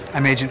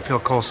I'm Agent Phil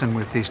Coulson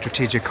with the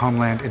Strategic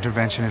Homeland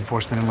Intervention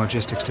Enforcement and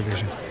Logistics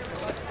Division.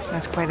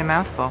 That's quite a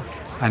mouthful.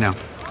 I know.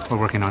 We're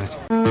working on it.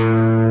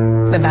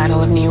 The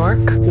Battle of New York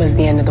was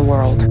the end of the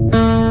world.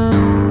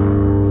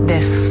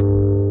 This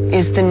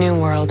is the new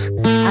world.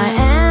 I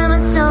am a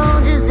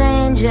soldier's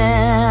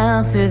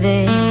angel through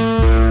the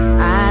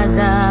eyes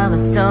of a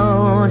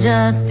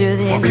soldier through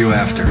the... What were you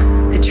after?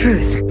 The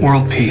truth.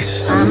 World peace.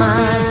 I'm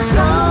a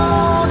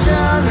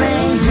soldier's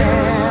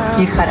angel.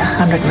 You've got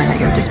 100 men at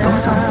your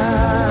disposal.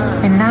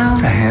 And now...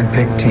 A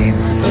hand-picked team.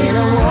 In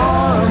a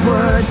war of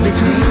words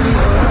between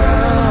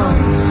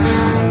worlds.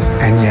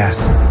 And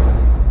yes,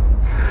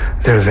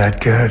 they're that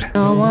good.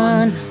 No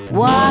one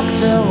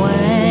walks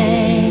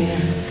away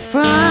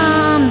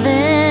from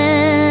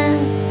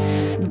this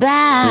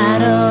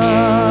battle.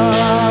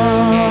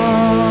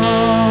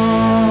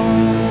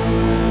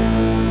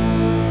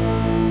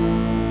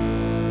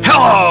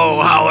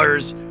 Hello,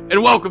 howlers,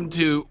 and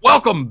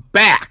welcome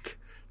back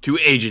to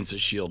Agents of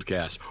S.H.I.E.L.D.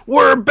 Cast.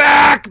 We're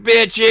back,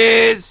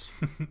 bitches!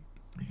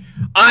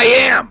 I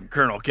am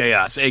Colonel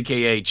Chaos,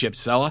 a.k.a. Chip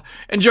Sella,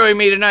 and joining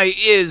me tonight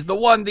is the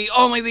one, the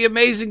only, the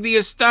amazing, the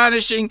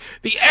astonishing,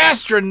 the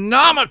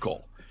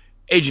astronomical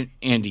Agent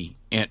Andy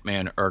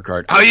Ant-Man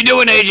Urquhart. How you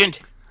doing,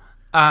 Agent?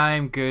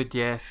 I'm good,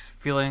 yes.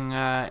 Feeling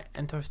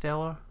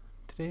interstellar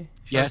today?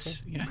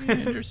 Yes, yeah,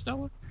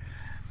 interstellar.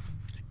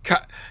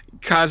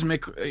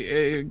 Cosmic,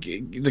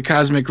 the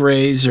cosmic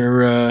rays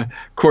are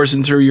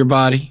coursing through your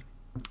body.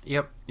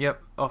 Yep.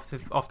 Off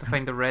to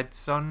find the red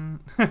sun.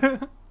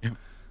 Yep.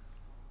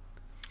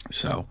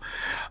 So,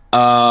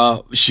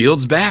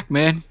 S.H.I.E.L.D.'s back,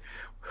 man.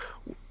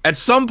 At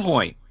some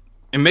point,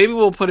 and maybe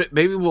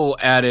we'll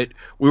add it.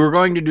 We were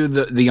going to do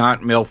the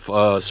Aunt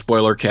MILF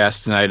spoiler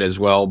cast tonight as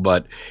well,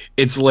 but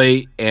it's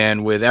late,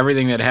 and with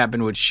everything that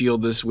happened with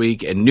S.H.I.E.L.D. this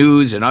week, and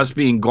news, and us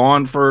being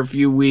gone for a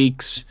few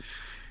weeks,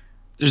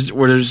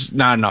 there's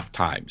not enough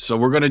time. So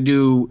we're going to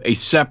do a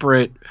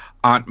separate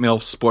Aunt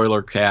MILF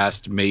spoiler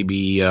cast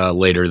maybe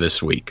later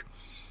this week.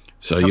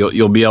 So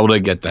you'll be able to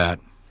get that.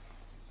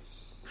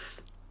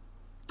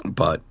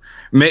 But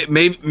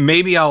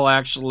maybe I'll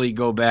actually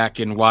go back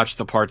and watch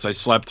the parts I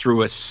slept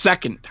through a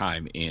second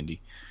time,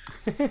 Andy.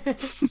 Because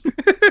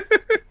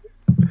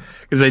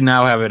they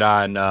now have it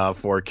on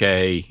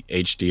 4K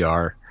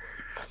HDR.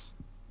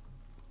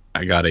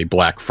 I got a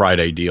Black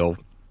Friday deal.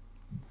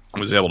 I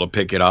was able to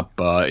pick it up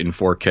in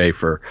 4K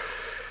for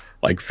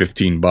like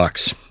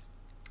 $15.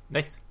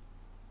 Nice.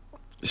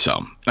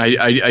 So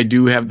I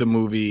do have the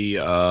movie.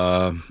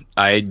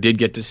 I did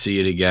get to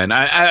see it again.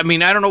 I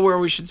mean, I don't know where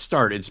we should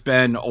start. It's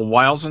been a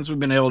while since we've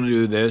been able to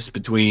do this,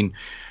 between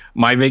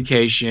my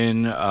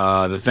vacation,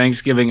 the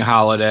Thanksgiving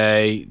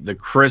holiday, the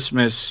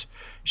Christmas.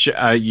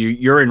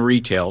 You're in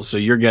retail, so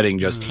you're getting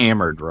just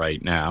hammered right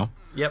now.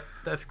 Yep,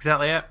 that's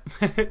exactly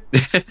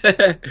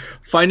it.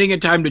 Finding a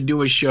time to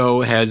do a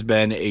show has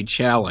been a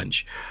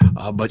challenge,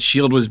 but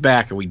S.H.I.E.L.D. was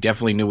back, and we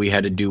definitely knew we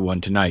had to do one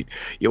tonight.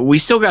 We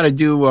still got to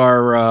do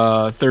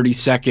our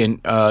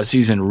 30-second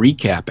season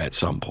recap at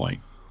some point.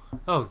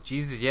 Oh,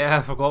 Jesus, yeah,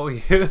 I forgot we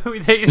didn't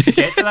even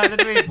get to that,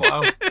 did we?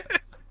 Wow.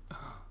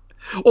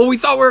 Well, we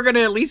thought we were going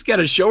to at least get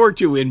a show or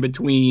two in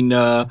between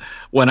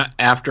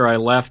after I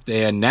left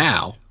and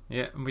now.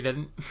 Yeah, and we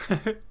didn't.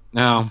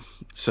 No,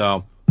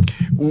 so...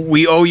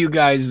 We owe you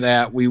guys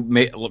that.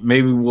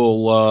 Maybe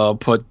we'll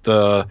put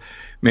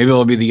maybe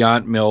it'll be the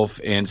Aunt MILF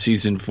and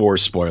season 4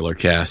 spoiler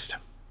cast.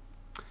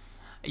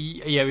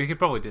 Yeah, we could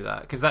probably do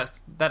that, because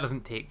that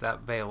doesn't take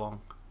that very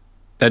long.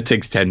 That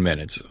takes 10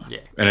 minutes. Yeah,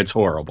 and it's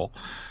horrible.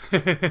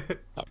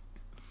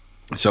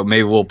 So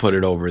maybe we'll put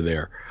it over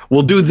there.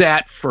 We'll do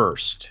that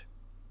first,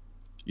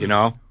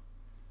 and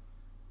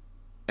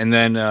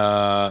then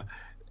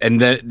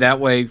that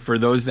way, for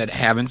those that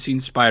haven't seen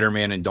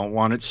Spider-Man and don't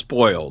want it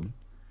spoiled,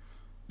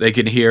 they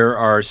can hear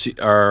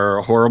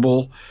our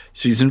horrible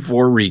season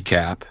 4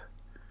 recap,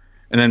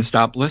 and then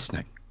stop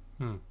listening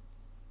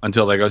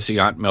until they go see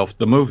Aunt MILF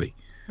the movie.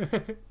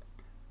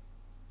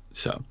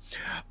 So,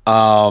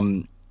 but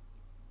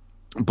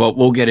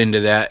we'll get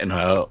into that, and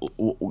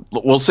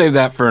we'll save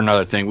that for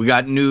another thing. We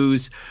got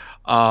news.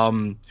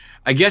 I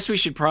guess we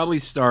should probably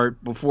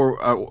start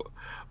before.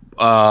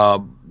 I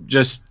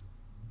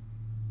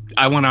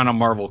went on a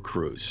Marvel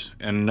cruise,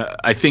 and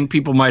I think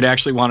people might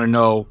actually want to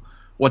know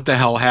what the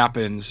hell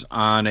happens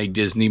on a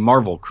Disney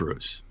Marvel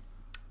cruise.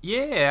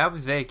 Yeah, I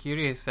was very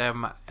curious.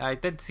 I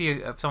did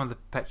see some of the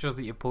pictures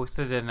that you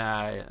posted, and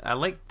I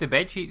liked the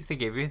bed sheets they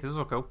gave you. Those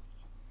were cool.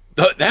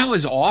 That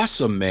was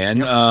awesome, man.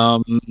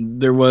 Yep.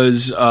 There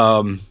was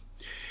a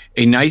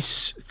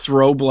nice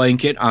throw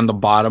blanket on the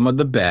bottom of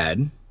the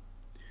bed.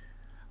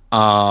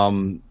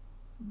 Actually,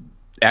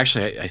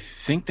 I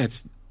think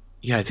that's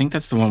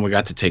the one we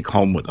got to take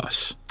home with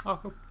us. Oh,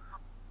 cool.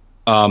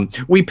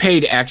 We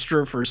paid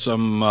extra for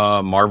some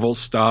Marvel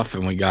stuff,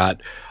 and we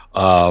got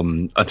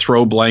a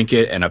throw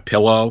blanket and a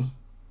pillow.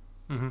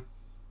 Mm-hmm.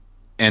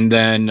 And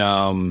then,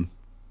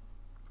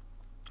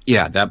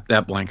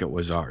 that blanket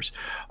was ours.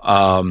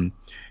 And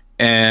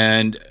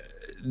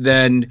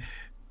then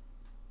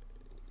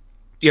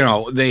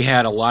they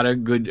had a lot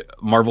of good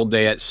Marvel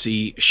Day at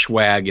Sea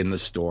swag in the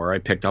store. I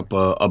picked up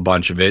a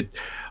bunch of it.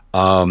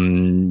 I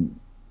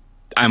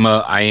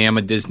am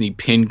a Disney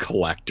pin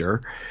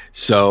collector,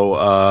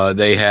 so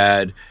they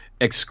had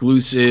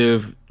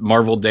exclusive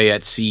Marvel Day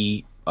at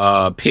Sea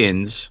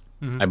pins.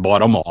 I bought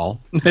them all.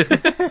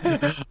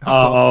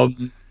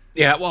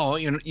 Yeah, well,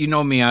 you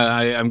know me.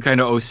 I'm kind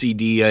of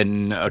OCD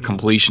and a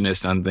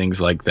completionist on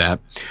things like that.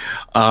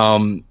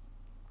 And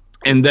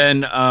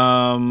then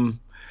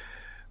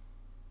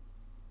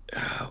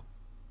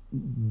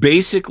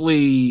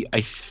basically,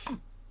 I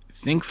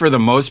think for the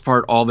most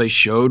part, all they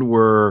showed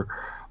were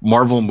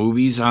Marvel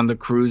movies on the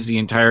cruise the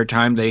entire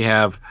time. They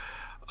have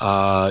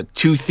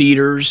 2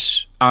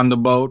 theaters on the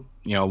boat.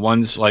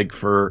 One's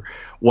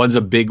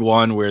a big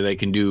one where they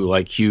can do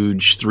like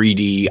huge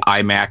 3D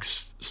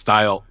IMAX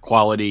style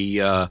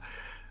quality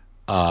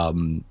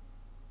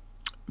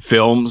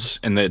films,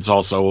 and it's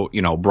also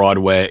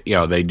Broadway.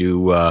 They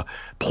do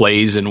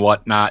plays and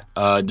whatnot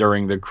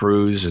during the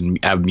cruise, and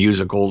have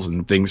musicals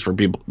and things for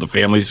the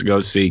families to go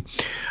see.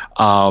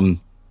 So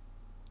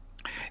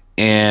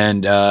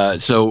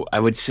I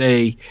would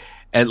say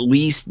at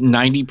least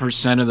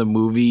 90% of the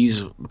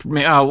movies,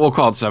 we'll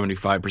call it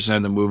 75%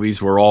 of the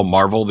movies, were all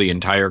Marvel the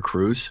entire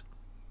cruise.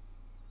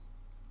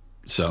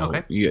 So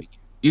okay.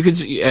 you could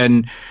see,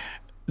 and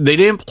they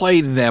didn't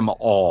play them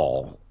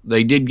all.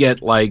 They did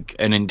get like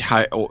an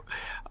entire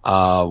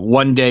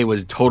one day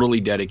was totally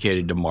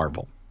dedicated to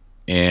Marvel,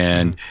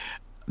 and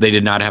they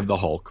did not have the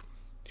Hulk.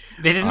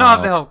 They did not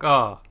have the Hulk.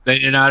 Oh, they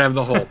did not have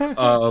the Hulk.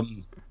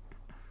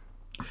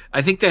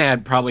 I think they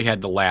probably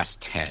had the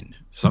last 10.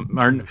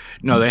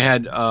 They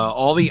had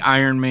all the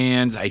Iron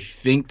Mans. I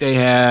think they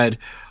had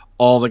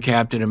all the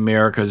Captain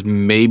Americas.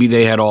 Maybe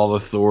they had all the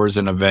Thors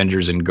and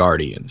Avengers and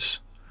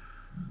Guardians.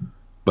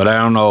 But I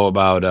don't know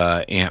about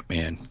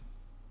Ant-Man.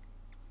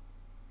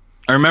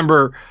 I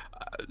remember,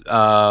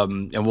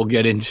 and we'll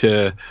get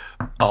into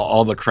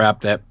all the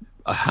crap that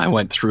I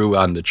went through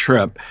on the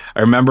trip.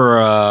 I remember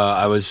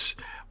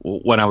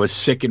when I was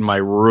sick in my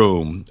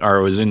room, or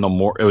it was it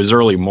was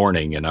early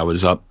morning, and I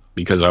was up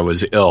because I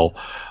was ill.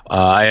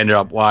 I ended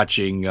up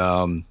watching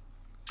The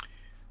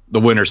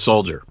Winter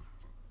Soldier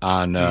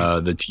on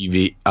the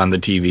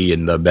TV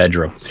in the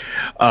bedroom.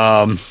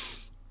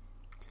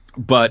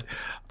 But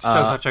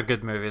still such a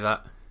good movie,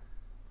 that.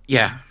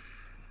 Yeah.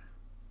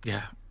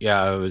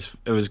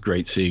 It was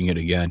great seeing it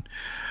again.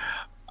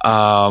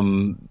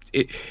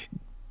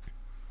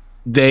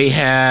 They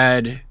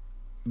had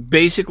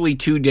basically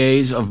 2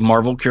 days of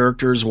Marvel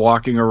characters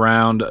walking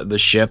around the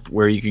ship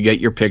where you could get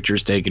your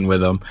pictures taken with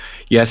them.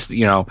 Yes,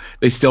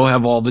 they still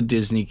have all the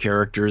Disney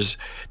characters.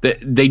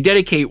 They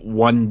dedicate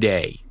 1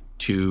 day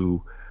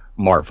to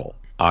Marvel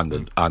on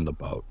the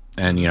boat.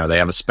 And, they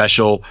have a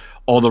special,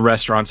 all the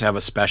restaurants have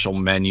a special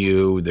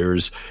menu.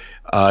 There's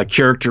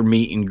character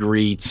meet and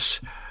greets.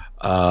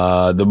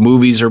 The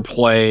movies are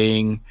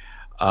playing.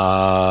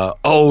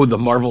 The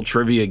Marvel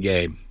trivia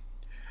game.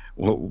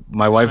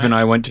 My wife and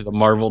I went to the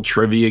Marvel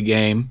trivia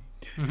game,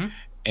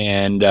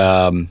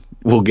 and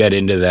we'll get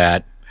into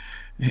that.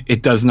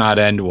 It does not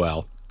end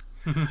well.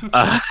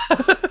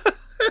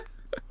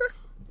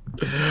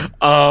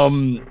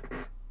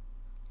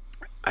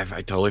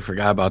 I totally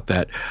forgot about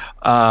that.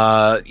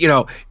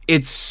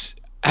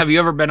 Have you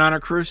ever been on a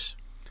cruise?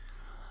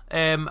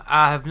 I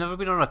have never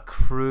been on a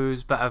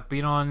cruise, but I've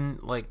been on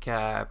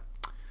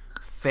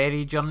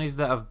ferry journeys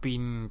that have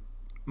been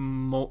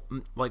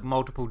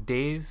multiple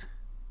days.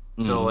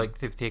 So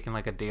they've taken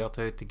a day or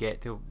two to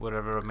get to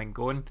wherever I'm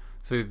going.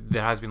 So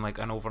there has been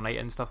an overnight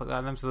and stuff like that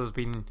in them. So there's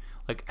been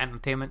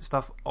entertainment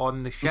stuff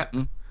on the ship.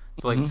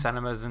 So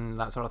cinemas and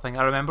that sort of thing.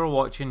 I remember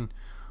watching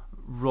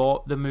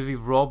the movie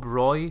Rob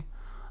Roy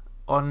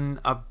on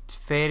a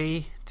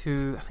ferry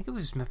to, I think it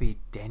was maybe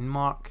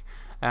Denmark,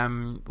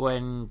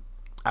 when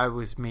I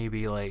was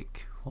maybe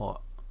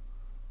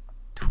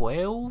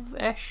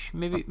 12-ish,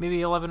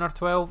 maybe 11 or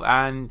 12,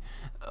 and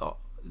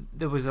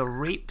there was a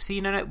rape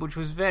scene in it, which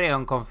was very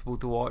uncomfortable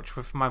to watch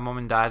with my mum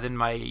and dad and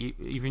my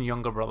even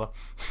younger brother.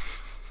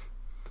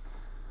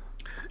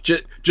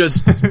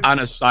 Just on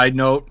a side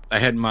note, I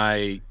had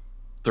my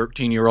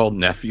 13-year-old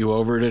nephew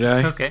over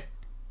today. Okay.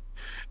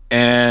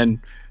 And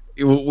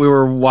we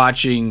were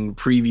watching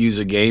previews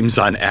of games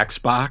on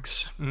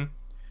Xbox.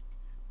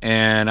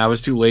 And I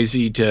was too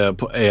lazy to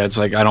put, it's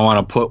I don't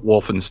want to put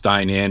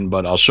Wolfenstein in,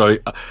 but I'll show you.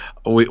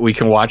 We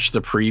can watch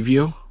the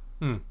preview.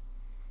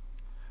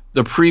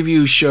 The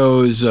preview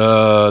shows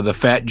the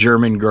fat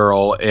German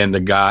girl and the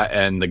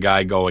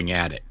guy going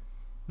at it.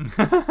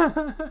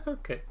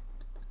 Okay.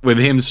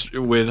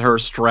 With her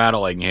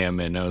straddling him,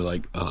 and I was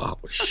like, oh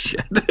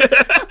shit.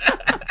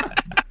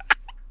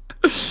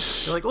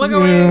 You're look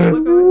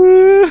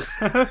away.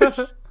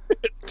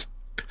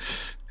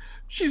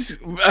 She's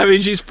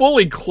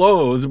fully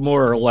clothed,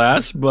 more or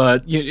less,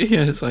 but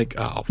it's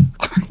oh,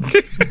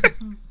 fuck.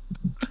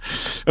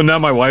 And now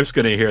my wife's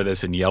going to hear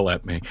this and yell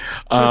at me.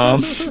 Well,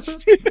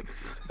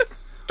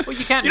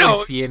 you can't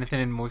really see anything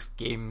in most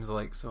games,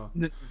 so.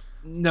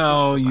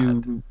 No, so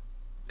you.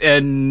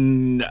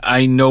 and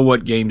I know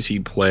what games he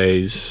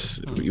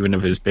plays, even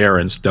if his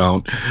parents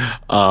don't.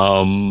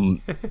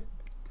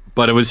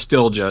 But it was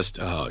still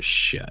just, oh,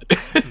 shit.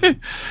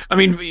 I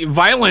mean,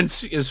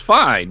 violence is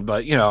fine,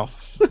 but, you know.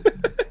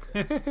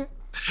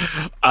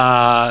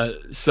 But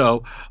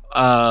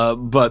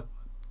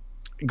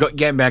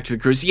getting back to the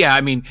cruise, yeah,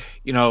 I mean,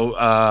 you know,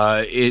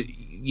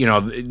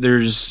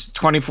 there's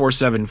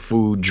 24/7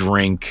 food,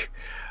 drink,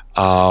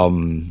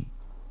 you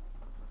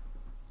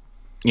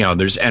know,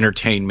 there's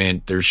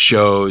entertainment, there's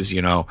shows,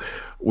 you know.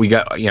 We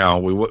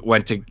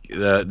went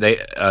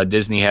to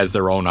Disney has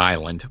their own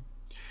island.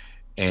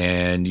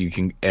 And you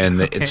can,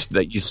 it's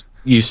that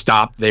you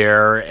stop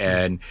there,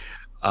 and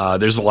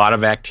there's a lot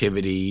of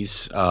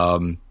activities.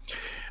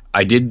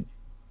 I did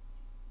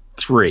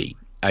 3.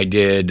 I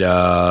did.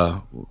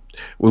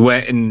 We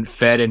went and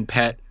fed and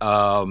pet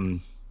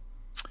manta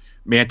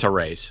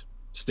rays,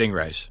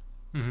 stingrays,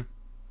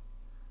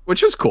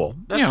 which was cool.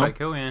 That's quite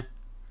cool, yeah.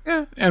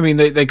 Yeah, I mean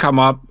they come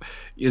up,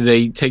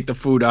 they take the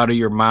food out of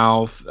your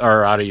mouth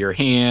or out of your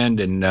hand,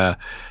 and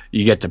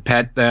you get to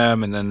pet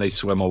them, and then they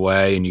swim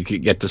away, and you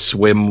get to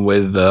swim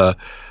with the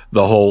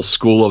whole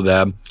school of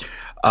them.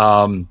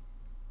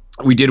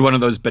 We did one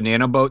of those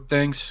banana boat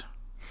things,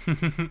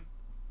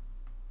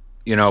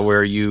 you know,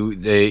 where you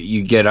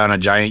get on a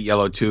giant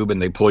yellow tube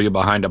and they pull you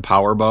behind a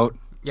power boat.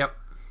 Yep.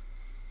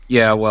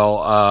 Yeah, well,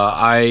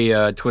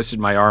 I twisted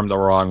my arm the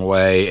wrong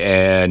way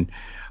and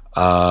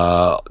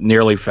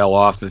nearly fell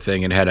off the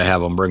thing and had to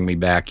have them bring me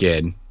back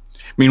in.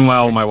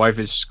 Meanwhile, my wife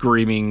is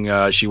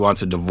screaming she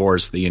wants a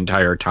divorce the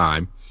entire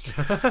time.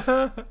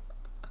 I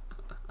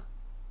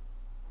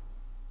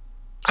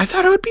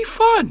thought it would be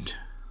fun.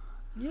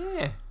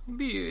 Yeah,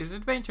 it's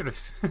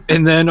adventurous.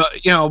 And then,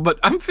 you know, but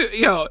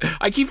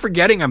I keep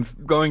forgetting I'm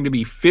going to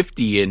be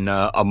 50 in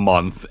a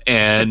month.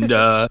 And,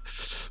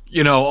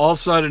 you know, all of a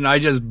sudden I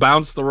just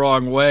bounced the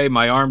wrong way.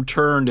 My arm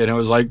turned and it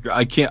was like,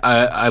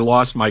 I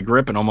lost my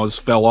grip and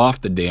almost fell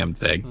off the damn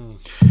thing.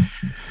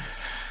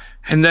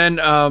 And then,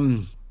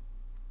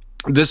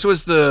 this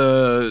was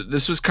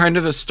kind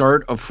of the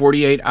start of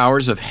 48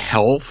 hours of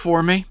hell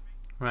for me.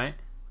 Right.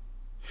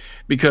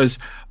 Because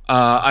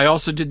I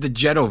also did the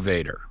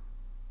Jetovator.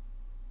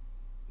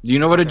 Do you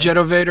know what a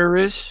Jetovator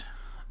is?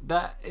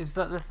 Is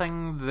that the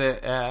thing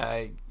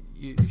that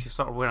you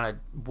sort of wearing a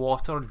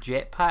water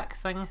jetpack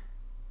thing?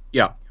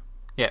 Yeah.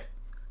 Yeah.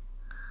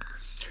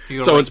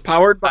 So it's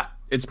powered by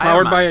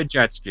a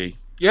jet ski.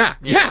 Yeah.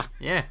 Yeah.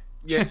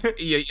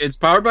 It's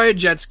powered by a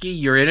jet ski.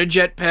 You're in a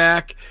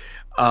jetpack.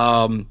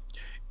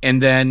 And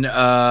then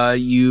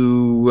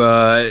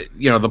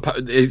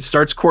it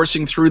starts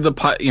coursing through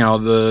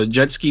the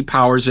jet ski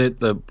powers it,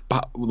 the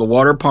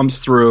water pumps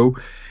through,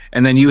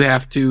 and then you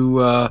have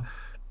to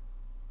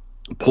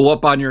pull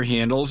up on your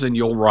handles and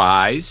you'll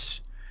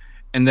rise.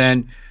 And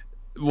then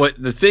what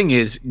the thing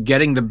is,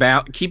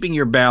 keeping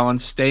your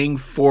balance, staying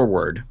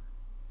forward,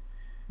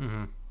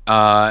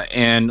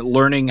 and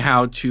learning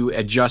how to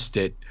adjust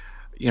it.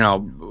 You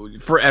know,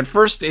 at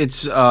first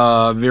it's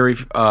very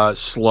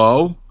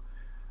slow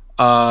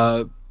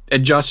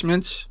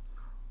adjustments,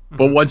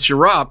 but once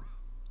you're up,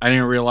 I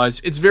didn't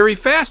realize it's very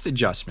fast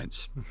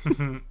adjustments.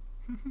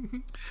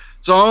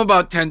 So I'm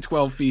about 10,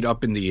 12 feet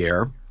up in the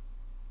air,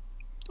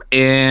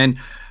 and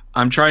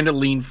I'm trying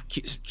to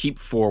keep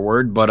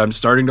forward, but I'm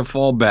starting to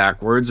fall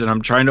backwards, and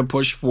I'm trying to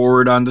push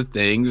forward on the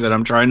things, and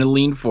I'm trying to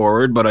lean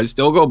forward, but I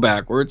still go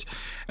backwards,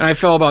 and I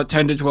fell about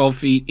 10 to 12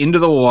 feet into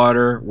the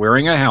water,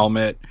 wearing a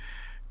helmet,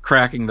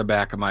 cracking the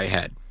back of my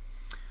head,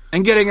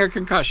 and getting a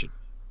concussion.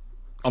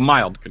 A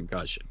mild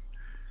concussion.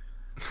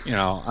 You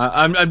know,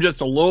 I'm just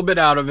a little bit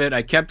out of it.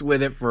 I kept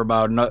with it for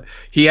about.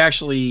 He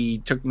actually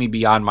took me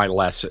beyond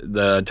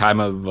the time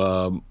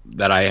of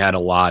that I had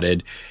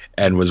allotted,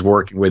 and was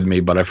working with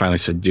me. But I finally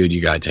said, "Dude, you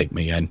gotta take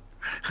me in."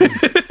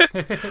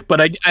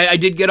 But I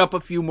did get up a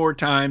few more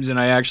times, and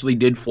I actually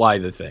did fly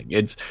the thing.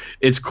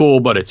 It's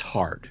cool, but it's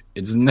hard.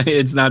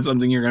 It's not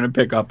something you're gonna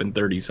pick up in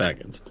 30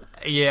 seconds.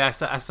 Yeah,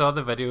 I saw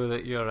the video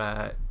that your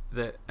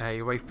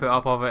wife put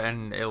up of it,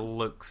 and it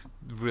looks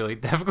really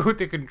difficult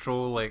to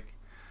control. Like,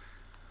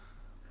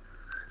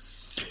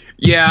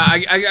 yeah,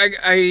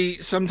 I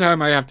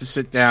sometime I have to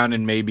sit down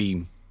and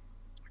maybe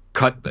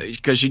cut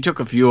because she took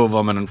a few of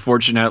them, and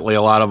unfortunately,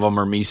 a lot of them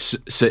are me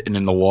sitting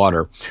in the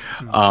water,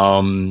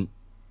 and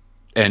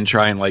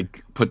try and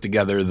like put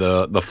together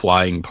the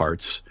flying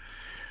parts.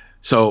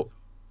 So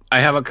I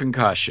have a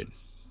concussion.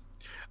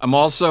 I'm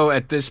also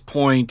at this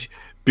point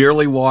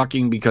barely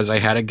walking because I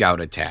had a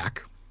gout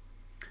attack.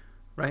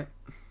 Right.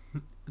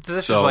 So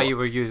this is why you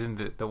were using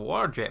the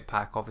water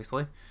jetpack,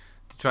 obviously,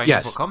 to try and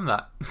overcome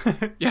that.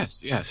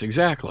 Yes,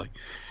 exactly.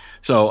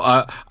 So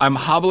I'm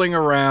hobbling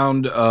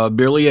around,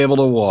 barely able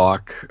to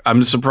walk.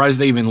 I'm surprised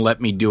they even let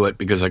me do it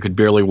because I could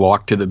barely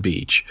walk to the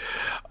beach.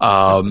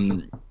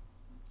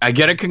 I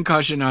get a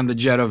concussion on the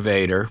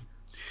Jetovator,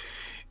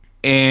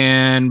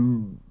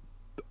 and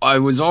I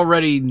was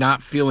already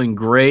not feeling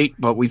great,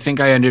 but we think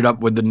I ended up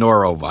with the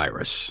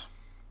norovirus.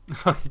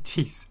 Oh,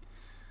 jeez.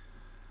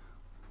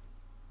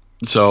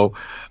 So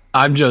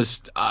I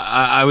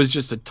was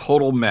just a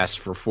total mess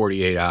for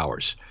 48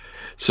 hours.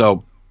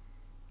 So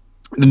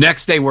the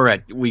next day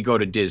we go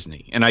to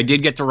Disney, and I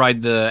did get to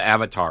ride the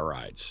Avatar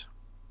rides.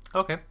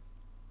 Okay.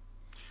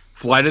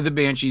 Flight of the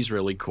Banshee is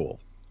really cool.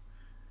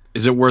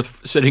 Is it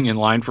worth sitting in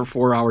line for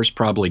 4 hours?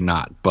 Probably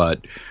not,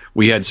 but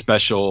we had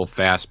special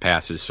fast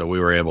passes, so we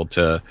were able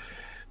to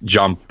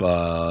jump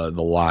the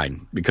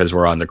line because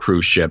we're on the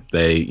cruise ship.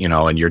 They,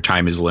 and your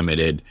time is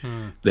limited.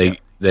 They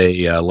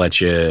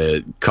let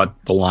you cut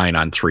the line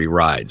on 3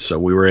 rides, so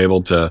we were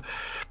able to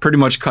pretty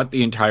much cut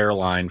the entire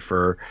line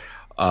for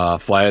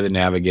Flight of the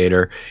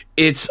Navigator.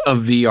 It's a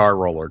VR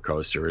roller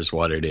coaster, is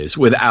what it is,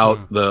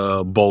 without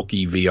the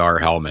bulky VR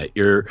helmet.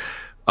 You're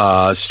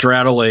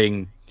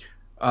straddling.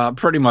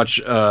 Pretty much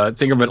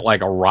think of it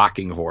like a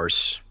rocking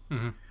horse,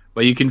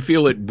 but you can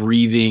feel it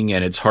breathing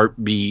and its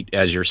heartbeat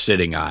as you're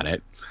sitting on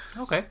it.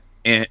 Okay.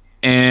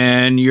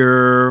 And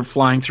you're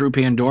flying through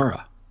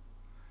Pandora.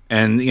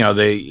 And,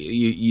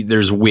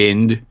 there's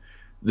wind,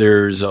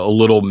 there's a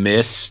little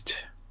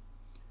mist,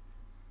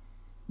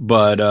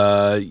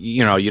 but,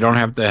 you don't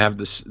have to have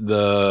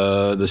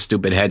the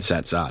stupid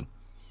headsets on.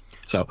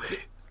 So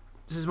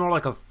this is more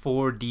like a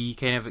 4D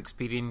kind of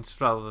experience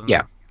rather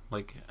than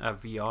like a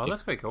VR.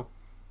 That's quite cool.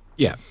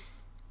 Yeah.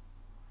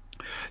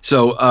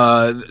 So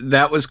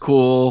that was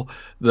cool.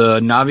 The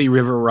Navi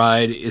River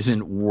ride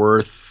isn't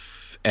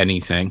worth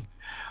anything.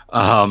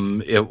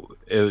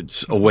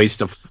 It's a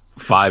waste of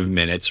 5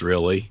 minutes,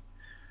 really.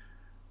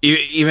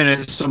 Even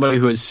as somebody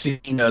who has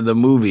seen the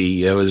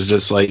movie, it was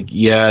just like,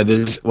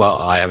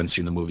 I haven't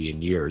seen the movie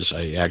in years.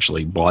 I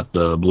actually bought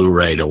the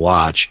Blu-ray to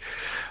watch.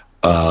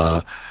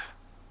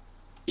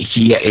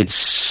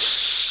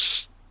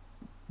 It's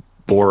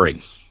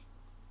boring.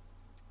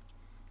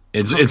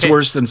 It's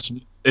worse than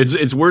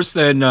it's worse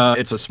than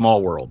It's a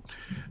Small World.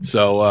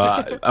 So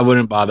I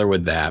wouldn't bother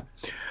with that.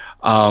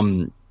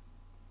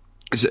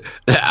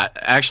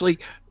 Actually,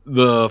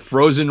 the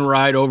Frozen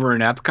ride over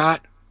in Epcot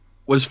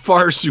was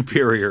far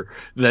superior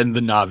than the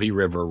Navi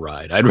River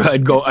ride.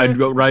 I'd go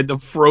ride the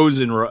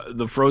Frozen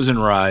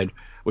ride,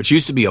 which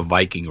used to be a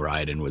Viking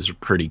ride and was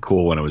pretty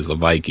cool when it was the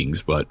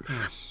Vikings, but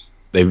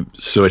they've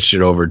switched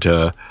it over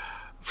to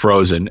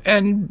Frozen,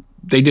 and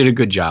they did a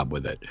good job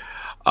with it.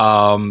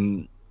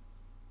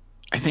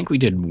 I think we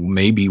did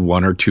maybe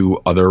 1 or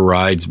 2 other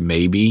rides,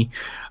 but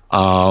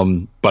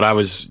I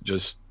was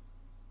just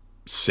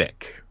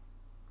sick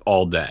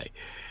all day.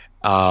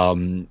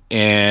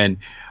 And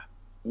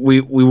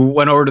we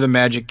went over to the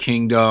Magic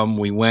Kingdom.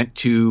 We went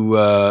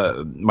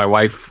to my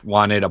wife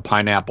wanted a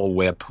pineapple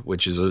whip,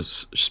 which is a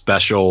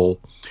special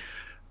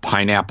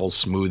pineapple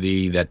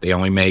smoothie that they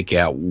only make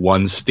at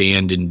one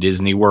stand in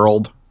Disney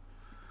World.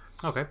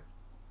 Okay.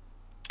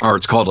 Or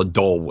it's called a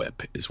Dole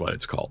Whip is what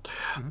it's called.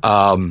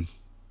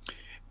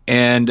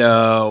 And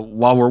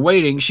while we're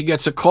waiting, she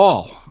gets a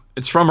call.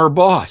 It's from her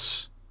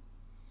boss.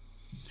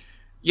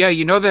 Yeah,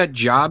 you know that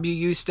job you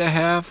used to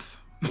have?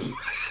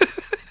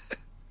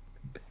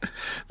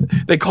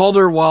 They called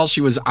her while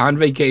she was on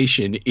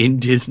vacation in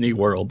Disney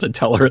World to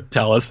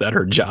tell us that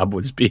her job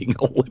was being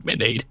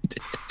eliminated.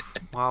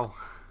 Wow.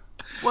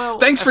 Well,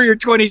 thanks for your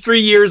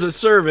 23 years of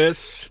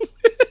service.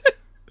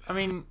 I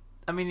mean,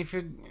 if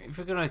you're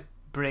gonna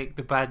break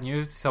the bad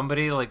news to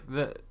somebody at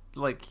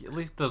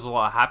least there's a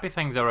lot of happy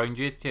things around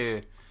you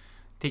to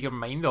take your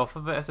mind off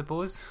of it, I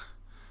suppose.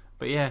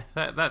 But yeah,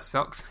 that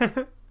sucks.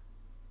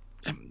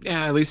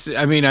 Yeah, at least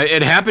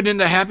it happened in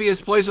the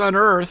happiest place on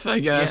earth, I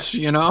guess.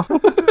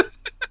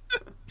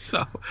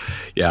 So,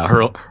 yeah,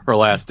 her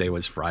last day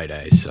was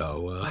Friday.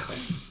 So,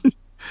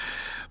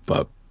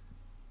 but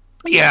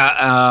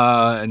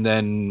yeah, and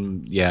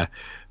then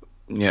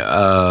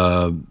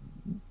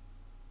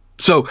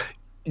so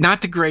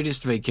not the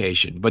greatest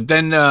vacation, but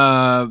then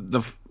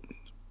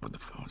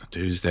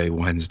Tuesday,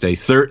 Wednesday,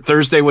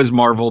 Thursday was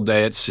Marvel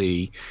Day at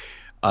Sea,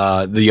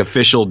 the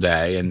official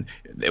day, and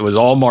it was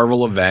all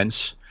Marvel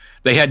events.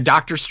 They had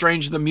Doctor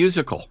Strange the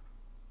musical.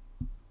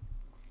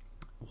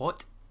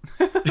 What?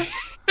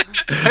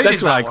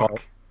 That's what I call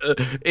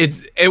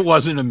it. It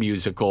wasn't a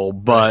musical,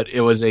 but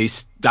it was a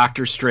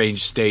Doctor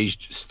Strange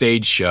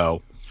stage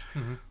show.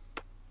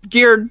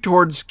 Geared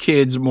towards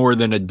kids more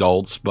than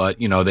adults, but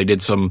they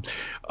did some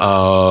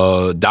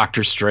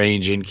Doctor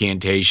Strange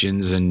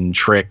incantations and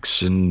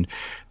tricks, and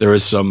there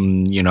was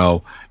some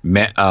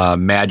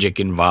magic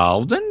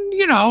involved, and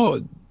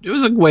it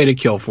was a way to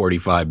kill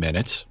 45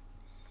 minutes.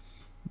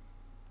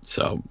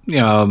 So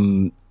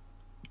it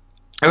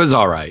was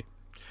all right.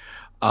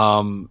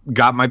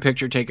 Got my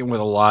picture taken with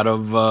a lot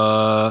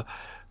of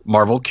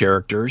Marvel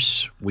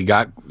characters. We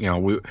got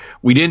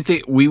we didn't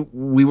think we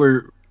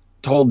were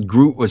told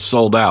Groot was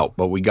sold out,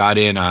 but we got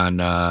in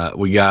on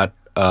we got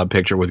a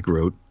picture with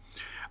Groot.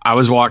 I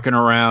was walking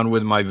around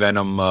with my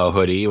Venom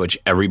hoodie, which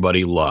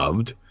everybody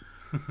loved.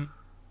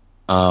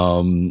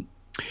 And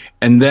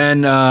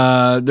then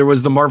there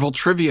was the Marvel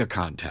Trivia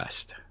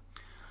Contest.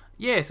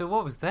 Yeah, so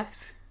what was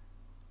this?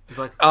 It was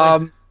like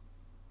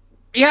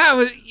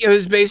yeah, it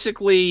was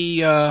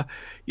basically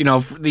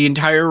the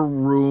entire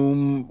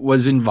room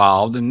was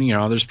involved, and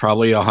there's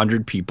probably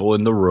 100 people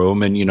in the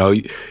room, and you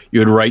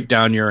would write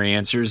down your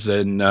answers,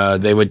 and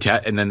they would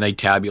and then they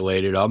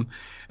tabulated them,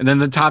 and then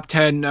the top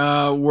 10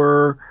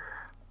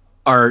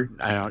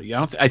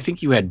 I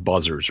think you had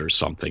buzzers or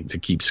something to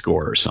keep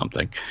score or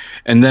something,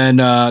 and then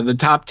the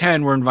top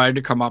 10 were invited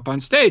to come up on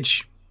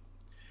stage,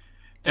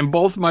 and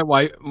both my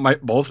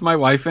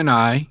wife and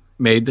I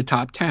made the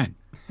top 10.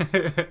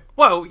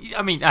 Well,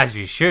 I mean, as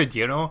you should,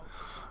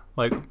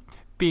 like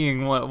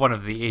being one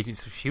of the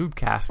Agents of S.H.I.E.L.D.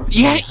 cast.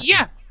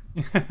 Yeah.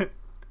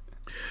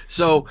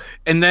 So,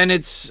 and then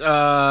it's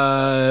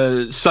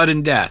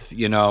sudden death.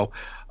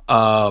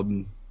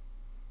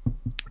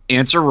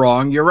 Answer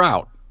wrong, you're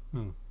out.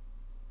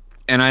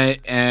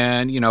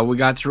 And we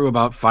got through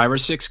about 5 or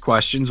 6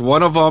 questions.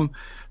 One of them,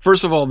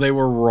 first of all, they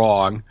were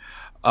wrong.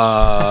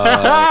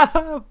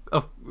 What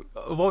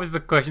was the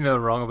question they were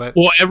wrong about?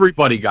 Well,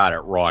 everybody got it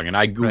wrong, and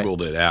I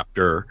Googled it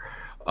after.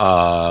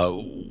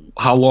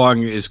 How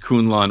long is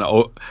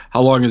Kunlun?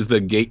 How long is the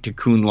gate to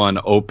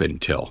Kunlun open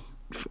till?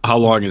 How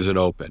long is it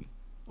open?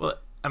 Well,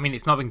 I mean,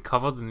 it's not been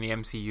covered in the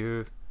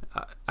MCU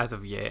as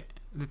of yet.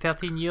 The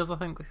 13 years, I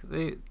think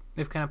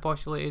they've kind of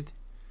postulated.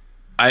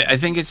 I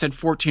think it said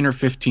 14 or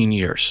 15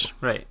 years.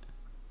 Right.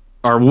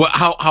 Or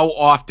how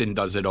often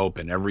does it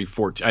open? Every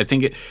 14? I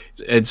think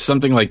it's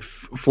something like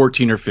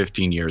 14 or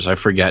 15 years. I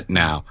forget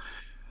now.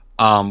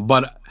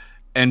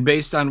 And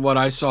based on what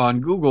I saw on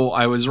Google,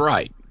 I was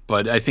right.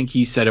 But I think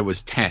he said it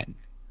was 10.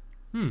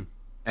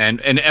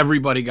 And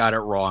everybody got it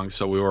wrong,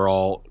 so we were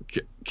all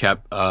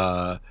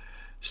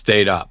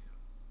stayed up.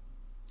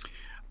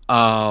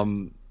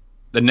 The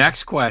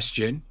next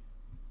question: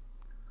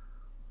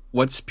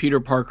 what's Peter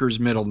Parker's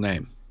middle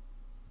name?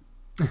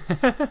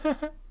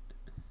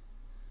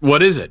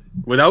 What is it?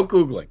 Without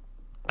Googling.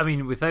 I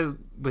mean, without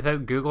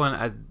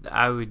Googling,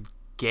 I would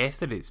guess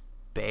that it's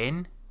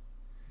Ben.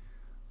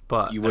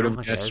 But you would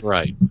have guessed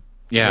right.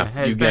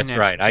 Yeah, you guessed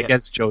right. I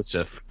guessed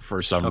Joseph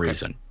for some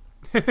reason.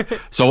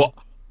 So,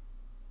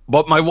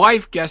 but my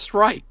wife guessed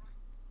right.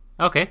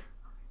 Okay.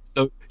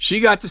 So she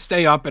got to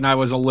stay up, and I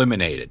was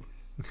eliminated.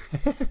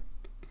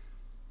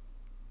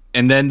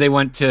 And then they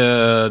went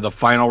to the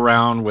final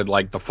round with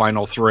like the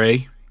final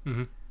 3.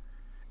 Mm-hmm.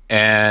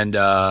 And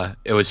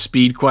it was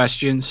speed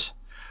questions,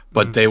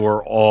 but they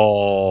were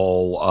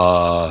all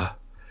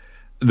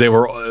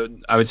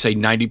I would say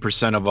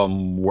 90% of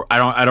them were.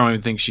 I don't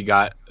even think she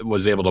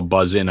was able to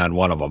buzz in on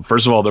one of them.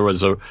 First of all, there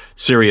was a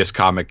serious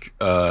comic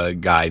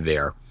guy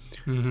there.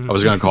 Mm-hmm. I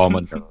was going to call him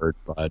a nerd,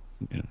 but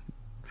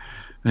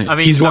I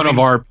mean, he's one of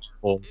our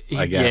people,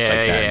 I guess.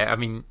 Yeah. I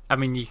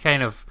mean, you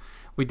kind of.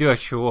 We do a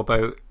show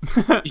about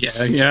about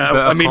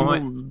a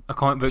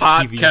comic book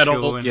pot TV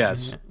kettle, show. And,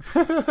 yes.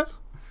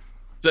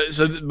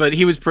 But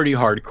he was pretty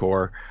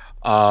hardcore.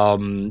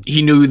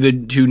 He knew the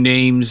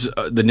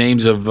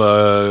names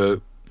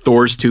of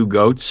Thor's 2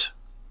 goats.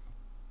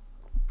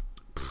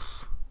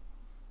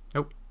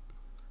 Nope,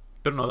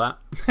 don't know that.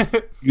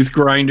 Tooth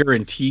Grinder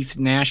and Teeth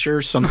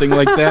Gnasher, something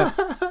like that.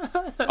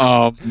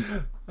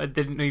 I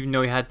didn't even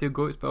know he had 2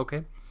 goats, but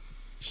okay.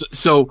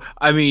 So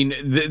I mean,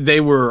 they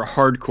were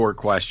hardcore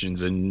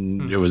questions,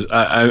 and it was.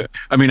 I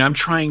mean, I'm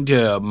trying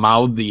to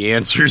mouth the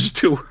answers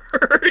to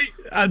her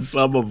on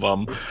some of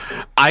them.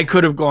 I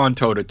could have gone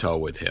toe to toe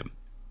with him,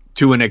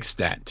 to an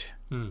extent.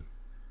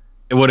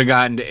 It would have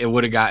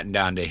gotten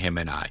down to him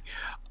and I.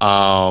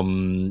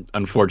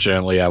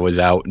 Unfortunately, I was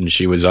out and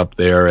she was up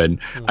there, and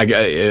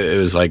it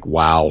was like,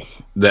 wow.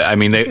 I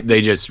mean,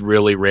 they just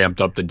really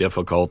ramped up the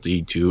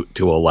difficulty to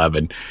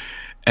 11,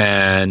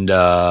 and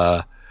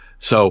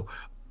so.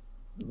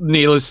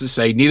 Needless to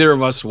say, neither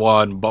of us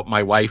won, but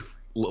my wife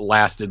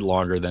lasted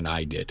longer than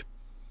I did.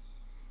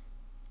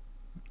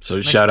 So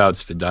nice. Shout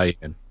outs to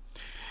Diane.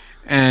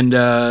 And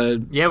well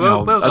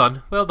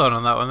done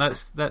on that one.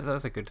 That's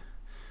a good.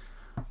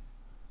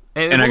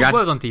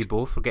 Well done to you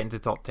both for getting to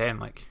the top 10.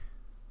 Like,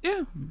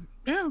 yeah.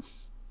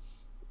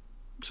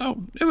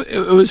 So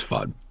it was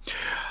fun.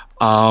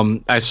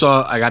 I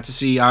got to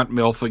see Aunt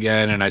Milf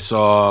again, and I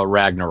saw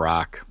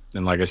Ragnarok.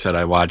 And like I said,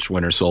 I watched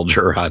Winter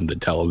Soldier on the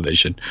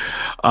television.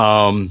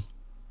 And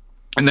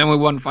then we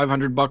won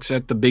 $500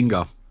 at the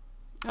bingo.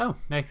 Oh,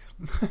 nice.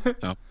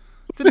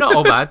 So not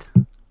all bad.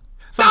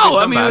 No,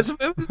 I mean, it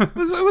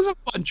was a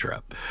fun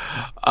trip.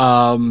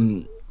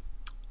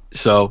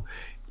 So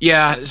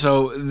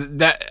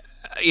that,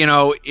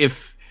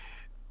 if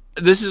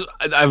this is,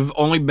 I've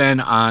only been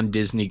on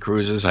Disney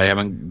cruises. I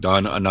haven't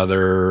done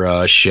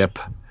another ship.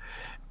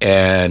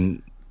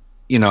 And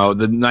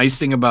the nice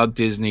thing about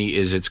Disney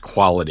is its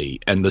quality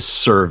and the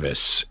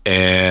service,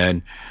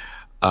 and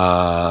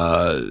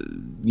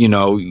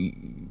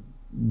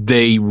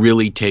they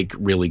really take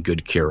really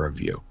good care of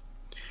you.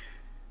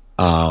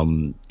 I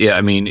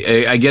mean,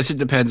 I guess it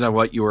depends on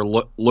what you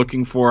are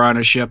looking for on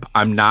a ship.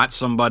 I'm not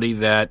somebody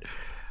that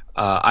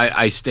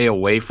I stay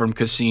away from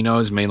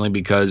casinos, mainly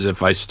because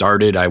if I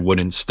started, I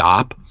wouldn't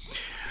stop.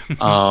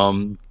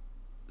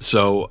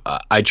 So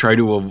I try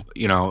to,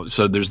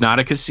 so there's not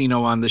a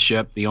casino on the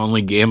ship. The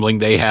only gambling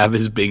they have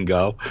is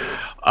bingo.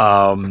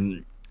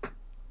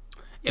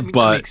 Yeah, I mean,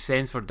 but that makes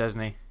sense for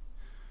Disney.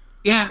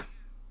 yeah,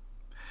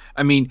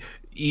 I mean,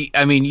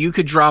 you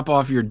could drop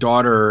off your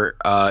daughter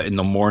in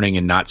the morning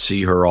and not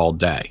see her all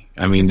day.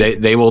 I mean,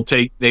 they will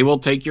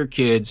take your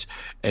kids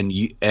and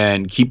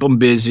keep them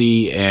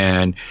busy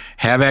and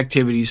have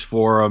activities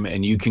for them,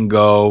 and you can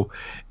go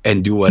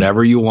and do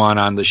whatever you want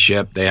on the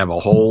ship. They have a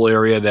whole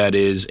area that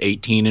is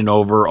 18 and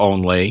over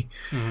only.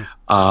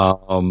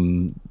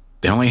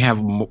 They only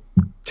have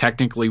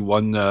technically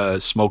one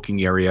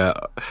smoking area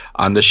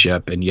on the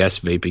ship, and yes,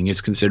 vaping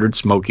is considered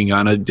smoking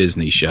on a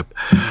Disney ship.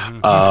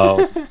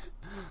 But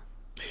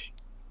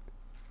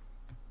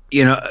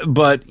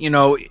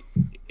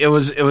it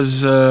was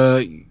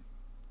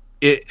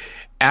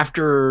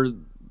after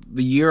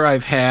the year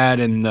I've had,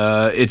 and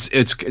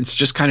it's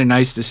just kind of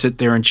nice to sit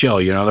there and chill.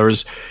 There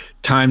was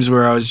times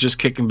where I was just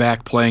kicking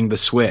back playing the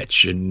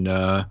Switch, and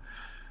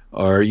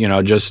or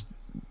just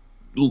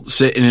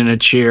sitting in a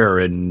chair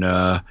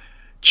and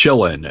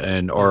chilling,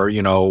 and or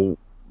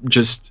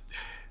just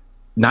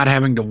not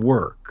having to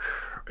work.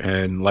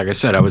 And like I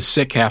said, I was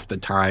sick half the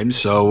time,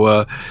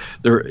 so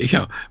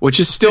which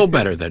is still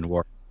better than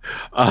work.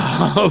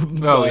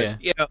 And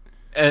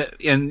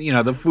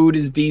the food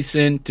is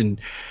decent,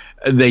 and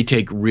they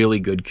take really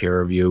good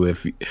care of you.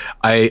 If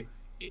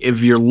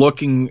you're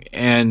looking,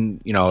 and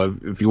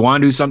if you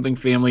want to do something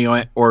family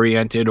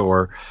oriented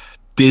or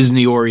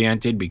Disney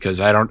oriented,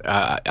 because I don't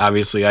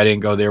obviously I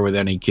didn't go there with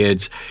any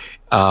kids,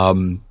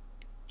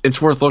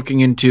 it's worth looking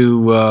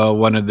into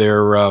one of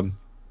their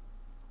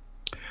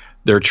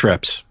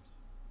trips.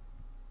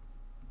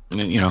 I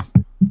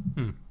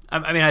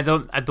mean, I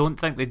don't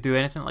think they do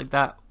anything like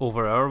that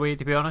over our way,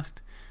 to be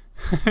honest.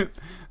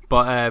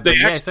 but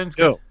yeah, it sounds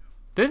good.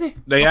 Do they?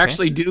 They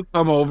actually do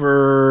come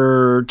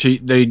over to.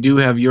 They do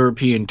have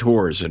European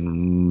tours,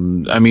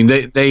 and I mean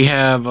they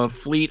have a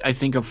fleet, I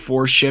think, of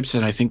 4 ships,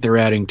 and I think they're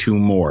adding 2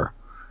 more.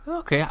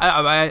 Okay,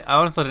 I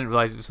honestly didn't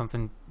realize it was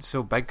something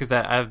so big, because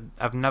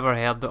I've never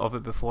heard of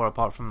it before,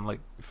 apart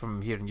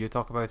from hearing you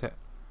talk about it.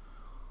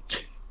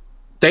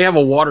 They have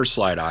a water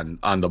slide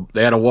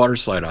they had a water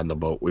slide on the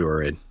boat we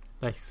were in.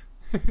 Nice.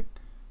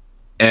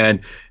 And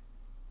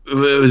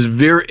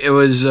it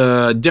was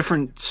a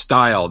different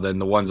style than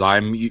the ones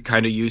I'm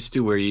kind of used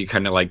to, where you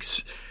kind of like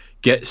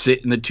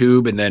sit in the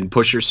tube and then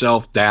push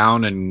yourself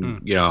down,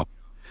 and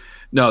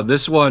no,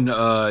 this one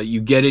you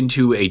get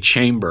into a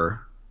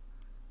chamber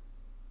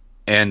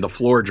and the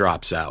floor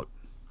drops out.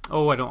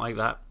 Oh, I don't like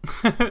that.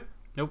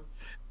 Nope.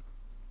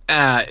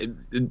 I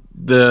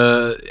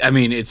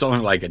mean, it's only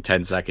like a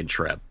 10-second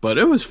trip, but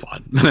it was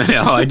fun.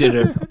 I did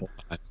it a couple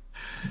times.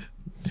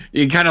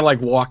 You kind of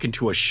like walk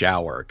into a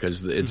shower,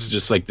 because it's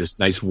just like this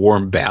nice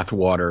warm bath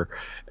water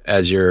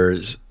as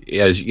you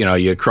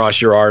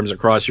cross your arms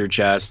across your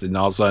chest, and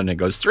all of a sudden it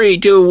goes 3,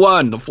 2,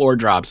 1, the floor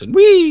drops, and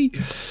whee!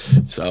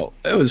 So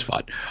it was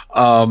fun.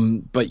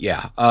 But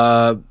yeah,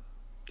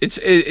 it's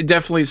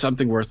definitely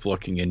something worth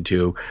looking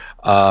into.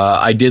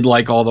 I did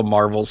like all the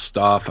Marvel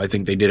stuff. I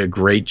think they did a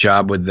great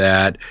job with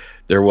that.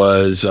 There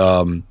was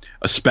a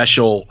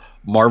special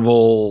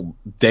Marvel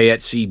Day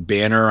at Sea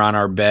banner on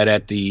our bed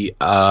at the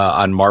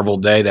on Marvel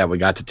Day that we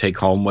got to take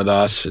home with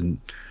us, and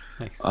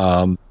nice.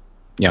 I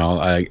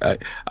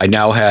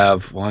now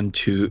have 1,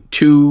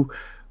 2,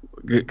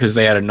 because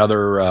they had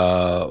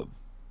another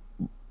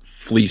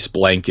fleece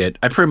blanket.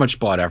 I pretty much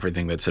bought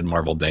everything that said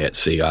Marvel Day at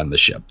Sea on the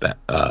ship. That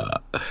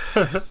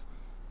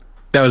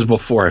that was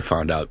before I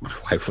found out my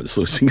wife was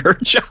losing her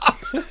job.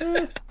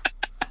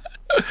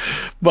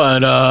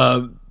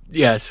 But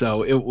yeah,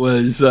 so it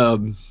was.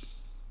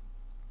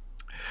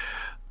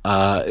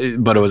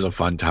 But it was a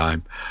fun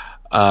time.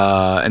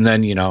 And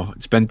then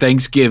it's been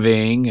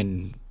Thanksgiving,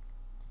 and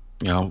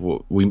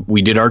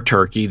we did our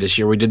turkey this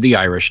year. We did the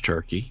Irish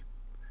turkey,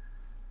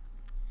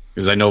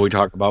 because I know we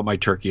talk about my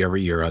turkey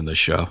every year on this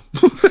show.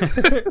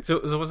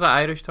 So was that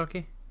Irish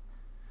turkey?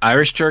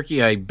 Irish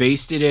turkey. I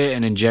basted it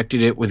and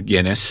injected it with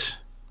Guinness.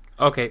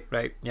 Okay,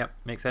 right. Yep,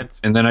 makes sense.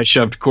 And then I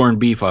shoved corned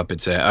beef up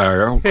its ass,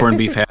 or corned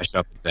beef hash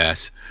up its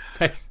ass.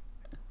 Nice.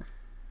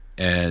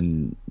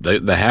 And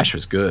the hash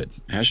was good.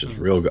 The hash was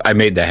real good. I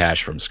made the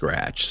hash from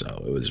scratch,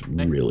 so it was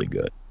really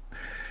good.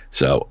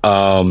 So,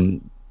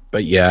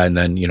 but yeah, and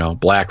then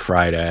Black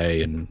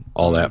Friday and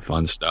all that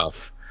fun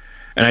stuff.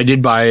 And I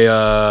did buy.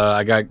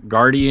 I got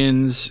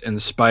Guardians and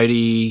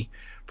Spidey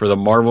for the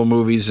Marvel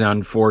movies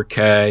on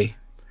 4K,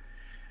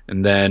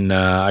 and then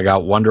I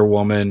got Wonder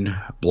Woman,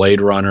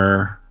 Blade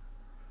Runner.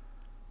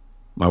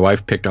 My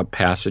wife picked up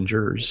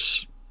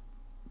Passengers.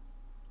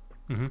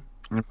 Mm-hmm.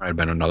 There might have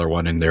been another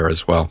one in there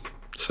as well.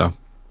 So,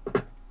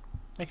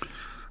 nice.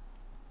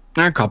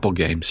 A couple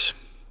games.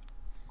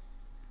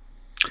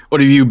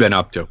 What have you been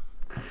up to?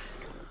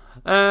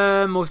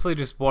 Mostly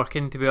just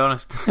working, to be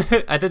honest.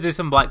 I did do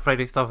some Black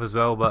Friday stuff as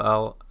well, but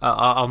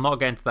I'll not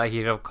get into that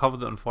here. I've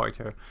covered it on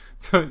 42,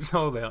 so it's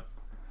all there.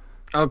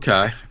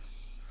 Okay.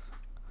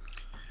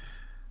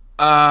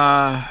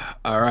 All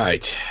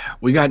right.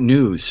 We got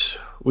news.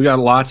 We got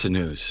lots of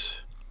news.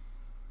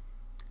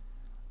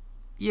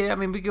 Yeah, I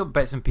mean, we got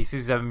bits and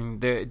pieces. I mean,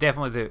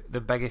 definitely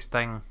the biggest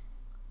thing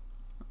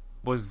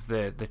was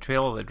the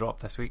trailer that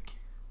dropped this week.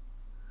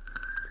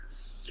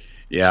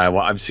 Yeah,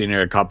 well, I've seen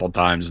it a couple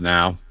times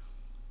now.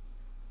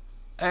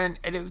 And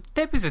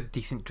that was a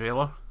decent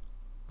trailer.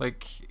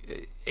 Like,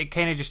 it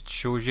kind of just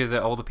shows you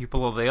that all the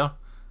people are there,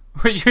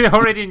 which you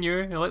already knew.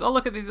 You're like, oh,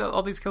 look at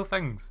all these cool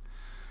things.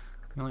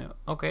 You're like,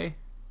 okay.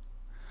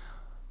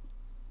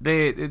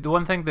 The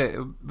one thing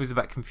that was a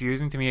bit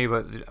confusing to me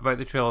about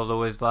the trailer,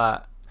 though, is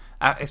that,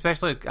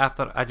 especially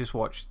after I just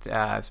watched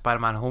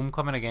Spider-Man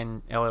Homecoming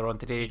again earlier on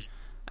today,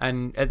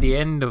 and at the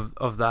end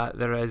of that,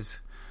 there is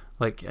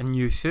like a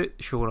new suit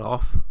shown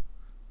off.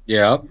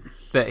 Yeah.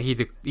 That he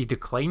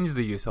declines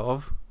the use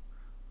of.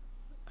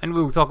 And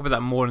we'll talk about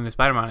that more in the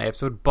Spider-Man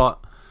episode, but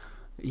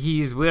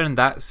he is wearing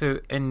that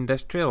suit in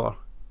this trailer.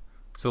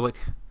 So, like,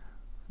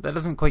 that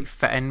doesn't quite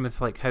fit in with,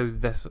 like, how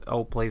this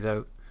all plays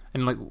out.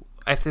 And, like,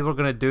 if they were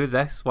going to do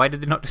this, why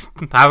did they not just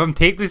have him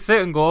take this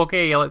suit and go,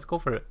 okay, yeah, let's go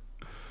for it?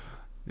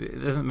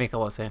 It doesn't make a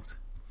lot of sense.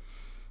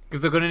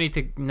 Because they're going to need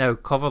to now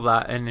cover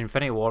that in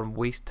Infinity War and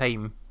waste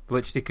time,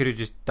 which they could have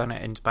just done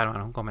it in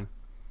Spider-Man Homecoming.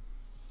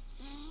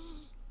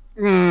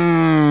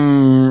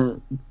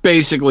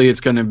 Basically,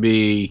 it's going to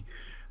be...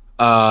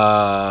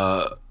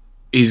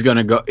 he's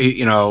gonna go.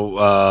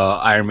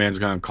 Iron Man's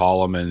gonna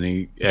call him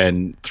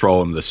and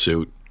throw him the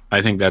suit.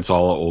 I think that's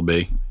all it will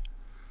be.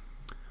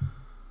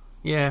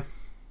 Yeah,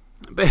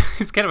 but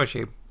it's kind of a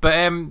shame.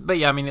 But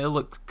yeah, I mean, it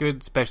looks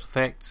good. Special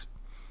effects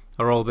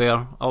are all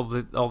there. All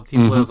the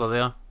team players are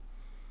there.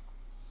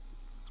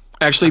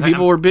 Actually,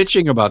 people were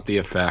bitching about the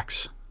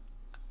effects.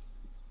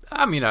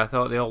 I mean, I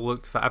thought they all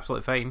looked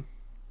absolutely fine.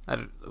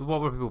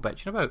 What were people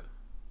bitching about?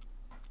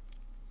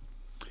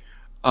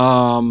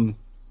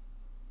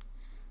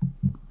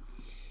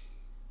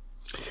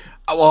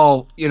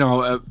 Well,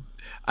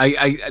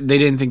 they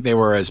didn't think they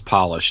were as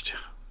polished.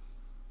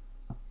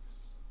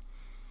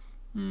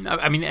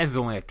 I mean, it is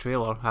only a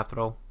trailer after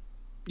all.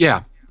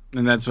 Yeah,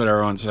 and that's what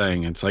everyone's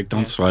saying. It's like,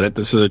 don't sweat it.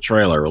 This is a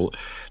trailer.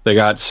 They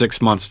got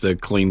 6 months to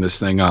clean this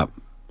thing up.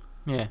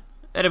 Yeah,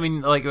 and I mean,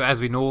 like, as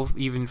we know,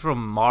 even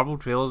from Marvel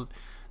trailers,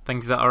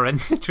 things that are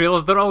in the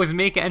trailers don't always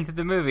make it into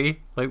the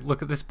movie. Like,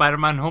 look at the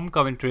Spider-Man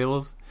Homecoming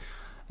trailers.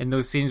 In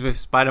those scenes with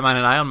Spider-Man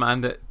and Iron Man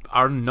that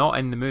are not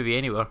in the movie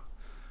anywhere.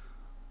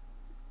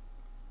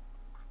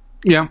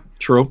 Yeah,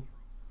 true.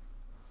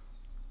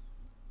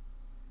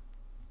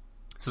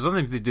 So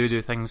sometimes they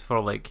do things for,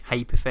 like,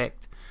 hype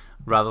effect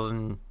rather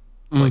than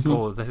like,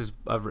 oh, this is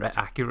a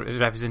accurate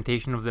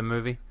representation of the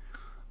movie.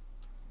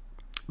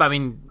 But I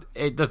mean,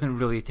 it doesn't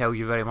really tell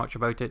you very much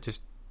about it. It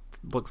just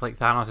looks like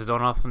Thanos is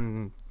on Earth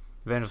and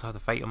the Avengers have to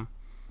fight him.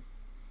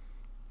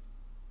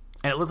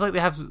 And it looks like they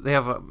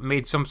have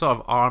made some sort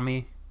of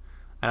army,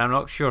 and I'm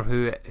not sure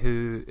who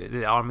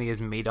the army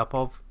is made up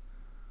of.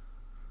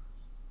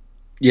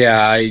 Yeah,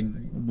 I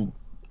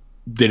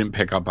didn't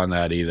pick up on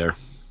that either.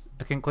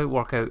 I can't quite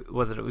work out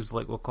whether it was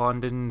like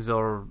Wakandans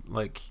or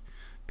like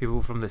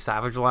people from the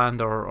Savage Land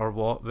or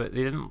what, but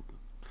they didn't.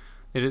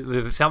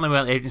 They certainly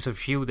weren't Agents of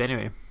S.H.I.E.L.D.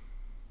 anyway.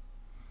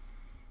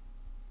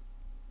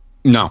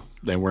 No,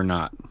 they were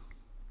not.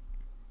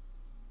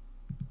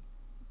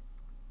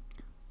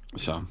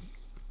 So.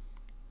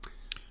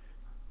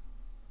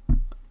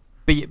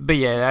 But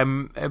yeah,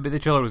 but the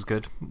trailer was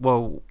good.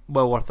 Well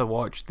worth a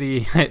watch.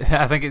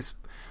 I think it's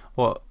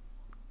the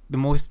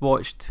most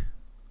watched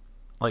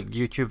like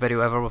YouTube video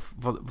ever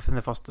within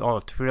the first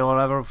trailer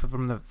ever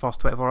from the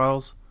first 24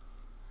 hours.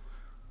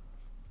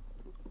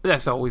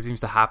 This always seems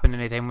to happen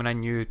anytime when a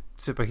new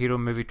superhero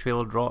movie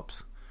trailer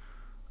drops,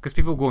 because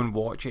people go and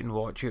watch it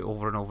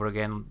over and over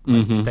again,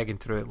 like, digging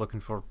through it looking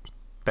for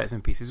bits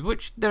and pieces,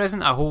 which there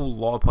isn't a whole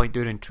lot of point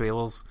doing in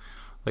trailers.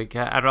 Like,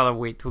 I'd rather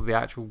wait till the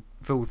actual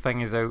full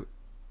thing is out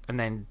and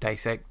then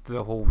dissect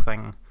the whole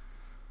thing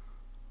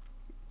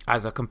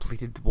as a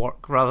completed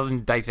work, rather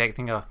than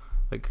dissecting a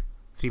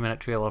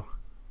 3-minute trailer.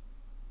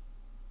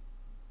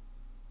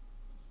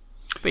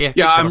 But yeah,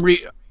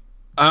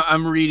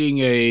 I'm reading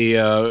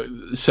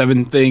a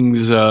 7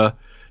 things that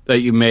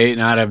you may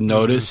not have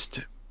noticed.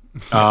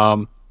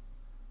 I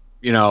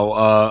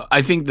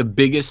think the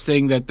biggest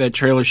thing that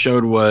trailer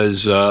showed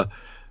was the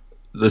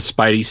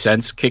Spidey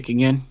sense kicking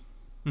in.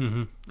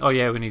 Mm-hmm. Oh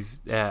yeah, when his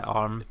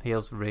arm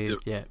hails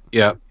raised.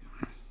 Yeah.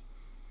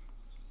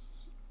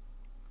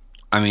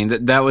 I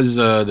mean, that was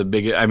the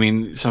big. I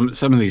mean, some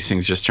of these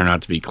things just turn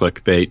out to be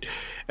clickbait,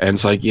 and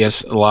it's like,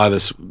 yes, a lot of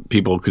this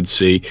people could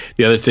see.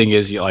 The other thing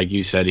is, like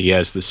you said, he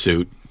has the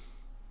suit.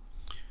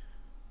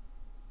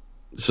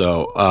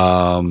 So,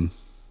 I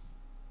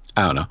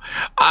don't know.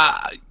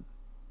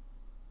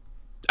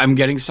 I'm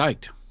getting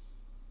psyched.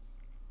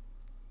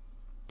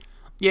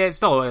 Yeah, it's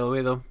still a while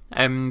away though.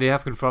 They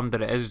have confirmed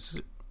that it is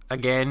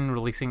again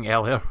releasing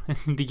earlier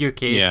in the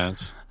UK,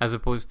 yes, as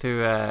opposed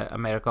to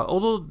America.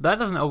 Although that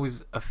doesn't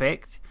always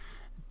affect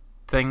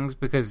things,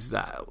 because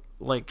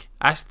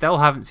I still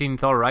haven't seen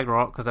Thor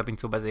Ragnarok because I've been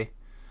so busy.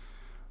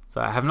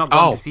 So I have not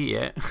gone to see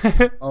it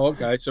yet.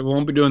 Okay, so we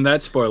won't be doing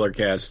that spoiler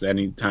cast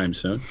anytime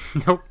soon.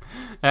 Nope.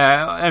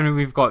 I mean,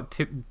 we've got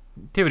too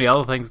many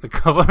other things to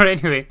cover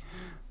anyway.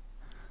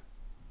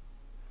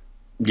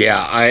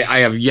 Yeah, I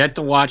have yet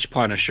to watch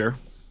Punisher.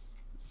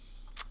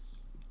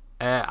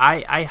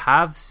 I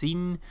have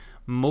seen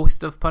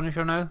most of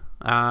Punisher now.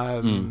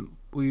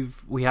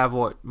 We have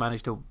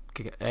managed to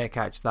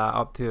catch that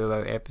up to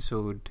about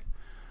episode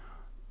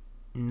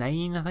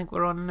 9. I think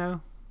we're on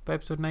now. By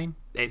episode 9,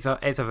 it's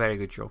a very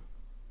good show.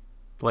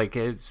 Like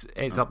it's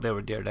up there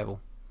with Daredevil.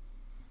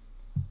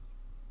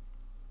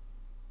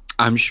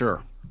 I'm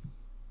sure.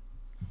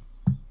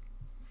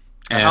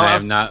 And I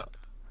have not.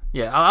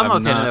 Yeah, I'm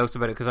not saying anything else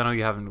about it because I know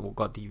you haven't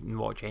got to even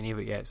watch any of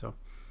it yet. So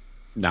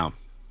no,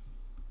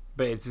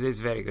 but it's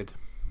very good.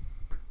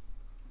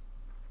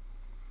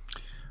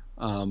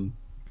 I'm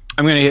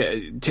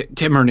gonna.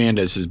 Tim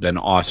Hernandez has been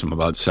awesome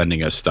about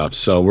sending us stuff,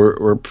 so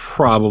we're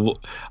probably.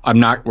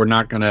 We're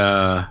not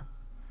gonna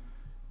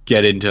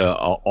get into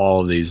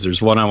all of these.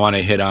 There's one I want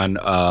to hit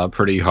on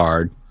pretty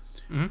hard.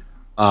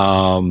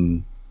 Mm-hmm.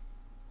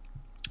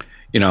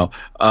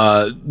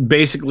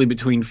 Basically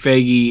between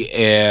Feige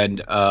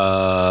and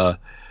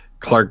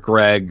Clark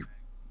Gregg,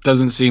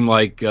 doesn't seem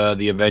like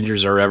the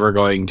Avengers are ever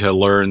going to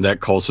learn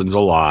that Coulson's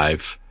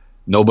alive.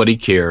 Nobody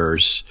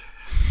cares.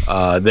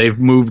 They've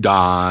moved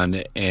on,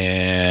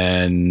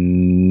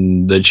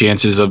 and the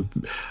chances of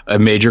a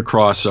major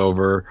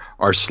crossover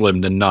are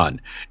slim to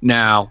none.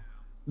 Now,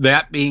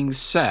 that being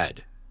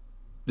said,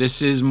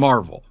 this is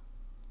Marvel,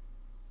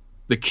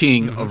 the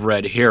king of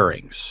red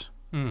herrings.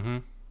 Mm-hmm.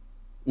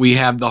 We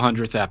have the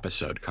 100th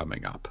episode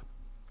coming up.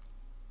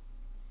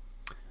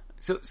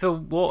 So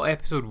what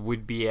episode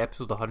would be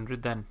episode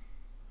 100 then?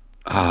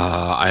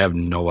 I have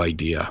no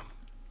idea.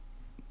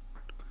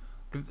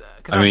 Because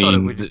I thought it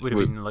would have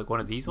been like one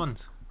of these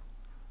ones.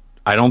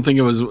 I don't think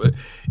it was.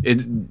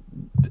 It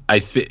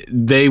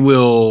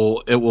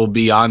will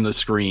be on the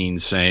screen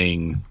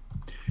saying,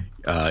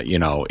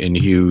 in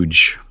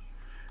huge.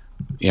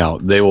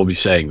 They will be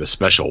saying the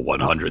special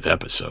 100th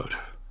episode.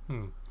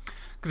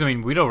 Because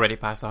we'd already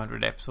passed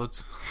 100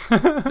 episodes.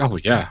 Oh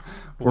yeah,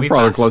 we're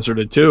probably closer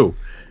to 2.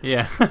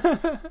 Yeah.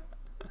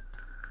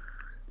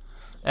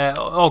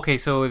 Okay,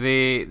 so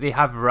they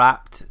have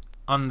wrapped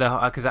on the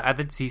because I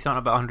did see something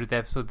about 100th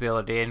episode the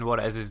other day, and what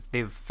it is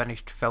they've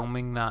finished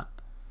filming that.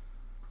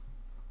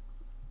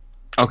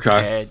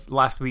 Okay.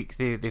 Last week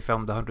they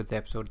filmed the 100th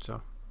episode,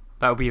 so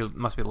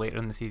must be later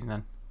in the season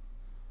then.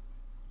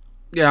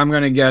 Yeah, I'm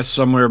gonna guess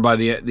somewhere by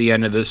the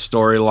end of this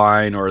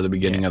storyline or the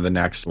beginning of the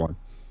next one.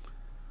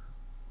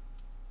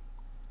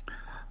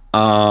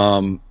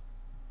 A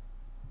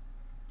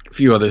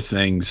few other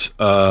things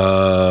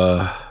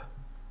that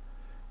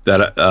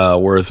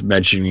worth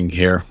mentioning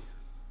here.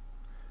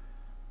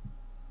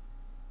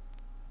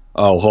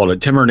 Oh, hold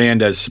it. Tim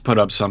Hernandez put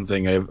up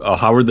something. A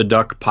Howard the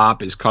Duck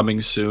pop is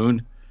coming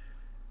soon.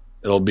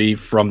 It'll be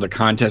from the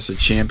Contest of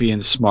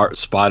Champions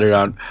spotted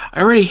on.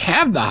 I already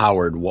have the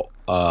Howard.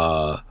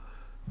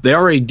 They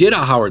already did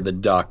a Howard the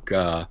Duck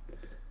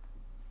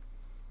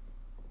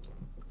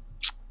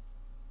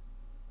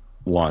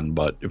one,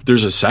 but if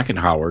there's a second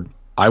Howard,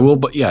 I will.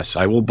 But yes,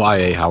 I will buy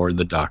a Howard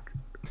the Duck.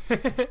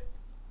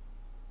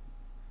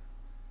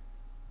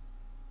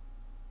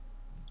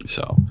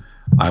 So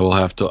I will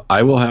have to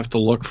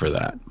look for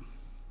that.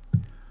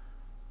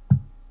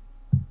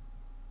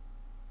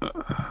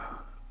 Let's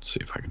see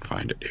if I can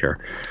find it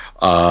here,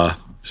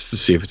 just to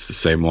see if it's the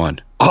same one.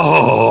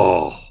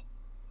 Oh,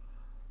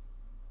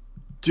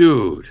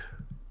 dude,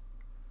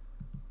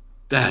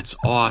 that's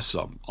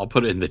awesome! I'll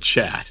put it in the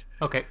chat.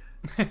 Okay.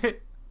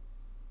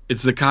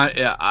 It's the kind.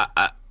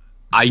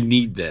 I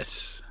need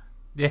this.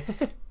 Yeah.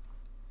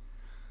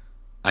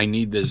 I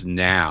need this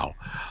now.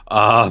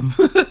 But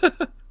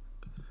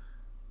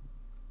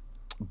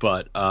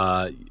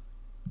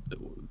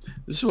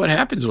this is what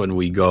happens when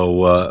we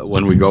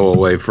go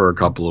away for a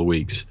couple of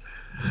weeks.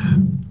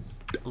 A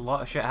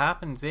lot of shit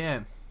happens,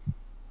 yeah.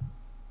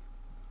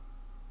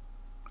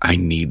 I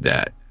need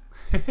that.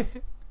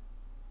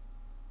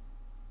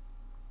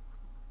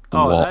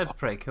 That's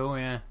pretty cool,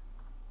 yeah.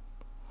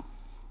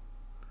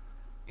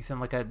 He's in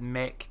like a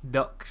mech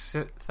duck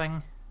suit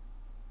thing.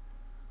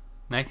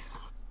 Nice.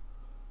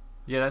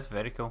 Yeah, that's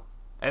very cool.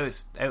 It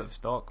was out of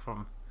stock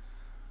from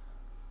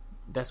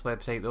this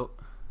website though.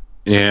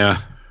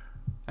 Yeah.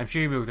 I'm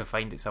sure you'll be able to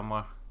find it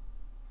somewhere.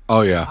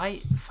 Oh yeah.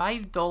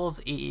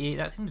 $5.88.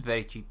 That seems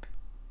very cheap.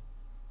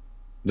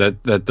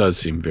 That does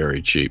seem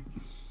very cheap.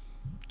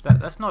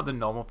 That's not the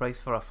normal price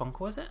for a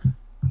Funko, is it?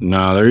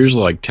 No, they're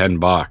usually like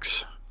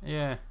 $10.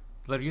 Yeah,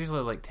 they're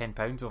usually like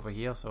 £10 over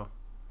here. So.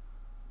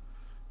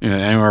 Yeah,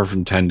 anywhere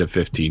from $10 to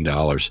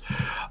 $15.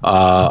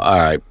 All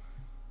right.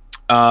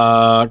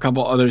 A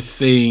couple other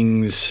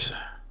things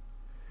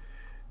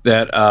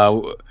that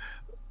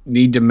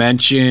need to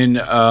mention.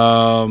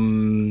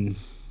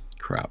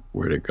 Crap,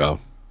 where'd it go?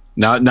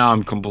 Now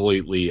I'm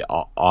completely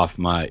off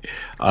my.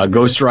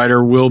 Ghost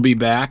Rider will be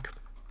back.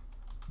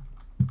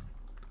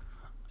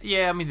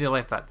 Yeah, they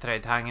left that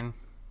thread hanging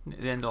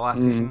at the end of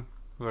last season,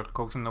 where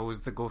Coulson owes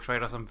the Ghost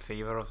Rider some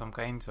favour of some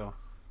kind. So.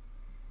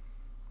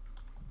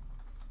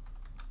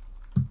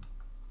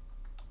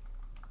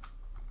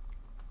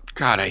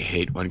 God, I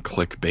hate when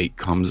clickbait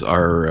comes,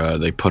 or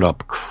they put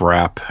up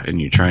crap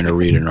and you're trying to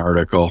read an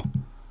article.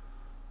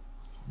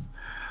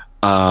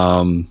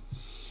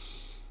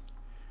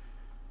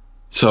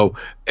 So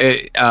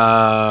at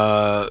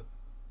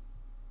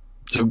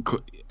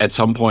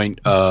some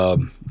point,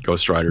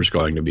 Ghost Rider's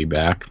going to be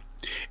back.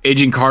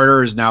 Agent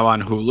Carter is now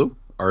on Hulu,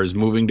 or is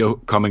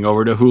coming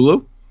over to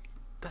Hulu.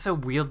 That's a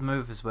weird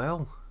move as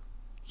well.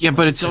 Yeah,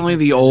 but it's only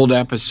the old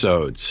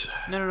episodes.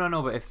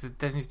 No. But if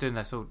Disney's doing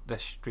this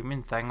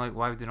streaming thing, like,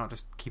 why would they not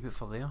just keep it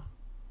for there?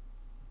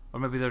 Or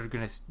maybe they're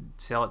going to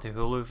sell it to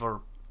Hulu for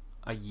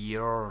a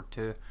year or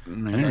two,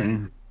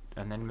 and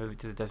then move it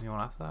to the Disney one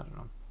after that. I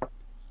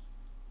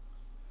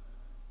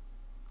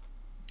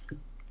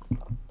don't know.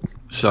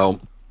 So,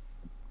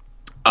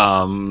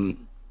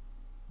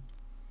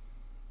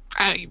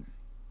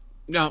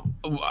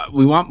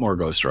 we want more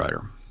Ghost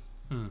Rider.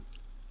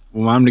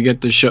 We want him to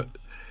get the show.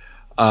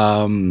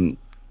 We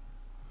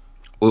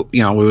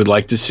would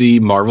like to see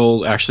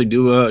Marvel actually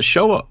do a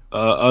show,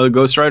 a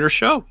Ghost Rider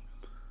show.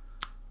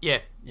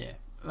 Yeah.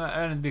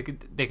 And they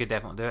could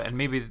definitely do it, and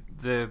maybe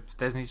the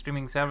Disney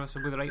streaming service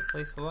would be the right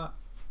place for that.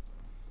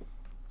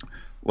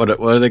 What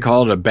do they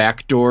call it? A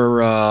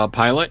backdoor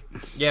pilot?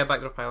 Yeah,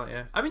 backdoor pilot.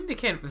 Yeah, I mean they've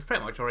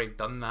pretty much already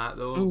done that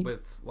though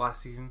with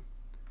last season.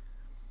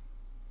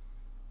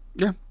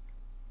 Yeah.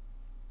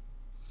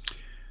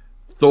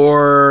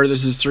 Thor,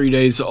 this is 3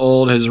 days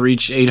old, has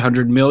reached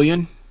 800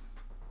 million.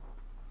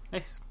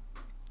 Nice.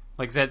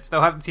 Like I said,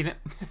 still haven't seen it.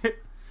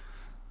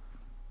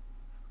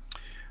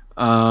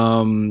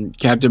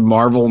 Captain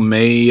Marvel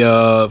may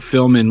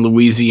film in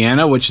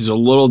Louisiana, which is a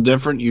little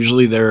different.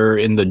 Usually they're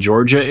in the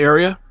Georgia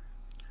area.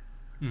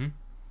 Mm-hmm.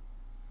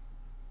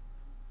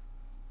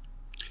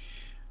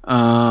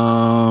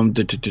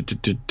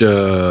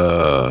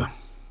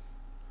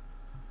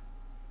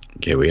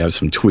 Okay, we have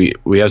some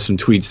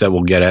tweets that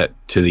we'll get at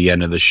to the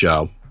end of the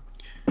show.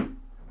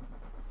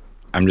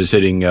 I'm just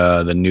hitting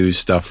the news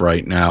stuff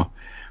right now.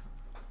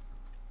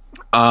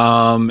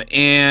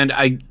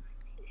 And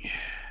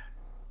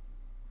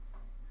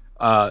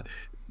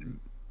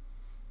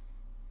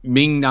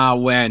Ming-Na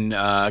Wen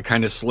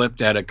kind of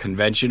slipped at a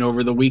convention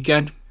over the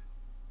weekend.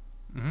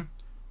 Mm-hmm.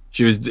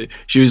 She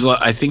was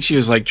I think she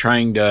was like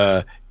trying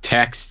to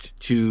text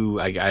to.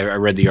 I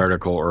read the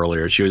article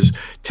earlier. She was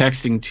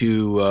texting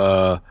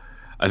to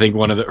I think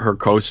one of her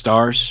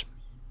co-stars,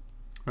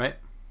 right?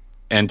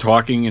 And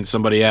talking, and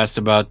somebody asked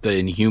about the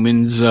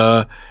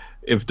Inhumans,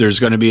 if there's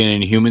going to be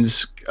an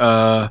Inhumans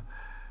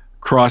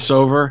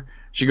crossover.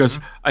 She goes,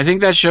 I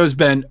think that show's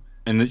been,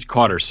 and then she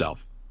caught herself.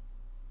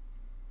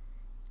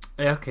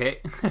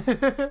 Okay.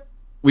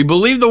 We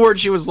believe the word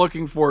she was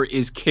looking for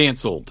is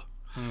canceled.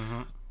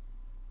 Mm-hmm.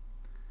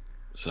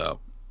 So.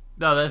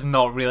 No, that's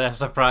not really a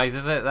surprise,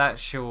 is it? That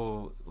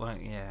show,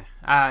 like, yeah.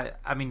 I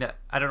mean,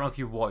 I don't know if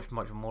you watched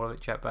much more of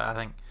it, Chip, but I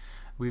think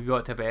we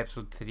got to about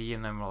episode 3,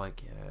 and then we're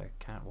like, yeah, I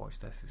can't watch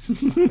this. I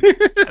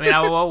mean,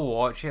 I will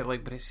watch it,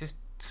 like, but it's just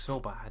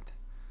so bad.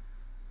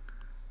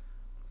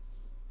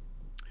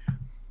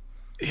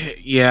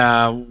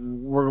 Yeah,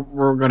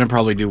 we're gonna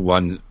probably do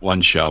one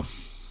show.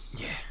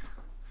 Yeah.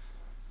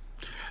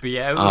 But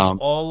yeah, out of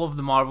all of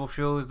the Marvel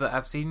shows that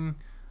I've seen,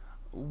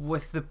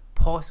 with the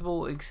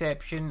possible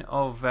exception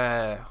of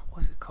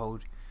what's it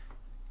called?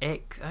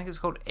 X. I think it's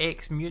called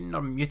X Mutant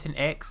or Mutant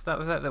X. That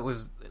was it. That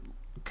was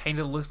kind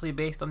of loosely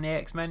based on the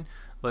X-Men.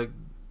 Like,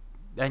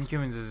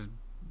 Inhumans is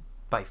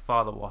by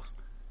far the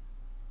worst.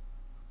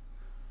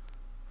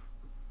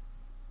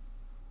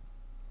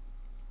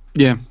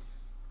 Yeah.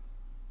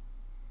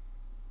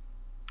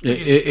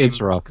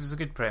 It's rough. Because it's a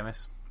good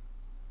premise.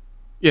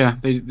 Yeah,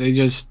 they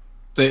just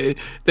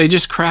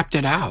crapped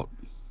it out.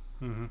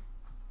 Mm-hmm.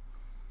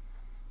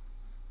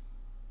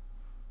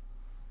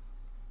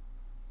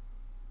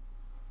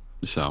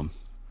 So,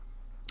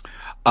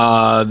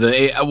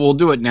 we'll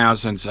do it now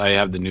since I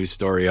have the news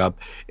story up.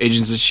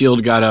 Agents of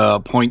S.H.I.E.L.D. got a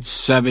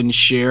 0.7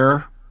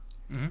 share,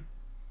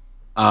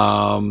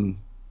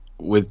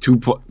 with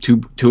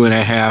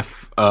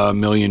 2.5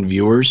 million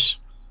viewers.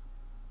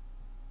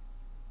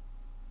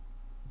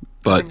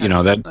 But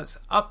that's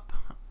up.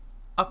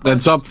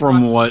 That's up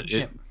from what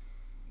it.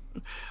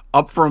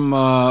 Up from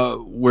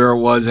where it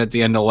was at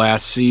the end of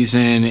last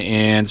season,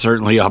 and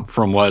certainly up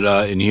from what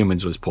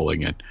Inhumans was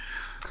pulling in.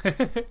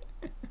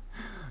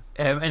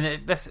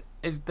 This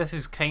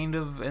is kind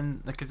of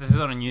because this is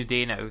on a new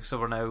day now, so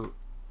we're now.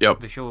 Yep.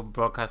 The show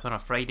broadcasts on a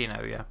Friday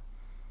now, yeah.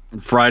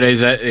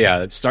 Fridays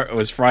it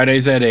was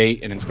Fridays at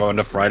 8, and it's going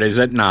to Fridays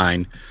at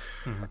 9.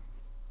 Mm-hmm.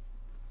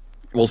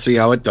 We'll see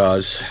how it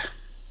does.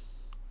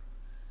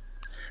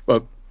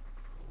 But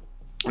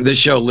this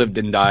show lived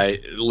and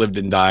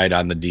died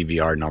on the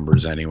DVR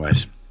numbers,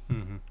 anyways.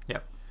 Mm-hmm.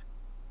 Yep.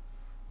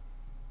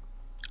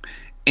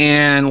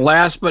 And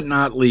last but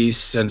not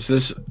least, since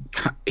this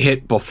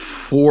hit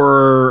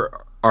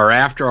before or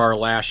after our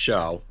last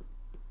show,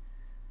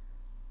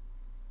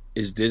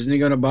 is Disney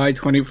going to buy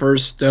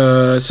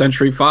 21st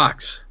Century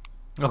Fox?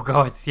 Oh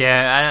God,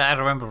 yeah, I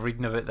remember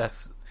reading about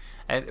this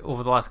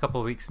over the last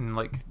couple of weeks, and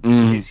like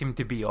it seemed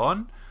to be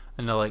on,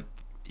 and they're like,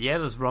 yeah,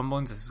 there's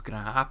rumblings this is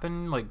going to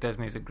happen. Like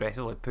Disney's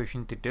aggressively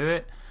pushing to do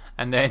it,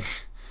 and then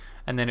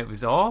it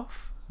was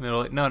off. And they're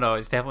like, no,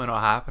 it's definitely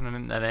not happening.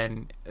 And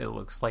then it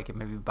looks like it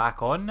may be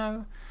back on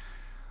now.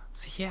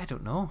 So yeah, I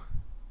don't know.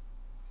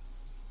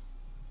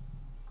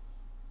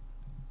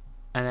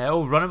 And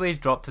Runaways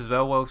dropped as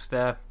well whilst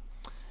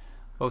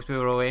we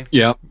were away.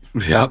 Yep.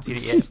 I haven't seen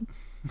it yet.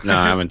 No,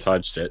 I haven't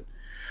touched it.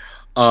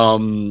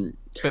 But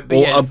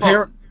yeah,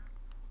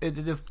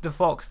 the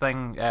Fox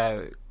thing,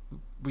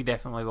 we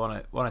definitely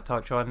want to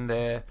touch on.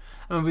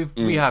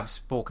 We have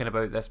spoken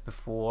about this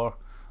before,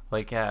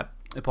 like the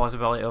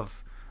possibility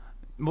of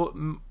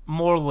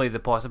morally the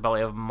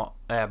possibility of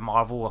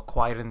Marvel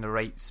acquiring the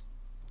rights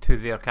to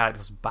their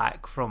characters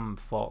back from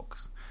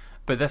Fox.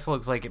 But this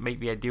looks like it might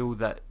be a deal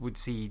that would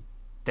see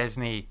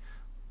Disney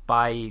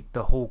buy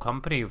the whole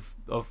company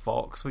of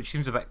Fox, which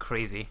seems a bit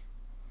crazy.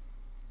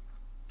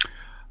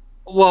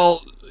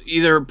 Well,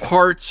 either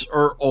parts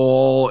or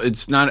all.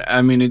 It's not.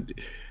 I mean,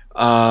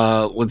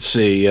 let's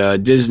see.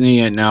 Disney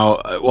and now,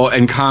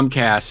 and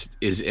Comcast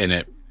is in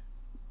it.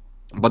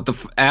 But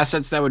the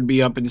assets that would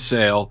be up in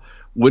sale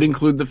would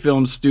include the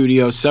film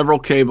studio, several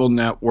cable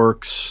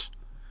networks.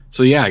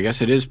 So yeah, I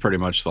guess it is pretty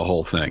much the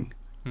whole thing.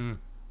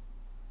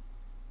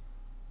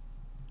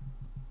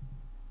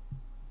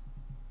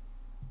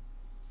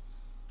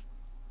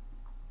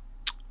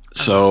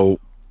 So,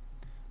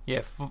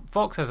 yeah,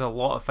 Fox has a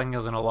lot of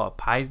fingers and a lot of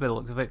pies by the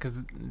looks of it, because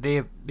they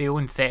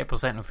own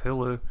 30% of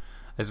Hulu,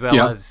 as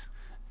well as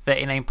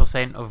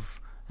 39%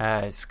 of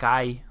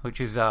Sky,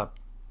 which is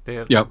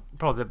probably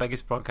the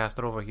biggest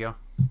broadcaster over here.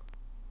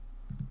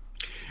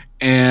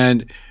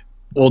 And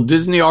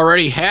Disney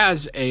already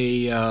has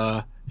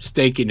a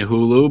stake in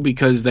Hulu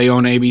because they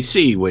own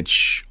ABC,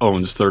 which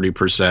owns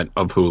 30%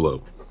 of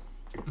Hulu.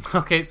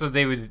 Okay, so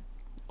they would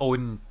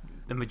own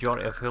the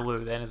majority of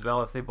Hulu then as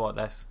well if they bought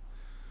this.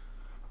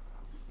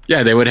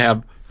 Yeah, they would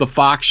have the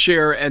Fox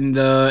share and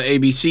the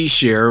ABC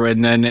share,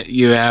 and then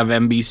you have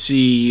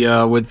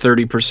NBC with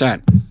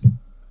 30%.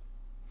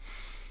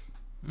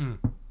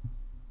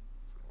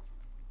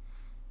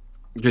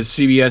 Because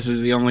CBS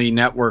is the only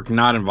network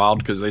not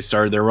involved because they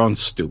started their own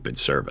stupid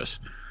service.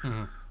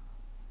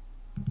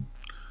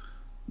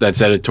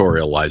 That's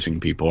editorializing,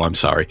 people. I'm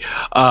sorry.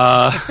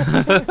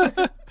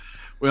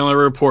 We only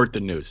report the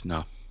news.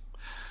 No.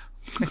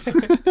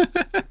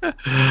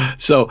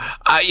 So,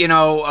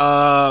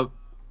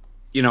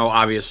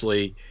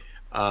 obviously,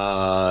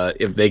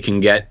 if they can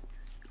get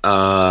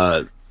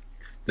that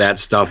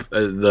stuff,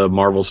 the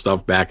Marvel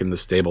stuff back in the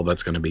stable,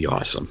 that's going to be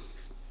awesome.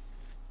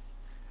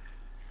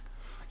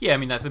 Yeah, I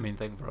mean, that's the main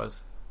thing for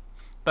us.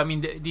 But, I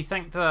mean, do you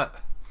think that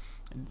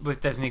with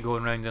Disney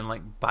going around and,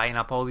 like, buying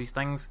up all these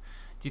things,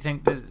 do you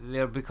think that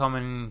they're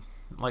becoming,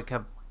 like,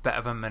 a bit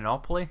of a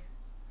monopoly?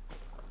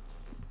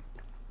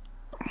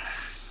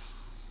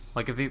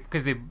 Like,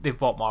 because they've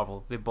bought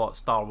Marvel, they've bought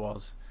Star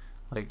Wars,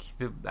 like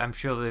I'm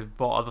sure they've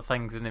bought other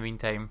things in the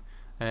meantime,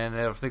 and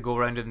then if they go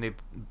around and they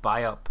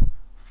buy up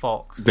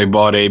Fox, they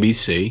bought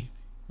ABC.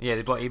 Yeah,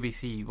 they bought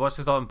ABC. What's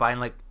the thought in buying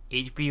like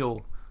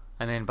HBO,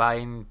 and then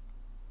buying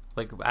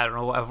like I don't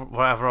know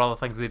whatever other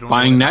things they don't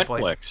buying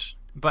Netflix.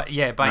 But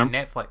yeah, buying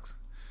Netflix,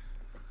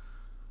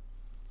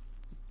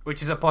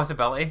 which is a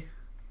possibility.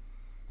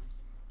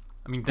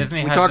 I mean,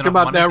 Disney. We has talked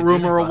about that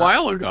rumor a like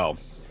while ago.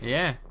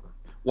 Yeah.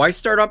 Why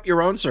start up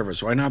your own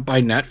service? Why not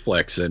buy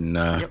Netflix? And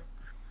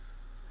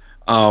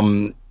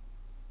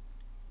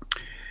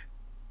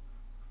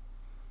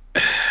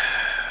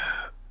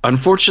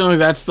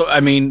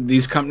unfortunately,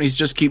 these companies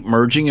just keep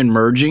merging,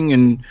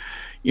 and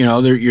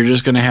you're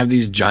just going to have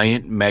these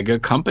giant mega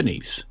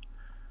companies.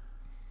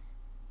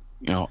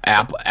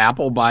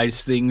 Apple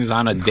buys things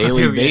on a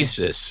daily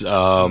basis.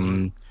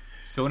 I'm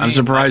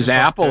surprised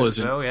Apple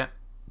isn't.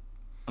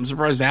 I'm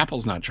surprised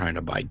Apple's not trying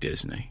to buy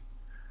Disney.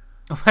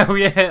 Well,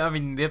 yeah, I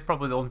mean, they're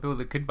probably the only people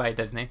that could buy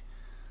Disney.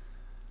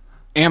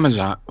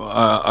 Amazon,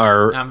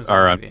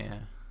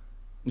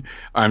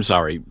 I'm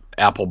sorry,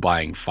 Apple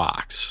buying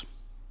Fox.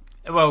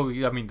 Well,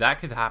 I mean, that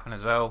could happen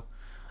as well.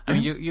 I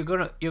mean, you're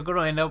gonna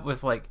end up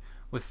with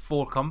with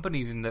 4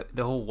 companies in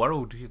the whole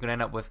world. You're gonna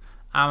end up with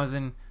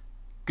Amazon,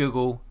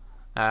 Google,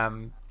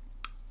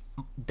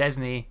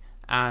 Disney,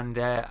 and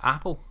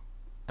Apple,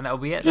 and that'll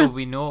be it. There'll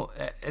be no.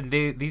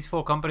 These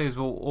 4 companies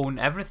will own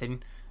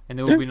everything. And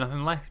there will be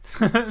nothing left.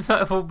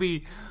 That will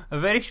be a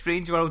very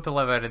strange world to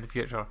live in the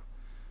future.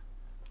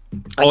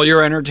 All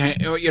your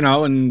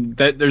and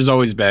that there's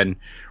always been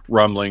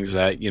rumblings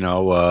that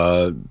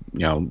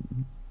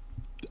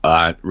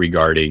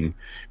regarding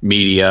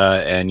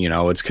media, and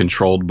it's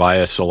controlled by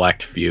a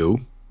select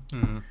few,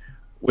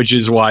 which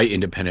is why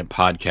independent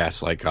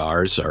podcasts like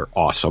ours are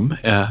awesome,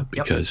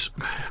 because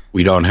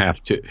we don't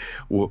have to.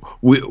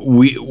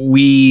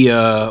 We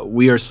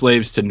are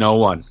slaves to no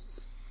one.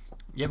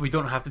 Yeah, we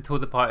don't have to toe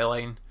the party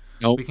line.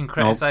 Nope, we can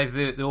criticize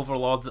the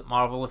overlords at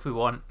Marvel if we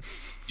want.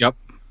 Yep.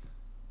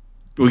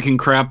 We can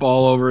crap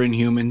all over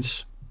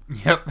Inhumans.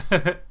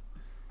 Yep.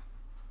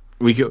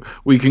 we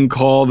can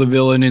call the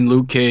villain in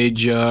Luke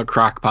Cage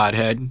Crockpot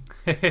Head.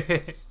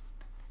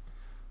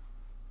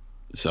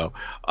 So,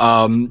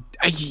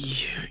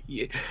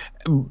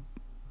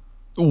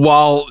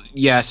 while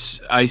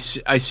yes, I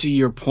see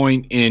your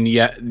point in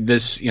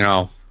this,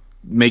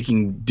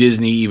 making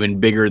Disney even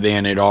bigger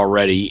than it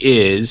already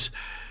is.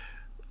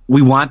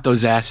 We want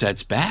those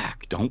assets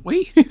back, don't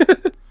we?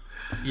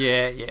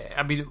 Yeah.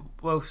 I mean,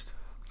 whilst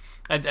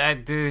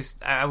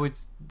I would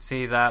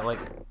say that like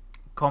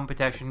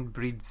competition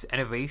breeds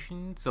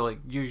innovation. So like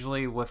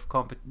usually with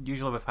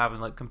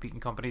having like competing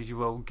companies, you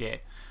will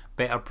get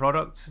better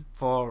products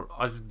for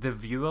us, the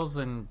viewers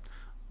and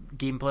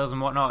game players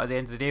and whatnot. At the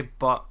end of the day,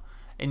 but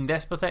in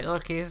this particular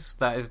case,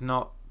 that is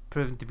not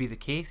proven to be the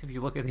case. If you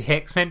look at the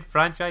X-Men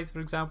franchise, for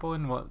example,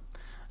 and what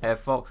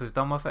Fox has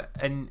done with it,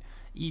 and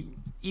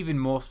even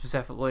more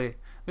specifically,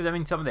 because I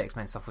mean some of the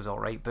X-Men stuff was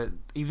alright, but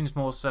even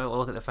more specifically,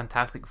 look at the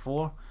Fantastic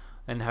Four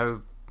and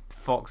how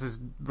Fox has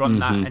run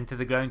that into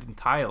the ground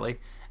entirely.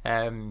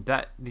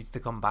 That needs to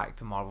come back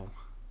to Marvel,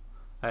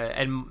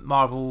 and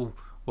Marvel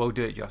will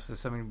do it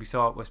justice. I mean, we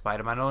saw it with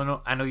Spider-Man.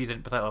 I know you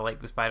didn't particularly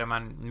like the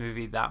Spider-Man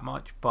movie that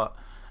much, but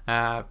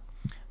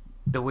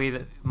the way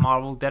that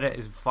Marvel did it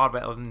is far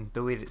better than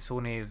the way that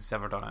Sony has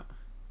ever done it.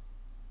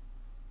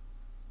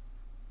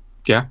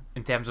 Yeah.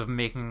 In terms of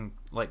making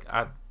like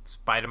a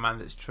Spider-Man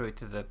that's true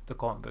to the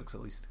comic books,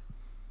 at least.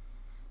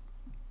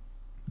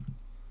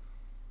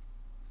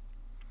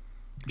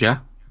 Yeah.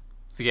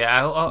 So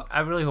yeah,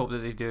 I really hope that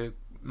they do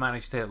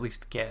manage to at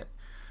least get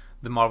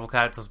the Marvel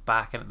characters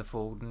back into the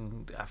fold,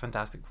 and a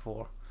Fantastic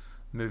Four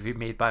movie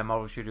made by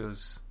Marvel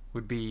Studios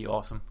would be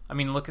awesome. I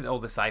mean, look at all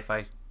the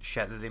sci-fi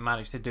shit that they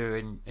managed to do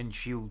in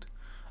S.H.I.E.L.D.,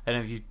 and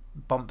if you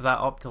bump that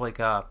up to like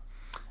a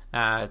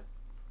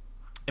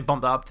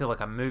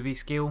movie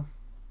scale,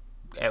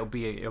 it'll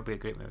be a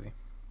great movie.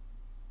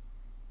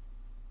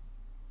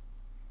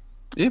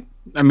 Yep.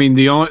 I mean,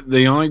 the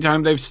only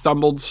time they've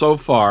stumbled so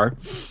far,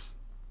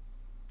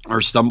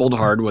 or stumbled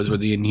hard, was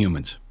with the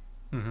Inhumans.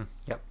 Mm-hmm.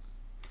 Yep.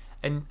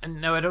 And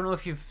now I don't know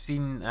if you've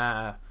seen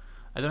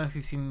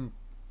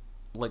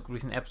like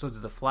recent episodes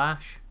of The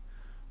Flash.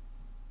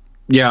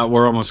 Yeah,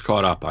 we're almost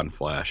caught up on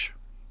Flash.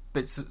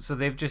 But so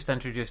they've just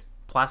introduced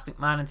Plastic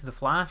Man into The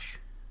Flash.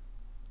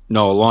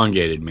 No,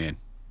 Elongated Man.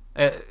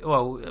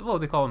 Well,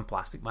 they call him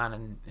Plastic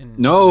Man.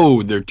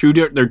 No, they're two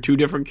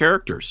different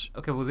characters.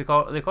 Okay, well they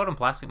call him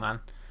Plastic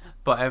Man,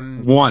 but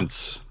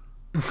once.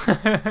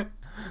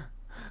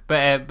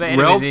 but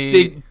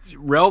anyway,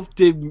 Ralph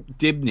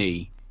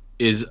Dibny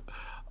is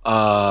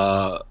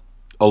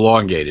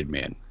Elongated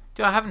Man.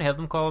 I haven't heard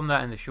them call him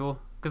that in the show,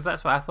 because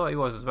that's what I thought he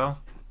was as well.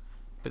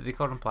 But they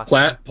call him Plastic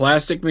Man.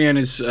 Plastic Man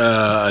is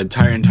an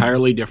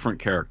entirely different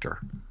character.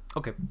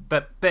 Okay,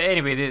 but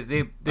anyway,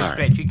 the All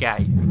stretchy guy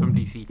from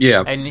DC,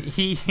 yeah, and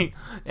he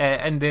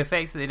and the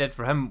effects that they did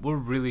for him were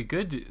really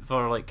good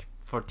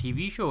for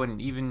TV show,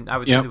 and even I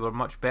would say they were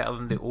much better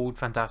than the old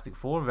Fantastic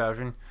Four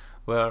version,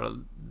 where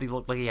they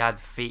looked like he had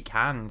fake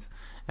hands.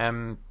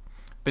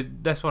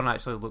 But this one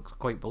actually looks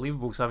quite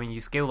believable. So I mean, you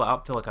scale that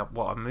up to like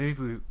what a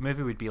movie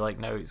would be like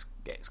now. It's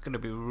going to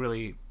be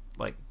really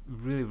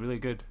really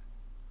good.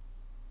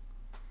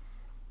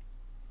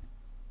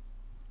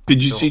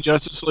 Did you see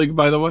Justice League,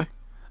 by the way?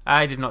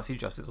 I did not see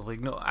Justice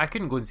League. No, I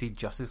couldn't go and see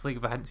Justice League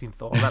if I hadn't seen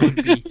Thor. That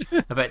would be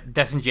a bit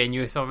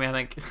disingenuous of me, I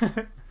think.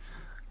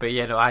 But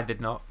yeah, no, I did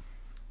not.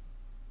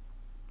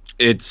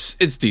 It's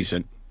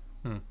decent,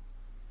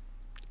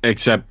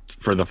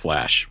 except for the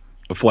Flash.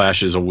 The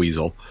Flash is a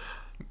weasel,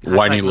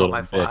 whiny little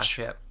bitch. Flash,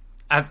 yeah.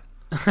 I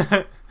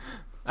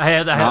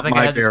had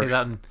to say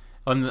that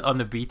on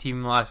the B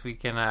team last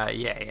week, and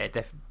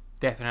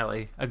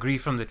definitely agree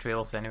from the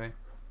trailers anyway.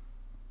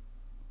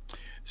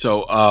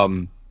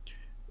 So,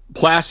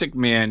 Plastic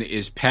Man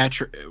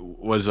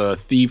was a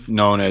thief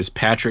known as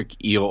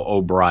Patrick Eel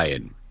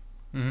O'Brien,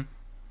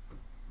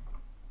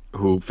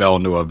 who fell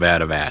into a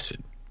vat of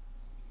acid.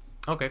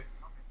 Okay.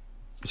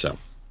 So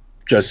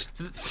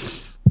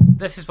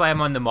this is why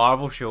I'm on the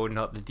Marvel show,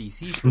 not the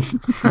DC show.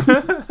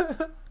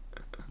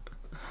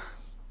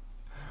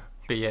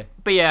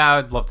 But yeah,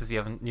 I'd love to see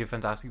a new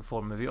Fantastic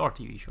Four movie or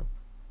TV show.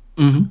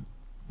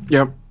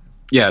 Yep.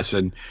 Yes,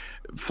 and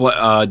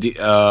DC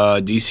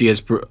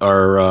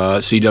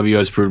CW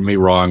has proven me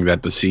wrong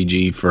that the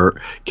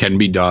CG can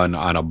be done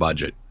on a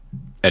budget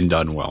and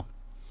done well.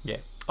 Yeah.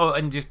 Oh,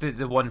 and just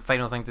the one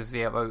final thing to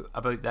say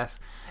about this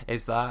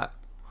is that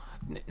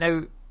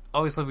now,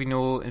 obviously, we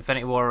know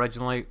Infinity War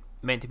originally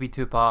meant to be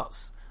 2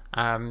 parts,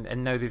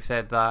 and now they've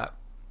said that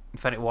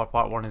Infinity War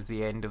Part 1 is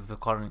the end of the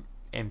current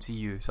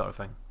MCU sort of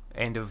thing.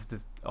 End of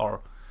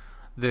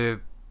the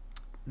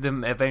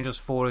Avengers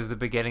 4 is the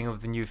beginning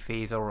of the new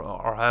phase, or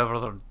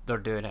however they're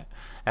doing it.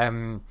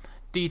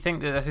 Do you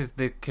think that this is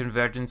the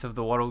convergence of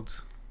the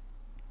worlds?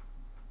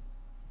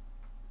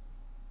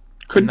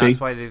 Could be.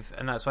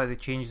 That's why they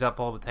changed up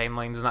all the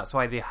timelines, and that's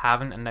why they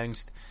haven't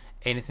announced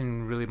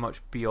anything really much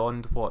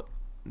beyond what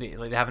they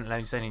haven't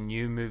announced any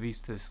new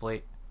movies to the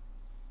slate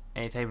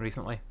anytime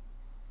recently.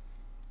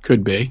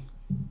 Could be.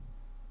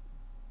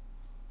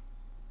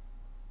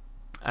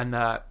 And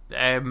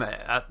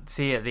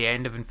say at the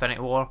end of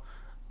Infinity War,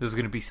 there's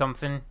going to be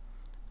something,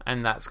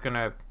 and that's going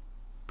to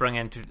bring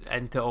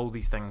into all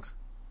these things,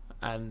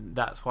 and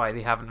that's why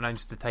they haven't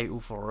announced the title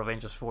for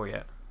Avengers 4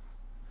 yet.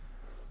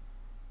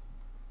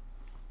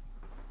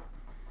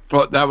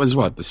 Well, that was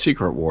the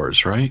Secret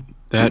Wars, right?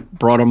 That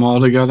brought them all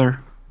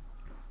together.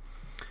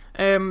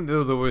 There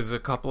was a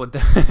couple of.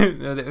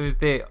 It was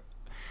the.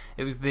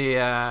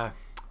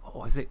 What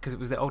was it? Because it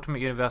was the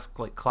Ultimate Universe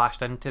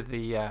clashed into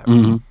the.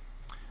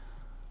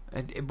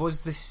 It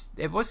was this.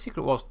 It was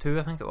Secret Wars 2,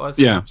 I think it was.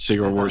 Yeah,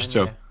 Secret Wars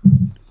 2. Yeah.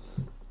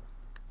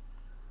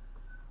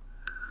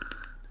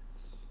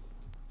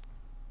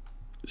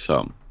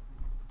 So.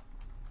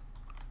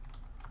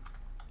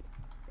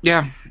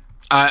 Yeah,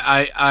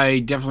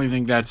 I definitely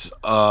think that's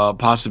a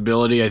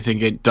possibility. I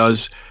think it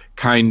does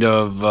kind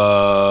of,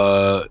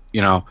 and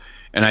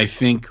I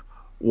think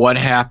what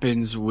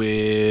happens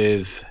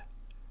with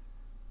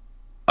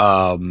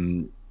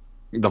the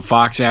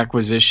Fox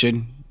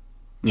acquisition,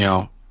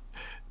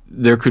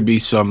 there could be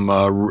some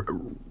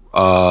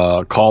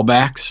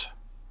callbacks,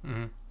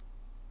 and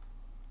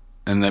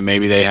that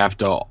maybe they have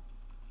to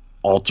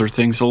alter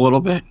things a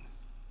little bit.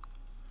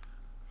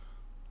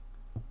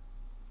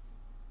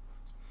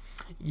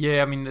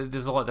 Yeah, I mean,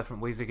 there's a lot of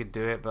different ways they could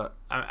do it, but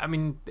I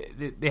mean,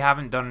 they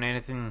haven't done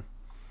anything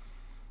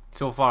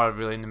so far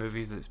really in the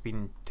movies that's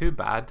been too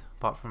bad,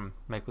 apart from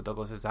Michael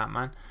Douglas's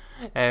Ant-Man.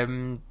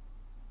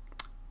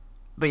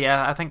 But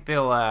yeah, I think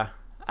they'll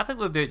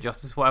do it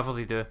justice. Whatever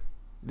they do,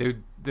 they'll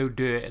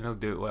do it, and they'll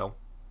do it well.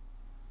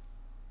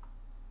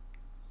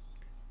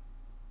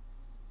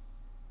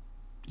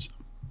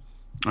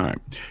 All right,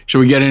 should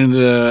we get into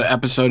the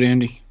episode,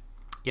 Andy?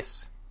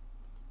 Yes.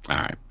 All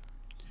right.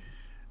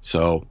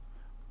 So,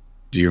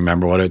 do you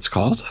remember what it's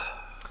called?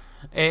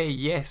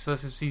 Yes,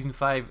 this is Season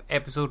 5,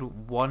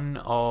 Episode 1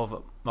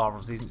 of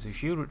Marvel's Agents of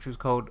S.H.I.E.L.D., which was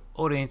called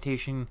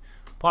Orientation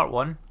Part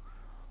 1.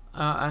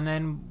 And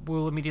then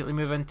we'll immediately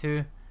move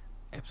into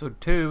Episode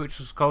 2, which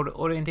was called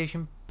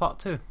Orientation Part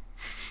 2.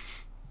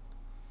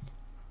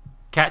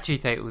 Catchy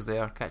titles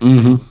there.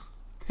 Titles.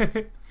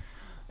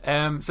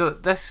 So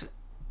this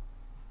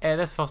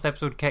first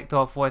episode kicked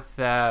off with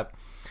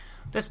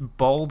this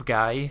bald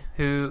guy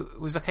who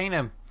was a kind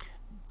of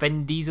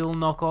Vin Diesel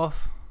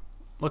knockoff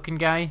looking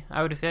guy,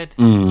 I would have said.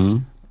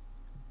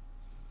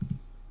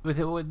 With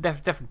a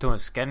different tone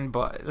of skin,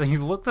 but he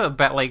looked a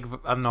bit like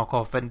a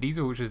knockoff Vin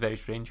Diesel, which was very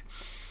strange.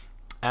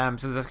 So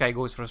this guy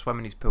goes for a swim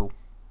in his pool,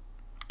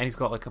 and he's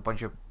got like a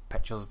bunch of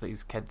pictures that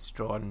his kids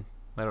drawn.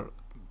 They're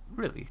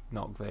really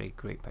not very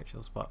great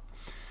pictures, but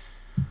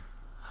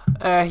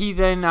he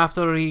then,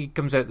 after he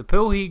comes out the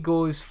pool, he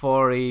goes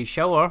for a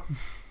shower,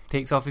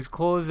 takes off his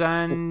clothes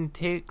and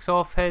takes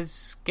off his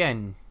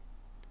skin,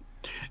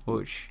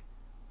 which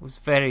was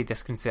very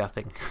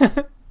disconcerting.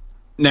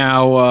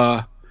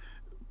 Now,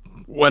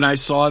 when I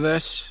saw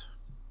this,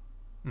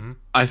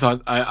 I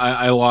thought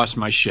I lost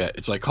my shit.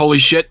 It's like, holy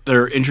shit,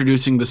 they're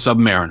introducing the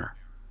Submariner.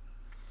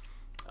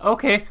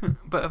 Okay,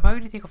 but why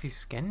would he take off his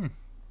skin?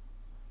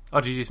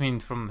 Or do you just mean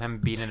from him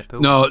being in a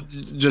pool? No,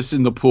 just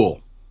in the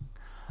pool.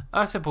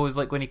 I suppose,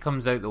 like, when he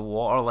comes out the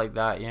water like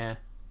that, yeah.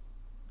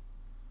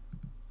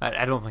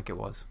 I don't think it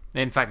was.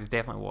 In fact, it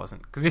definitely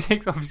wasn't, because he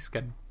takes off his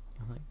skin.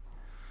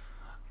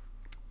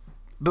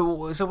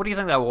 But, so what do you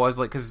think that was?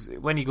 Like, because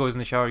when he goes in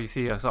the shower, you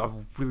see a sort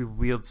of really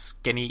weird,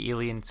 skinny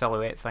alien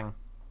silhouette thing.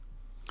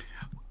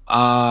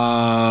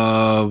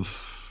 I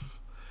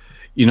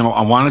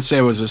want to say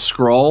it was a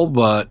Skrull,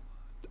 but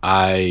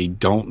I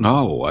don't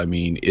know. I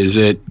mean, is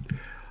it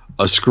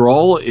a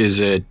Skrull? Is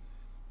it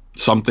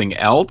something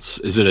else?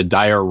 Is it a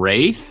Dire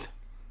Wraith?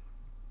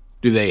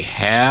 Do they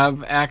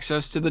have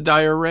access to the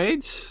Dire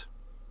Wraiths?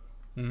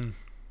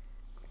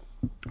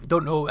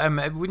 Don't know.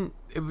 It wouldn't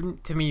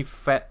to me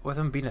fit with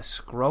him being a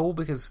Skrull,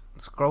 because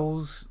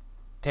Skrulls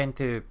tend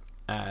to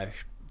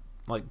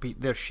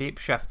they're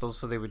shapeshifters,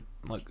 so they would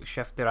like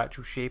shift their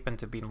actual shape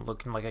into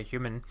looking like a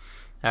human,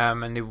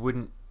 and they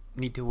wouldn't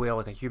need to wear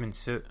like a human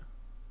suit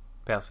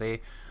per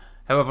se.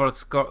 However,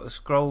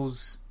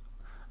 Skrulls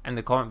in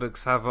the comic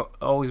books have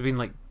always been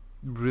like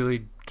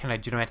really kind of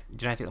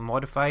genetically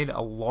modified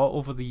a lot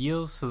over the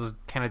years, so there's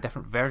kind of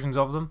different versions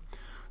of them.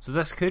 So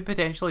this could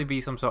potentially be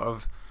some sort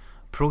of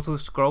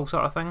proto-Skrull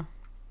sort of thing,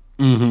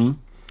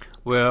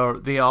 where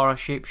they are a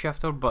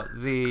shapeshifter, but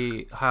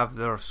they have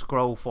their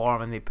Skrull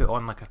form and they put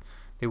on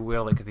they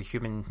wear like the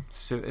human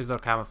suit as their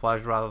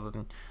camouflage rather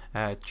than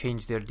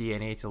change their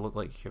DNA to look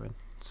like a human.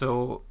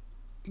 So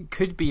it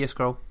could be a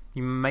Skrull.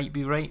 You might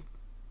be right,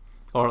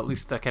 or at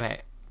least a kind of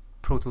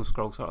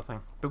proto-Skrull sort of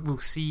thing. But we'll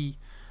see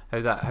how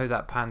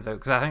that pans out,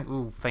 because I think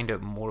we'll find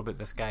out more about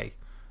this guy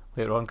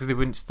later on, because they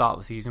wouldn't start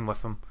the season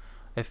with him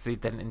if they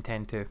didn't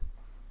intend to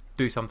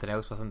do something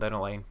else with him down the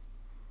line.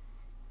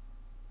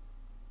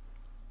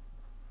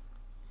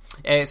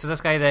 So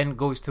this guy then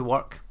goes to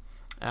work,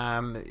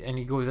 and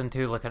he goes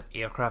into like an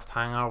aircraft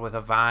hangar with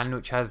a van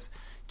which has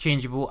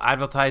changeable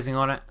advertising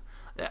on it.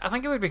 I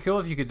think it would be cool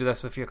if you could do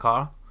this with your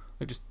car.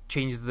 Like just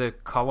change the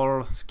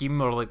colour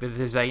scheme or like the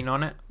design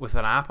on it with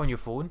an app on your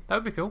phone. That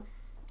would be cool.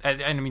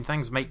 And I mean,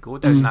 things might go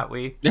down that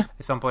way at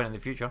some point in the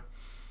future.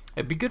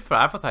 It'd be good for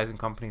advertising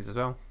companies as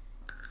well.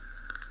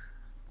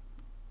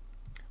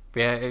 But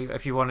yeah,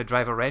 if you want to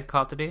drive a red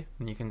car today,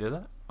 then you can do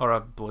that, or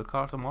a blue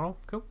car tomorrow.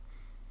 Cool.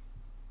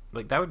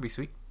 Like that would be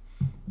sweet.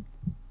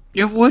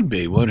 It would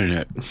be,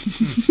 wouldn't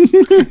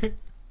it?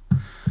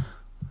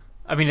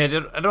 I mean, I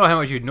don't know how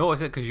much you'd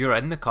notice it because you're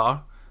in the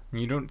car and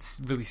you don't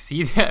really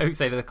see the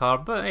outside of the car.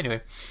 But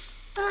anyway,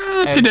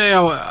 today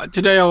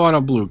I want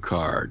a blue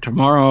car.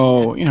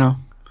 Tomorrow, you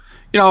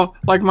know,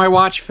 like my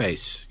watch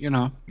face. You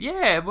know.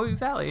 Yeah, well,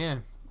 exactly. Yeah.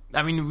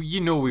 I mean,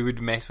 we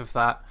would mess with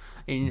that.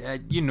 And,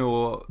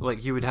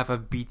 like you would have a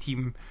B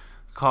team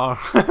car,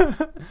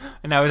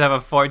 and I would have a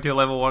 42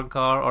 level 1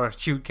 car or a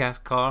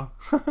Shieldcast car.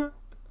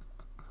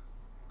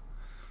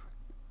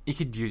 You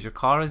could use your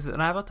car as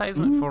an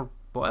advertisement for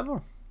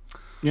whatever.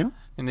 Yeah.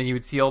 And then you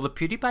would see all the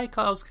PewDiePie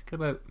cars kicking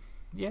about.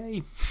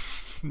 Yay.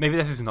 Maybe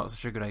this is not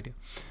such a good idea.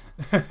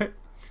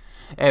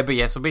 But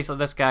yeah, so basically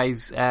this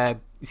guy's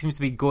he seems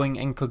to be going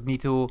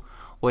incognito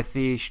with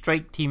the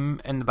strike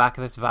team in the back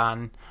of this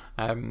van.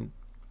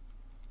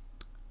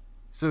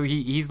 So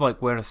he's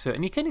like wearing a suit,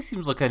 and he kind of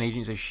seems like an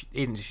Agents of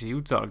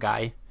S.H.I.E.L.D. sort of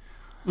guy.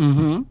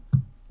 Mm-hmm.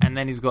 And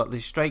then he's got the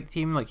strike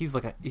team, like he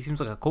seems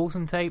like a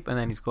Coulson type, and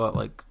then he's got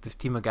like this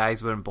team of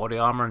guys wearing body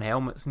armor and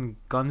helmets and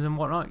guns and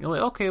whatnot. You're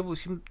like, okay, well,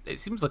 it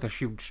seems like a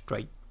S.H.I.E.L.D.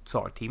 strike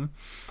sort of team.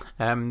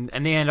 And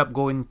they end up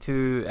going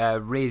to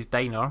Ray's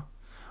Diner,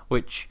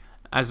 which,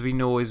 as we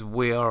know, is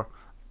where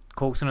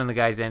Coulson and the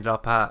guys ended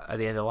up at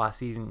the end of last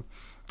season.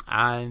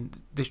 And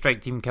the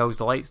strike team kills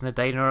the lights in the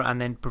diner and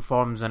then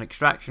performs an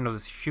extraction of the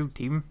S.H.I.E.L.D.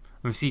 team.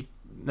 We see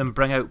them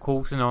bring out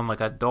Coulson on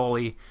like a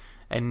dolly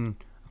in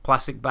a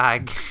plastic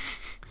bag.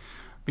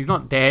 He's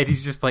not dead,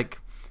 he's just like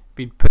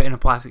been put in a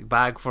plastic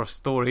bag for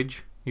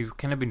storage. He's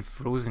kind of been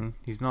frozen.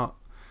 He's not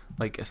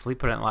like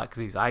asleep or anything like that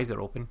because his eyes are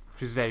open,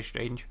 which is very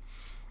strange.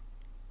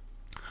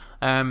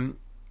 One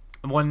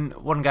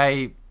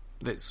guy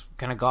that's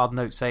kind of guarding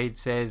outside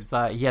says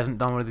that he hasn't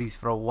done one of these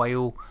for a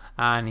while,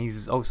 and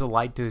he's also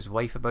lied to his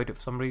wife about it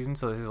for some reason.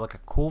 So this is like a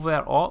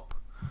covert op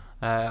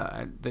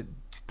that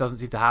doesn't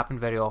seem to happen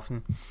very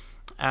often.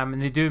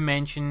 And they do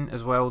mention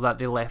as well that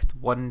they left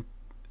one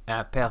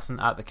person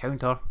at the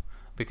counter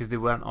because they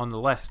weren't on the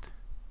list.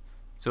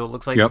 So it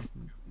looks like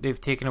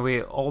they've taken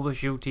away all the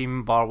S.H.I.E.L.D.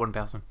 team bar one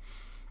person.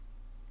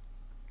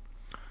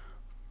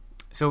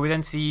 So we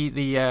then see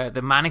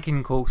the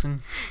mannequin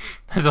Coulson,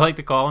 as I like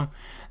to call him,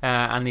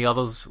 and the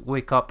others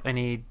wake up in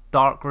a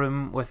dark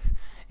room with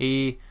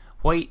a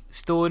white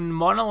stone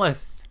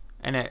monolith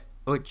in it,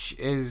 which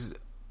is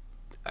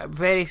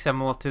very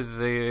similar to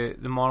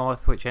the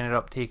monolith which ended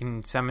up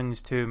taking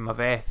Simmons to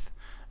Maveth.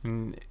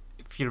 And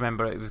if you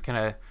remember, it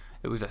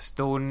was a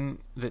stone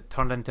that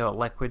turned into a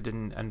liquid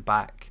and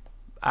back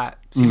at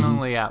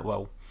seemingly at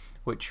will,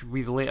 which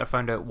we later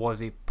found out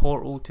was a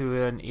portal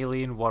to an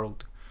alien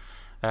world.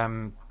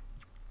 Now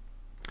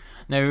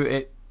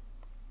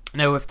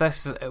with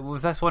this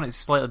one it's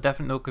slightly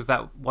different though, because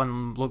that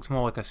one looks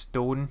more like a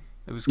stone.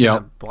 It was kind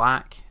of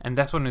black, and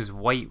this one is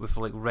white with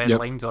like red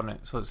lines on it,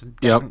 so it's a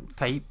different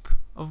type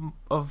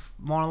of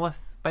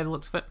monolith by the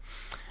looks of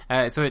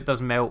it. So it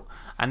does melt,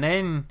 and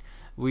then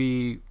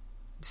we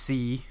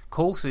see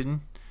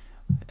Coulson,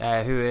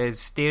 who is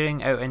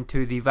staring out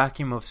into the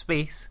vacuum of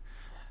space,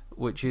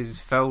 which is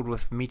filled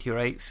with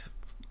meteorites.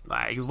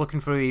 He's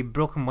looking through a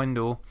broken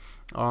window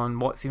on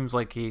what seems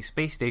like a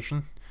space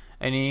station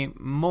in a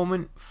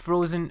moment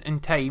frozen in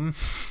time,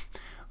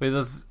 where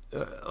there's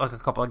like a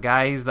couple of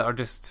guys that are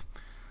just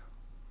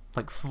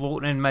like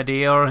floating in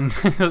midair, and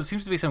there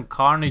seems to be some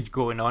carnage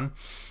going on.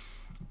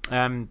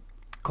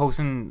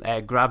 Coulson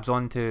grabs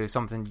onto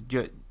something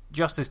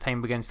just as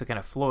time begins to kind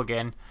of flow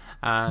again,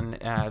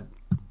 and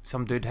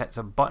some dude hits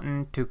a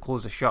button to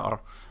close a shutter,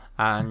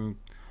 and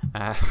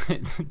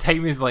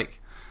time is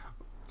like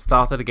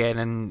started again,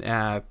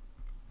 and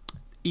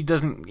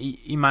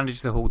he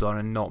manages to hold on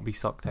and not be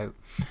sucked out.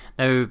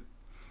 Now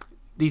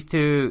these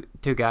two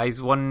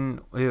guys, one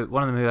of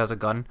them who has a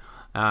gun,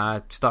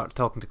 start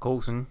talking to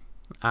Coulson,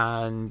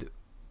 and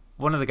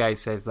one of the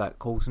guys says that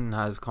Coulson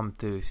has come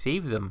to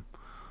save them,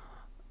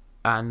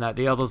 and that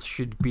the others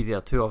should be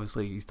there too.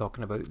 Obviously he's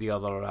talking about the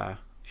other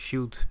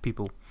S.H.I.E.L.D.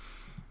 people.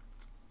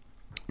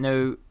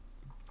 Now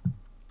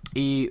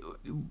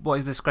what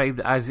is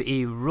described as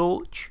a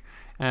roach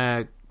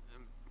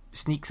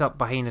sneaks up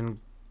behind and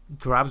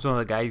grabs one of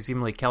the guys,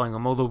 seemingly killing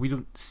him, although we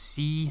don't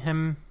see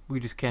him. We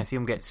just kind of see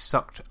him get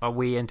sucked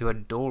away into a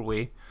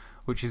doorway,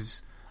 which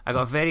is, I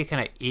got a very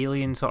kind of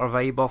alien sort of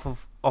vibe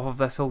off of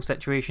this whole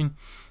situation.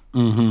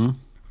 And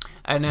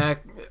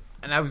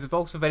I was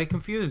also very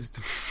confused,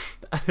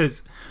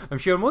 as I'm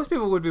sure most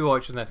people would be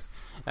watching this,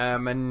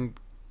 and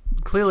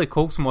clearly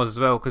Coulson was as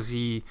well, because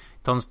he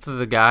turns to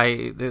the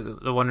guy,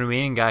 the one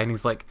remaining guy, and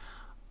he's like,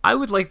 I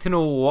would like to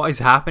know what is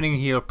happening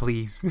here,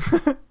 please.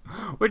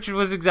 Which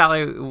was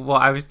exactly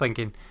what I was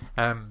thinking.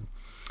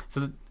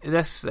 So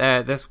this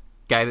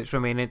guy that's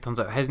remaining, it turns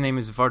out his name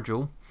is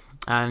Virgil,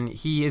 and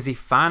he is a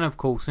fan of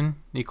Coulson.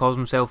 He calls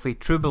himself a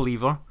true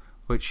believer,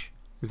 which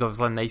is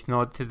obviously a nice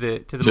nod to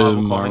the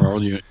Marvel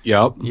comics.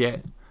 Yep. Yeah,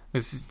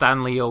 this is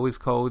Stan Lee always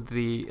called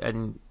the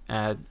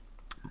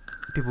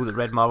people that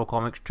read Marvel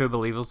Comics, true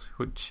believers,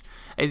 which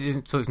it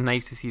isn't. So it's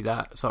nice to see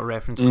that sort of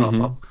reference crop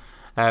up.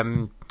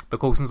 But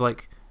Coulson's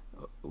like,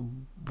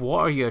 "What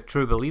are you a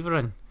true believer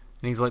in?"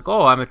 And he's like,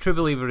 "Oh, I'm a true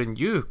believer in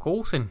you,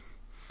 Coulson."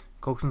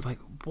 Coulson's like,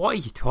 "What are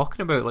you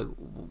talking about? Like,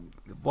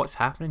 what's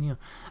happening here?"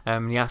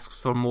 He asks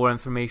for more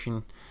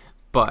information,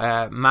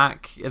 but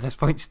Mac at this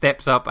point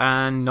steps up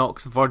and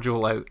knocks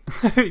Virgil out.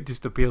 He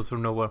just appears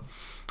from nowhere,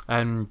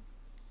 and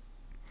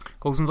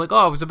Coulson's like, "Oh,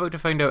 I was about to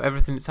find out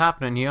everything that's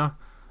happening here,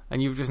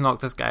 and you've just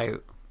knocked this guy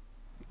out."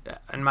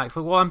 And Mac's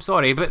like, "Well, I'm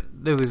sorry, but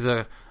there was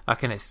a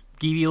kind of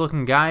skeevy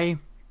looking guy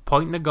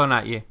pointing a gun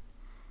at you.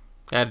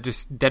 I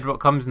just did what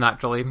comes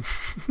naturally."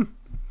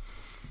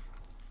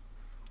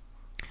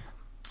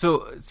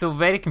 So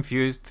very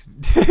confused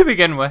to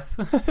begin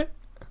with.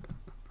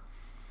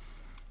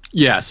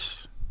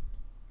 Yes.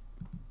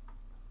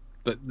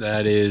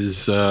 That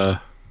is...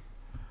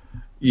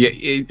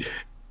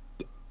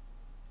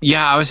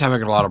 Yeah, I was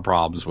having a lot of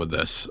problems with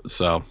this,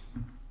 so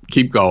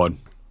keep going.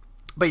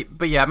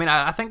 But yeah, I mean,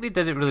 I think they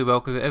did it really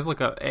well, because it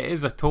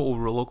is a total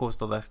roller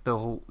coaster. The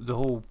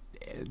whole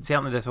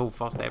certainly this whole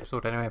first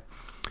episode anyway.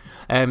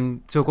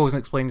 So Coulson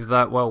explains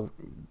that, well,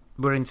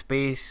 we're in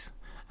space,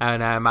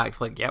 and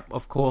Mac's like, "Yep,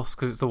 of course,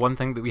 because it's the one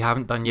thing that we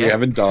haven't done yet." We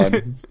haven't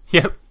done.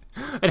 Yep,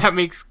 and that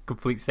makes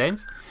complete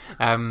sense.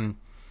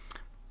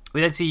 We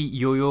did see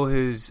Yo-Yo,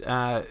 who's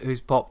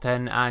popped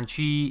in, and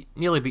she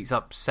nearly beats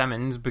up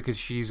Simmons because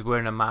she's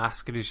wearing a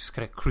mask and is just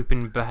kind of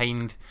creeping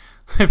behind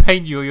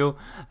Yo-Yo,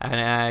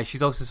 and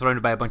she's also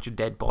surrounded by a bunch of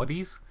dead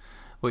bodies,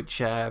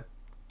 which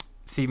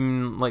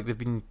seem like they've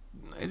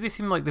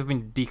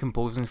been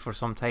decomposing for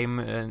some time,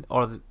 and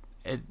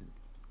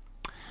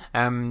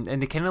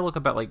they kind of look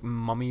a bit like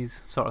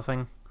mummies, sort of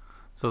thing.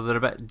 So they're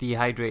a bit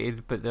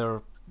dehydrated, but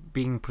they're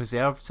being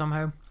preserved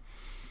somehow.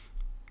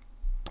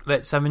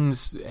 But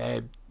Simmons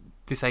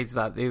decides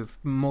that they've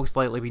most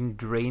likely been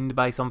drained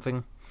by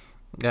something,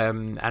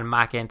 and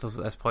Mac enters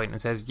at this point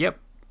and says, "Yep,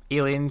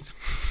 aliens."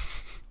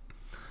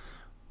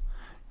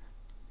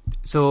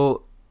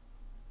 So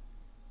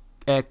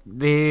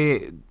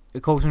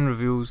Coulson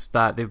reveals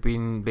that they've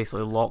been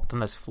basically locked on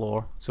this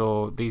floor.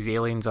 So these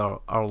aliens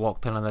are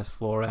locked in on this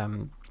floor.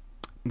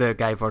 The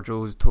guy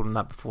Virgil told him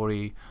that before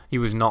he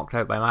was knocked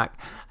out by Mac.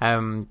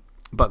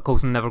 But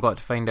Coulson never got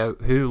to find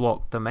out who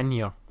locked them in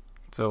here.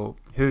 So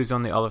who's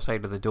on the other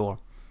side of the door?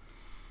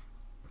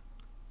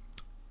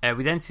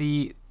 We then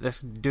see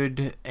this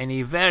dude in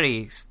a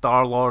very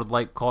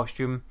Star-Lord-like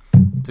costume.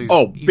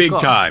 So big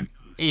time.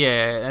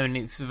 Yeah, I mean,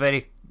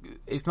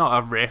 it's not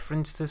a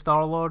reference to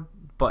Star-Lord,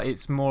 but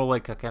it's more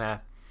like a kind of,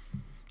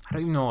 I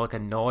don't even know, like a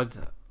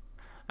nod.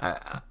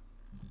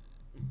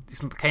 It's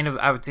kind of,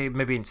 I would say,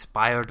 maybe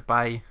inspired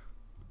by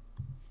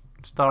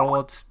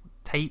Star-Lord's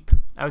type,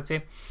 I would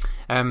say.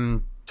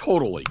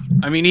 Totally.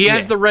 I mean, he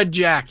has the red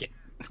jacket.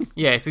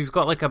 Yeah, so he's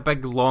got like a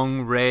big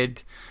long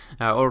red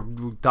or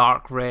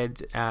dark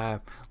red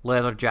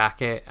leather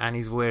jacket, and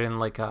he's wearing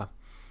like a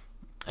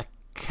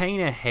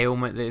kind of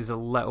helmet that is a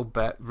little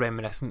bit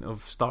reminiscent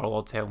of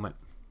Star-Lord's helmet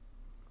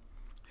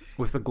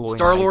with the glowing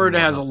Star-Lord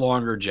eyes. has a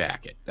longer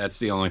jacket. That's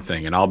the only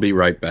thing, and I'll be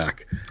right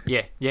back.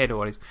 Yeah, no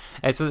worries.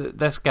 So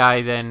this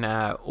guy then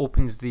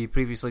opens the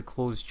previously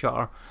closed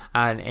shutter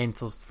and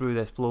enters through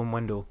this blown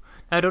window.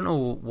 Now, I don't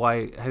know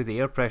how the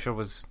air pressure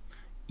was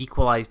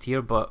equalised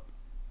here, but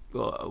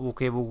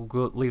okay, we'll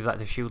go leave that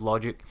to SHIELD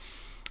logic.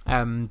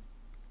 And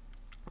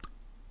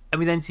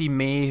we then see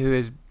May, who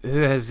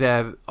has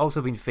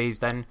also been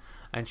phased in,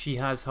 and she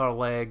has her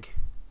leg.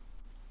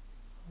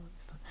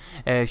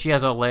 She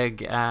has her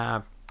leg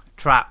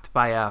trapped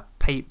by a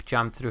pipe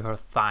jammed through her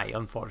thigh,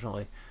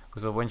 unfortunately.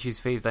 Because when she's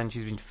phased in,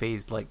 she's been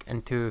phased like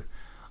into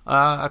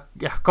a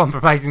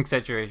compromising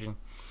situation.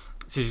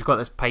 So she's got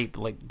this pipe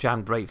like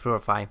jammed right through her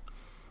thigh.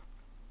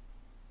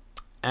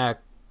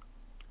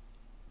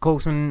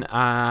 Coulson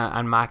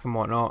and Mac and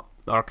whatnot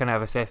are kind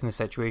of assessing the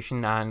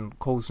situation, and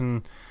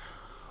Coulson,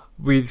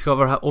 we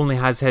discover, only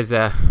has his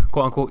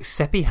quote-unquote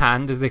sippy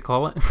hand, as they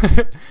call it.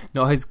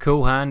 Not his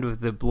cool hand with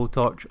the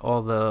blowtorch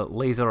or the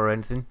laser or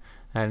anything.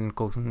 And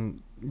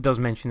Coulson does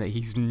mention that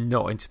he's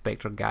not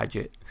Inspector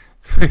Gadget,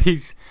 so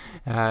he's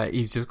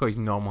just got his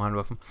normal hand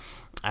with him.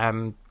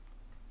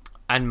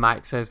 And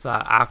Mac says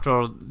that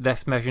after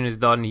this mission is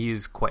done, he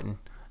is quitting,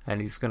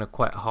 and he's going to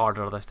quit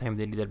harder this time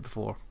than he did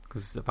before,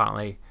 because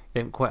apparently he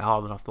didn't quit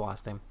hard enough the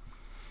last time.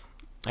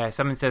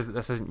 Someone says that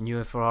this isn't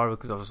new for her,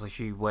 because obviously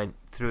she went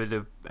through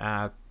the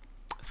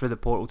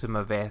portal to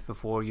Maveth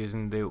before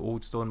using the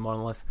old stone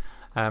monolith,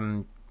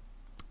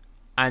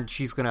 and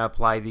she's going to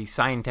apply the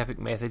scientific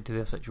method to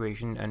the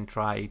situation and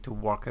try to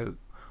work out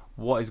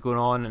what is going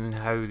on and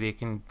how they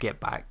can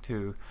get back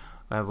to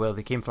where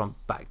they came from,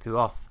 back to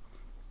Earth.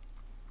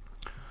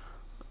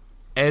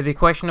 The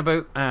question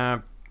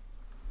about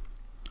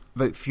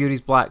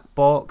Fury's black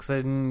box,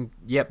 and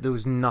yep, there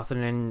was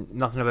nothing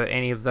about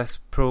any of this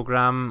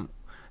program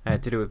to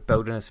do with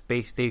building a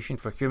space station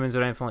for humans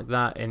or anything like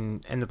that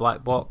in the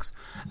black box.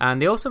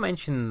 And they also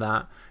mentioned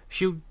that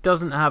SHIELD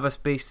doesn't have a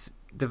space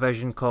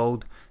division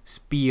called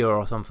Spear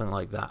or something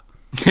like that.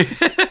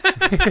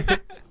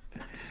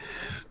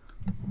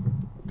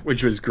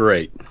 which was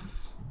great.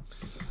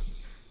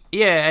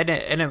 Yeah,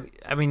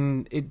 I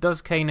mean, it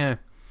does kind of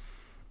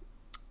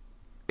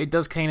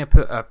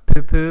put a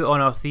poo-poo on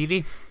our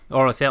theory,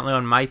 or certainly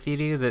on my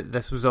theory, that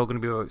this was all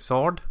going to be about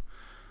Sword,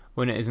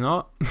 when it is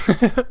not.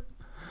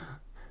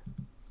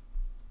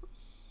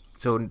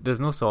 So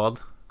there's no Sword,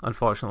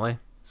 unfortunately.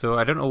 So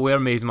I don't know where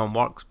May's mum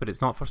works, but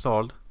it's not for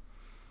Sword.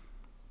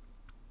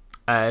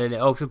 And it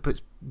also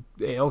puts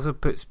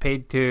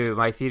paid to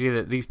my theory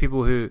that these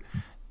people who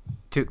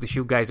took the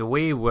Shield guys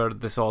away were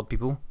the Sword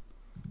people.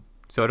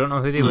 So I don't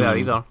know who they were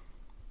either.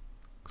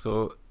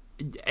 So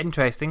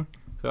interesting.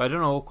 So I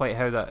don't know quite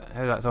how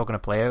that's all going to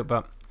play out.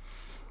 But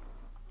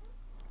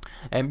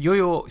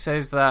Yo-Yo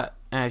says that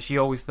she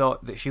always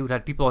thought that Shield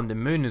had people on the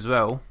moon as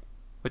well,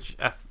 which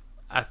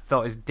I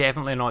thought is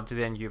definitely not to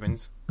the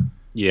Inhumans.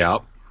 Yeah.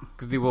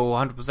 Because they will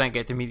 100%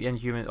 get to meet the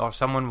Inhumans, or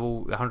someone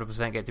will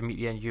 100% get to meet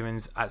the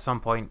Inhumans at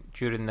some point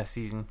during this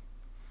season,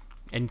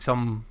 in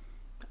some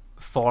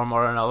form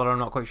or another. I'm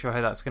not quite sure how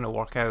that's going to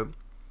work out.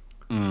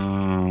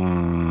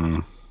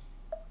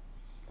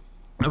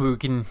 We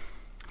can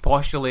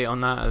postulate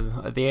on that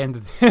at the end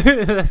of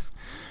this.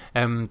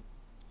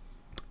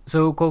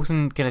 So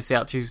Coulson kind of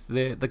searches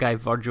the guy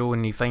Virgil,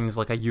 and he finds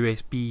like a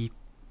USB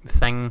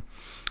thing,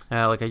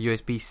 like a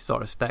USB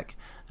sort of stick,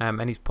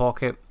 in his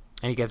pocket.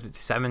 And he gives it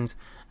to Simmons,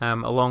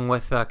 along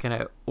with a kind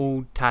of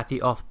old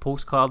tatty Earth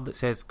postcard that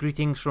says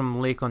 "Greetings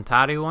from Lake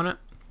Ontario" on it.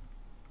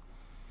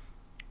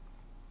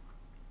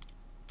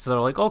 So they're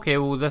like, okay,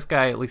 well, this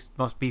guy at least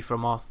must be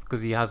from Earth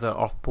because he has an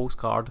Earth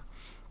postcard.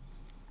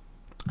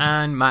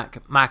 And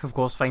Mac, of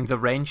course, finds a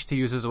wrench to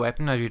use as a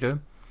weapon, as you do.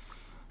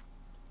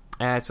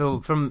 So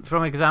from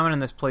examining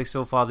this place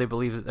so far, they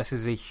believe that this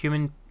is a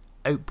human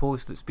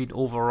outpost that's been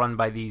overrun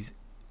by these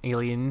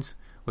aliens,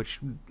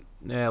 which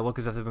look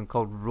as if they've been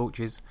called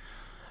roaches.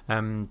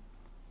 Meanwhile,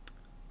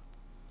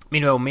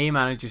 May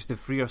manages to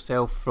free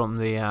herself from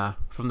the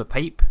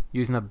pipe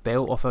using a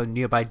belt off a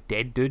nearby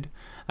dead dude,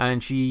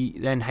 and she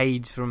then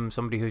hides from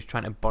somebody who's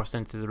trying to burst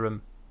into the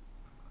room.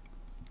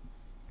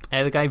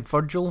 The guy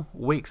Virgil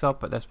wakes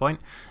up at this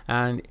point,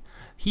 and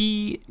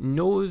he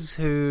knows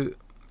who.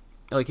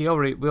 Like we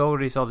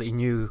already saw that he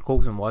knew who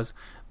Coulson was,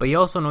 but he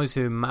also knows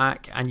who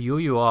Mac and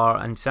Yo-Yo are,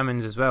 and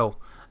Simmons as well,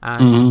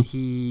 and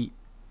he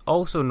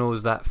also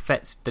knows that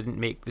Fitz didn't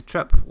make the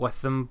trip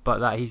with them, but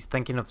that he's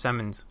thinking of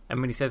Simmons.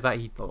 And when he says that,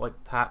 he like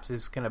taps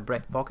his kind of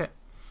breast pocket.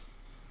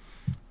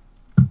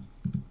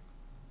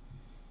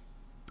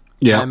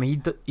 Yeah.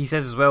 He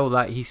says as well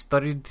that he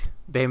studied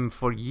them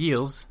for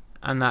years,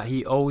 and that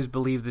he always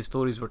believed the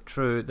stories were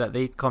true, that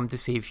they'd come to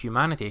save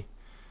humanity.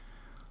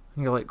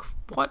 And you're like,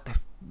 what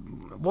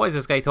is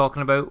this guy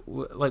talking about?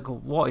 Like,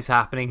 what is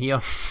happening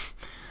here?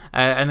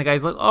 And the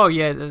guy's like, oh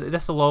yeah,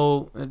 this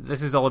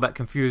is all a bit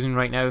confusing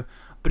right now,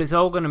 but it's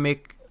all going to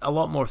make a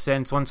lot more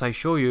sense once I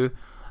show you.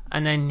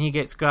 And then he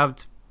gets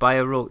grabbed by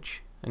a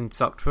roach and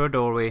sucked through a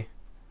doorway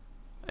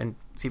and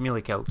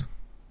seemingly killed.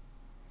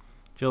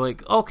 So you're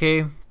like,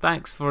 okay,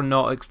 thanks for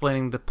not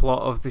explaining the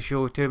plot of the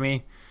show to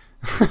me.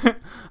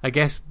 I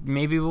guess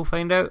maybe we'll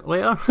find out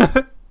later.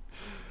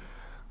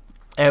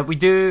 We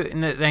do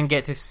then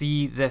get to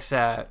see this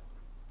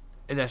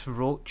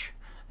roach,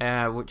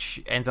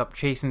 which ends up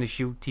chasing the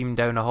Shield team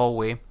down a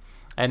hallway,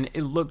 and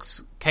it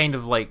looks kind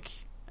of like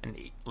an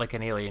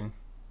alien,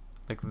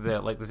 like the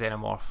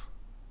Xenomorph.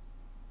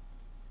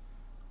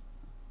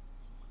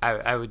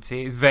 I would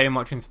say it's very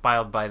much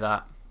inspired by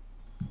that.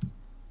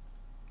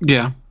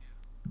 Yeah.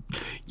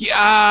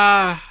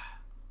 Yeah.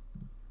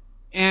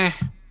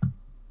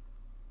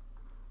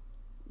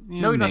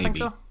 No, you don't think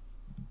so?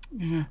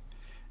 Yeah.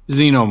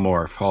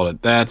 Xenomorph,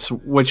 hold it.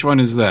 Which one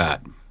is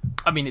that?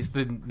 I mean, it's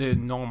the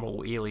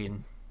normal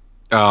alien.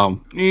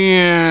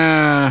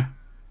 Yeah.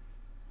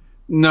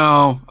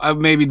 No,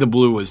 maybe the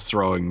blue was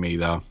throwing me,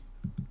 though.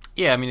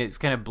 Yeah, I mean, it's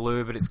kind of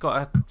blue, but it's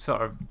got a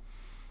sort of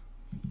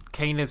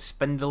kind of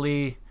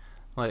spindly,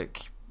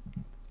 like,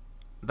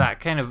 that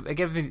kind of... It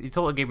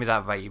totally gave me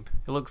that vibe.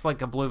 It looks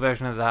like a blue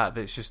version of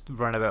that's just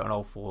run about on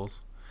all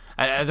fours.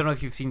 I don't know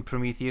if you've seen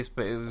Prometheus,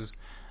 but it was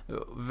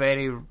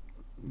very,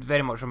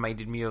 very much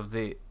reminded me of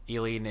the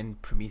alien in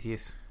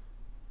Prometheus.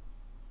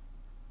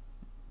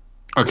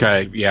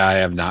 Okay, yeah, I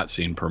have not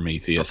seen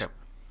Prometheus. Okay.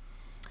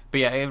 But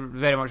yeah, it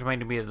very much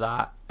reminded me of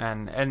that,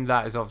 and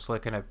that is obviously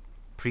kind of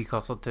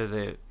precursor to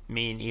the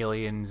main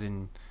aliens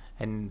in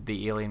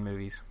the Alien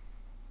movies.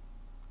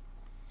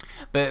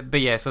 But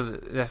yeah, so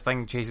this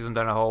thing chases them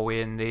down a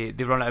hallway, and they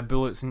run out of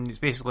bullets, and it's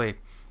basically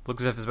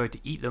looks as if it's about to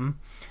eat them.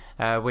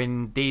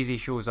 When Daisy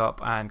shows up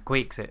and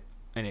quakes it,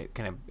 and it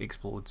kind of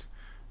explodes.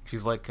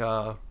 She's like,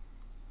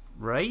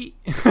 right?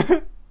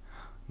 And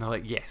they're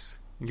like, yes,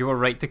 you were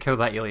right to kill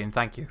that alien,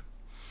 thank you.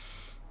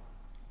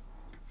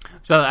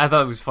 So I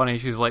thought it was funny.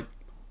 She's like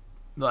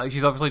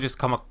she's obviously just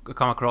come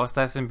across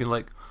this and been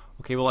like,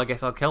 okay, well, I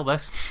guess I'll kill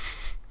this.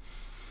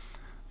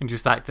 And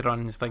just acted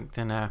on instinct.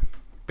 And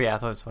but yeah, I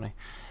thought it was funny.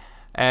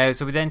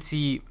 So we then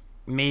see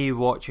May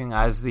watching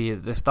as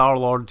the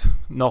Star-Lord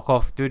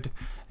knockoff dude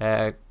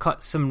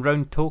cuts some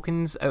round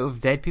tokens out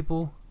of dead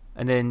people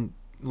and then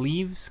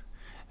leaves.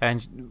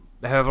 And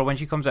however, when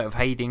she comes out of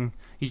hiding,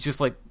 he's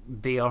just like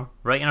there,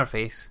 right in her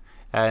face.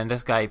 And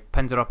this guy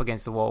pins her up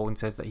against the wall and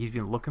says that he's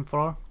been looking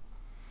for her.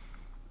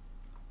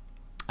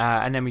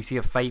 And then we see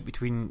a fight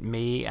between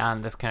May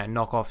and this kind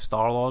of knockoff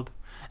Star-Lord.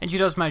 And she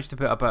does manage to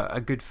put up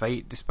a good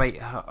fight despite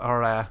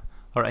her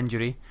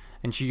injury.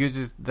 And she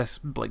uses this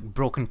like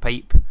broken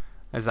pipe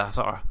as a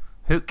sort of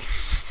hook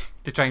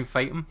to try and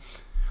fight him.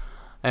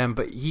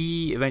 But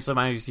he eventually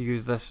manages to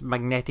use this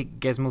magnetic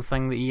gizmo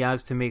thing that he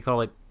has to make her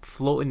like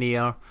float in the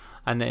air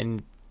and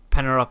then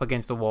pin her up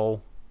against the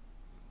wall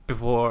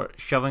before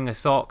shoving a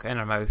sock in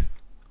her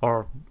mouth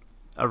or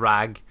a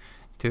rag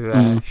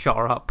to shut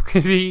her up.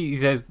 Because he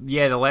says,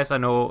 yeah, the less I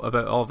know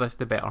about all this,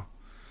 the better.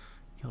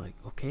 You're like,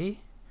 okay,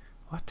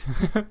 what?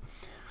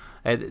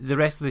 The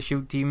rest of the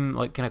SHIELD team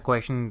like kind of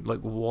question like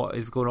what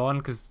is going on,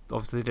 because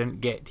obviously they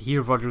didn't get to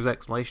hear Virgil's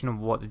explanation of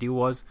what the deal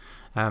was.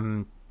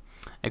 And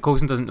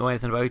Coulson doesn't know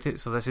anything about it,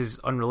 so this is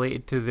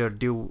unrelated to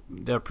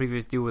their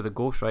previous deal with the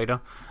Ghost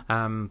Rider.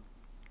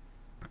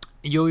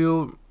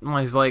 Yo-Yo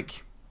is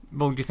like,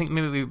 well, do you think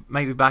maybe we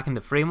might be back in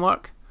the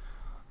framework?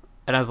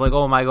 And I was like,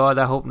 oh my god,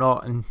 I hope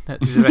not. And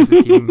the rest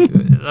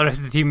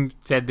of the team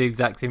said the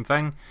exact same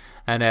thing.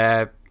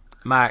 And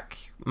Mac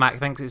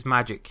thinks it's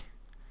magic.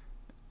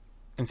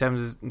 And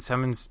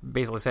Simmons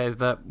basically says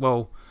that,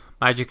 well,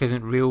 magic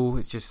isn't real,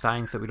 it's just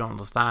science that we don't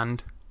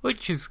understand,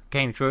 which is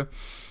kind of true.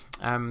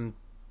 And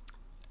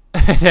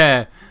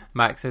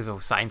Mac says, oh,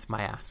 science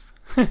my ass.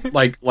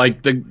 like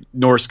the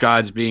Norse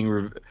gods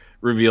being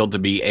revealed to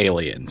be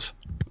aliens.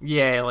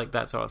 Yeah, like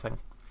that sort of thing.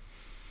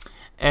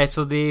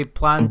 So they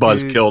plan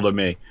Buzzkill to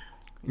me.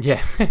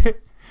 Yeah.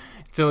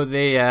 So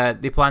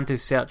they plan to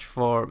search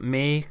for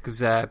May,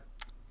 because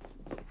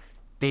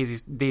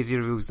Daisy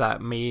reveals that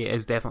May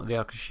is definitely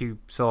there because she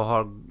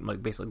saw her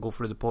like basically go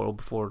through the portal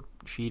before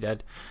she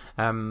did.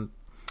 And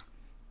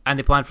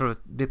they plan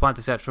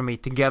to search for May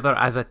together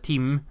as a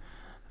team,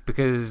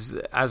 because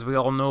as we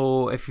all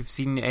know, if you've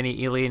seen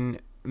any Alien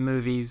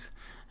movies,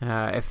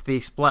 if they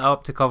split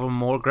up to cover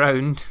more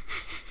ground,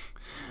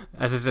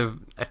 as is a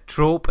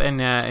trope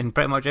in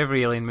pretty much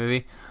every Alien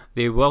movie,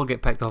 they will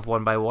get picked off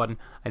one by one,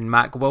 and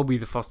Mac will be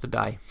the first to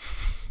die.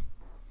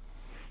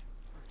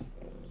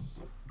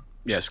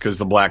 Yes, because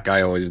the black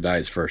guy always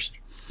dies first.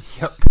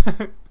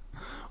 Yep.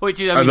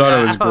 Which I thought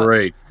it was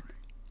great.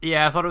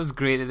 Yeah, I thought it was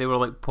great that they were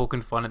like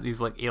poking fun at these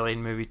like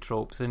alien movie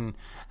tropes, and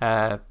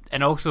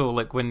also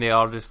like when they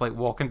are just like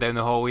walking down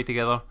the hallway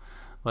together,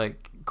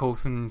 like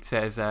Coulson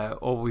says,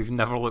 "Oh, we've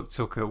never looked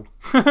so cool,"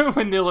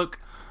 when they look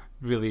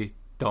really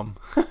dumb.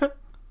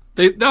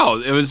 It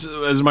was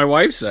as my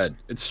wife said,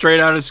 it's straight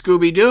out of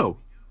Scooby Doo.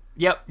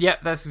 Yep,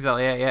 that's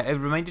exactly it. Yeah, it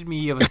reminded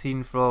me of a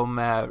scene from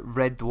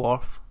Red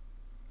Dwarf,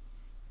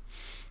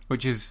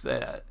 which is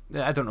I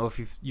don't know if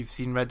you've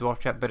seen Red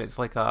Dwarf yet, but it's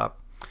like a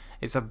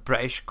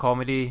British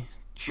comedy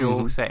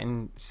show set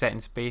in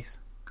space.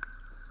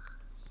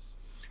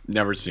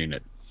 Never seen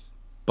it,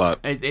 but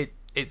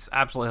it's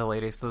absolutely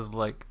hilarious. There's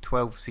like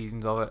 12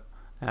 seasons of it,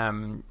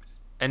 and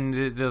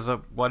there's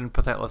one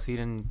particular scene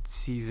in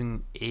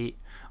season 8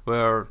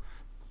 where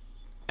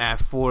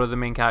 4 of the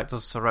main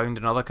characters surround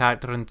another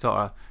character and sort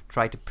of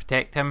try to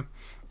protect him,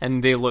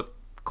 and they look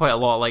quite a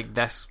lot like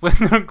this when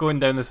they're going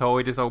down this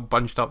hallway, just all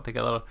bunched up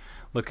together,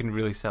 looking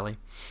really silly.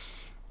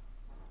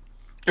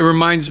 It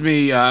reminds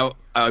me, I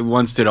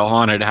once did a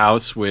haunted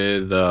house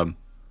with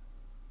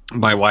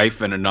my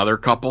wife and another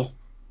couple,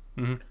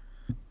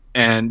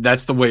 and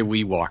that's the way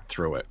we walked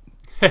through it.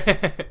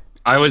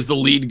 I was the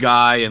lead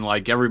guy, and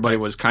like everybody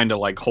was kind of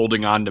like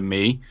holding on to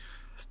me.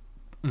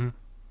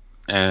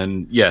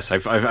 And yes,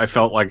 I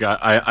felt like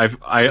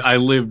I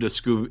lived a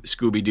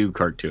Scooby Doo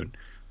cartoon.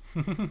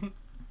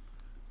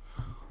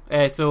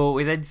 So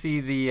we then see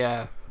the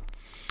I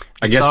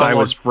guess Star-Lord. I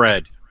was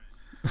Fred.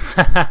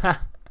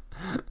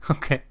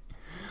 Okay.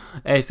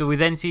 So we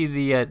then see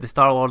the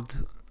Star-Lord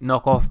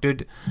knockoff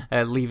dude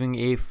leaving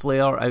a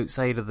flare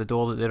outside of the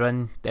door that they're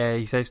in.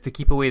 He says to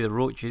keep away the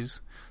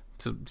roaches.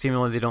 So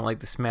seemingly they don't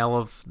like the smell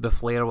of the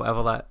flare,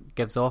 whatever that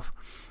gives off.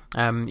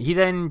 He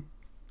then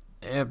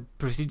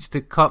proceeds to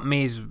cut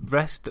May's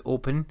wrist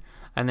open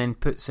and then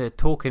puts a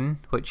token,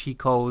 which he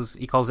calls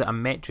it a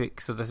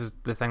metric. So this is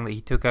the thing that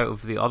he took out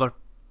of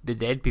the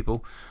dead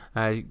people.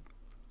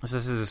 So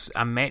this is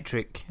a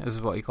metric,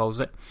 is what he calls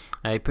it.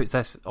 He puts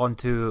this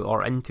into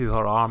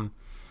her arm.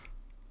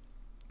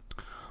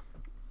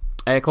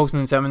 Coulson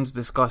and Simmons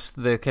discuss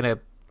the kind of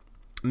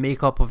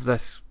makeup of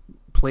this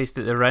place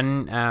that they're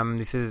in.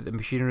 They say that the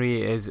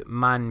machinery is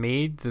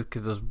man-made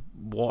because there's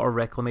water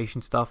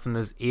reclamation stuff and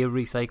there's air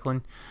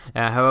recycling.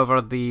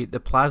 However, the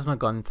plasma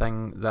gun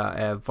thing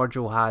that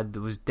Virgil had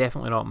was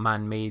definitely not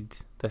man-made.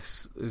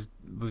 This was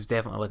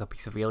definitely like a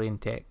piece of alien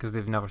tech, because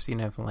they've never seen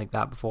anything like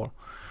that before.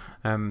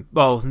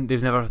 Well,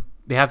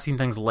 they have seen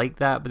things like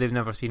that, but they've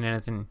never seen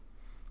anything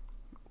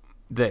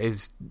that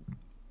is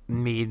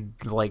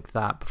made like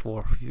that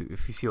before,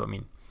 if you see what I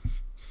mean.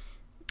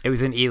 It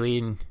was an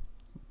alien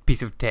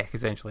piece of tech,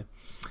 essentially.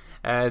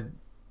 The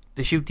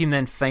SHIELD team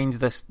then finds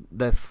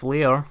the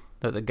flare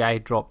that the guy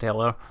dropped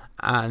earlier,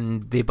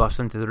 and they burst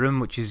into the room,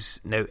 which is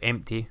now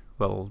empty.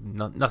 Well,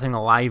 nothing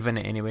alive in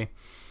it anyway.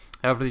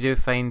 However, they do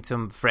find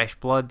some fresh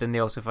blood, and they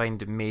also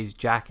find May's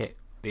jacket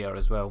there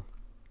as well.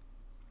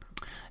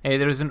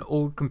 There is an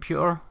old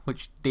computer,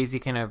 which Daisy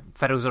kind of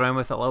fiddles around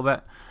with a little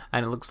bit,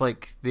 and it looks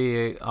like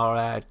they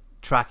are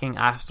tracking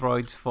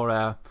asteroids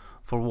for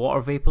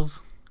water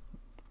vapors.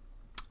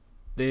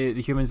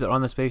 The humans that are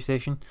on the space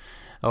station,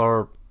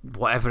 or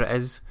whatever it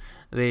is,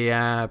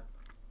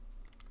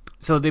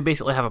 so they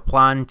basically have a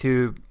plan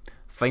to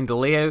find the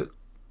layout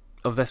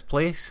of this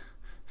place,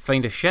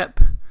 find a ship,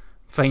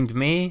 find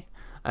May,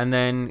 and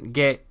then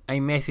get a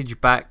message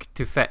back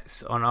to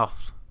Fitz on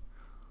Earth.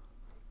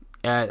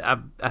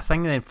 A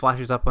thing then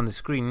flashes up on the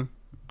screen,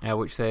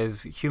 which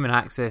says human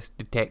access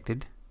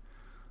detected.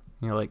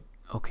 And you're like,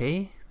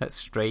 okay, that's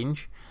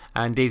strange.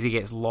 And Daisy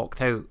gets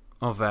locked out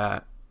of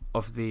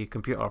the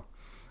computer.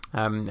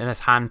 And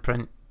this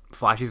handprint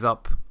flashes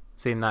up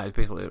saying that is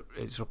basically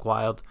it's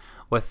required,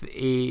 with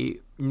a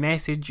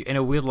message in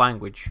a weird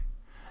language.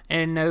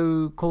 And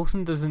now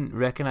Coulson doesn't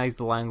recognise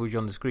the language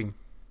on the screen.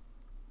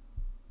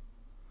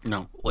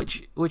 No.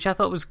 Which I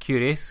thought was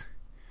curious,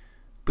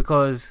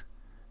 because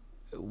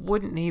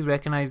wouldn't he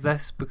recognise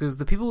this? Because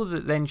the people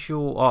that then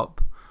show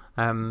up,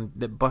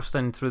 that burst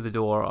in through the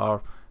door,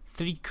 are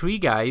 3 Kree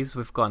guys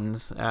with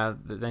guns that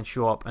then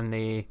show up and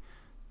they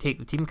take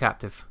the team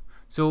captive.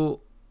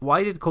 So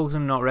why did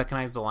Coulson not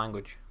recognise the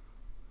language?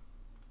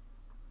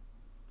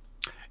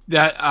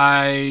 That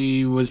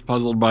I was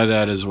puzzled by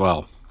that as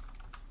well.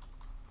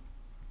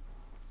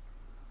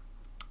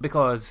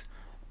 Because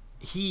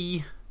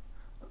he,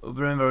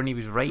 remember when he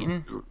was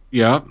writing?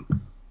 Yeah.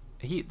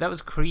 That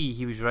was Kree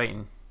he was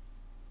writing.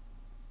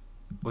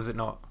 Was it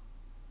not?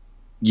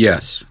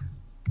 Yes.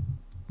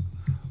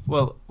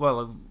 Well,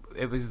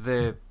 it was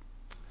the.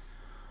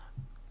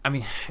 I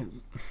mean,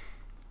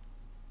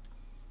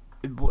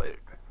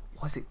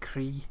 was it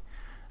Kree?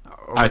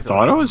 I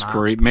thought it was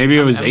Kree. Maybe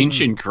it was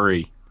ancient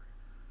Kree.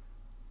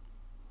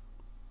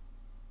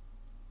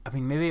 I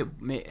mean, maybe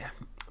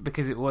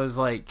because it was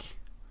like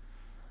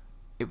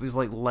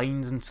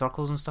lines and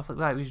circles and stuff like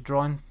that. It was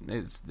drawn.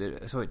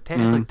 So it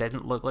technically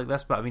didn't look like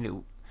this, but I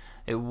mean,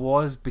 it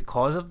was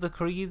because of the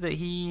Kree that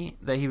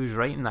he was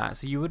writing that.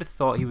 So you would have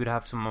thought he would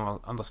have some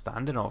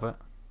understanding of it.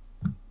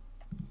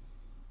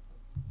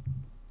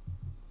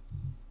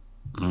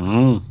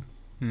 Don't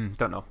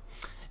know.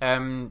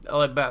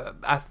 But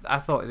I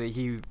thought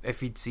that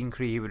if he'd seen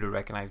Kree, he would have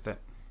recognised it.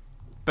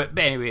 But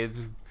anyway,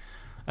 it's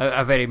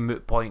a very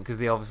moot point, because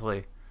they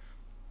obviously.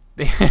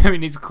 I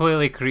mean, it's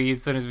clearly Kree.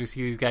 As soon as we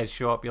see these guys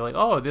show up, you're like,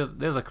 oh,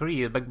 there's a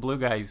Kree, the big blue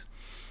guys,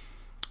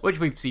 which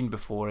we've seen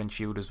before in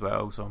S.H.I.E.L.D. as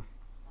well. So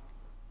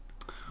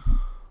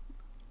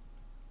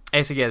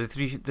yeah, the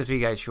three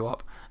guys show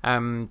up.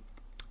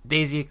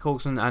 Daisy,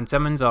 Coulson, and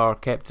Simmons are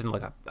kept in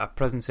like a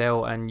prison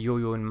cell, and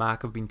Yo-Yo and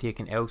Mac have been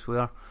taken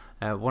elsewhere.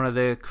 One of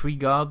the Kree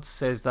guards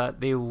says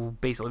that they will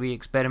basically be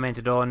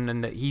experimented on,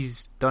 and that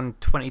he's done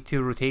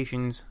 22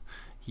 rotations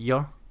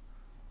here,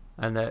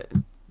 and that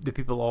the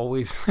people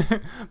always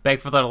beg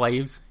for their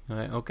lives.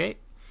 Like, okay.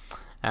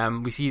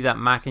 We see that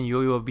Mac and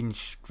Yo-Yo have been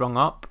strung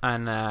up,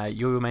 and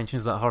Yo-Yo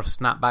mentions that her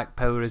snapback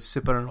power is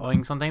super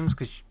annoying sometimes,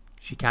 because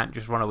she can't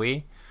just run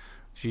away.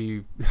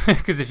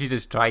 Because if she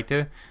just tried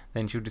to,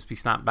 then she'll just be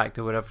snapped back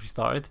to wherever she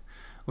started.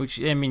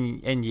 Which, I mean,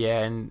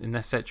 in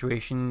this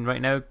situation right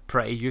now,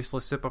 pretty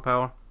useless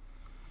superpower.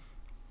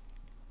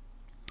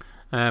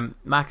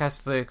 Mac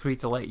asks the Kree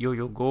to let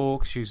Yo-Yo go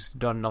because she's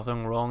done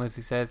nothing wrong, as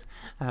he says.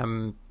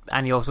 And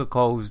he also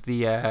calls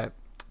the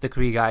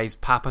Kree guys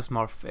Papa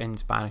Smurf in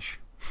Spanish.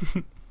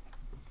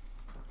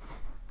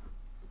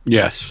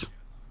 Yes.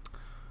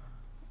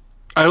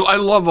 I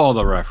love all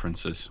the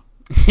references.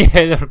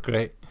 Yeah, they're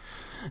great.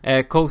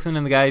 Coulson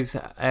and the guys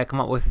come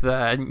up with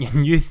a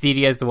new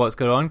theory as to what's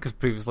going on, because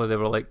previously they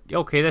were like,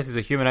 okay, this is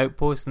a human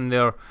outpost, and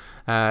they're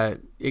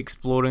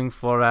exploring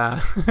for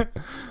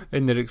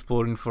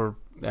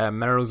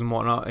minerals and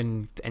whatnot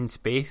in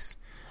space,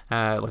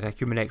 like a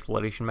human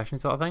exploration mission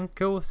sort of thing.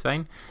 Cool, it's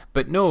fine.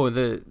 But no,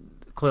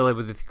 clearly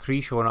with the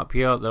Kree showing up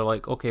here, they're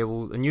like, okay,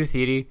 well, a new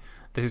theory.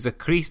 This is a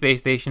Kree space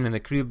station, and the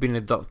Kree have been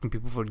abducting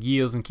people for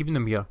years and keeping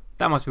them here.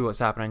 That must be what's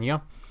happening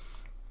here.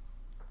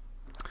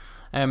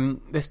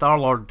 The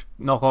Star-Lord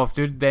knockoff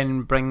dude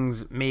then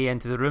brings May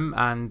into the room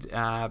and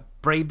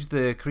bribes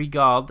the Kree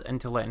guard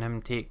into letting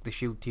him take the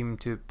S.H.I.E.L.D. team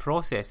to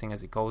processing,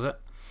 as he calls it.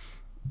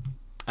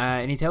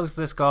 And he tells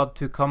this guard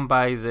to come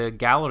by the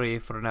gallery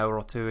for an hour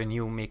or two, and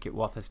he'll make it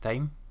worth his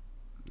time.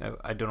 Now,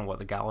 I don't know what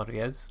the gallery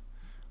is,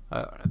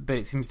 but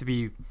it seems to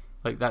be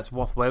like that's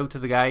worthwhile to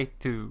the guy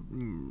to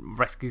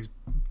risk his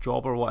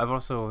job or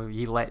whatever. So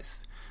he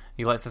lets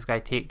this guy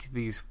take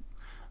these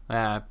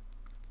 4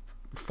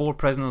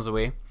 prisoners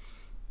away.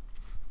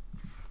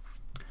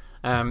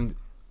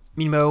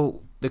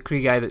 Meanwhile, the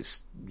Kree guy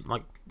that's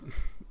like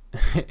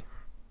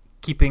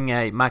keeping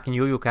Mac and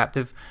Yo-Yo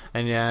captive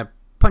and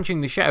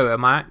punching the shit out of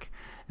Mac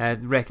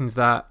reckons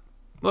that,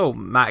 well,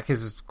 Mac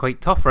is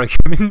quite tough for a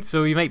human,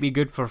 so he might be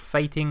good for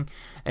fighting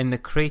in the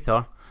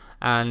crater.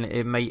 and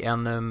it might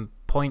earn them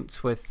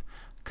points with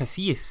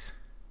Cassius.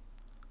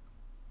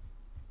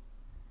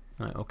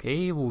 Like,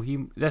 okay, well,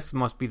 this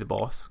must be the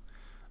boss,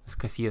 this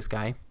Cassius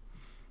guy.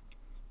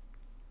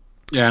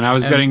 Yeah, and I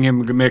was getting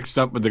him mixed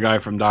up with the guy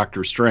from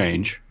Doctor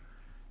Strange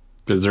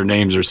because their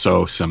names are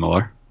so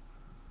similar.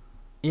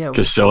 Yeah,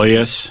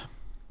 Caecilius.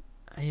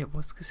 Yeah,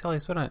 what's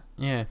Caecilius, wasn't it?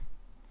 Yeah.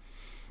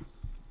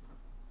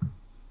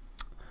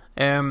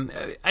 I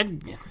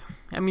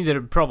mean,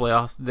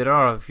 there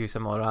are a few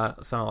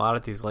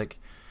similarities, like,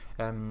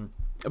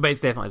 but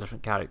it's definitely a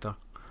different character.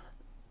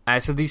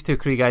 So these two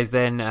Kree guys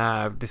then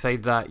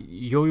decide that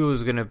Yo-Yo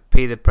is going to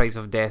pay the price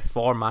of death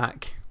for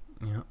Mac.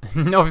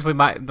 Obviously,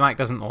 Mac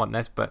doesn't want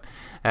this, but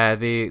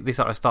they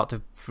sort of start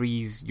to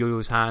freeze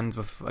Yo-Yo's hands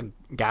with a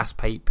gas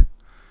pipe,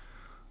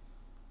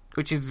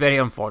 which is very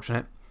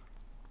unfortunate.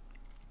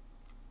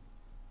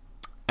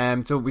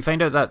 So we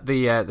find out that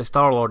the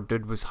Star-Lord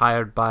dude was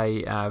hired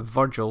by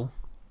Virgil,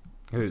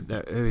 who's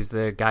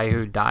the guy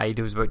who died,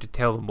 who was about to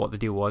tell them what the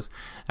deal was.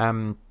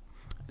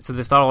 So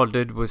the Star-Lord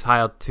dude was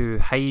hired to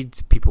hide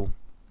people,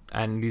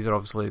 and these are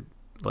obviously,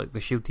 like, the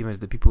SHIELD team is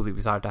the people that he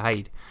was hired to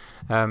hide.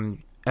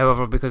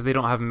 However, because they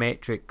don't have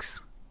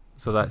metrics,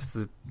 so that's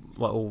the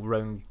little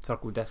round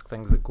circle disc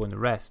things that go in the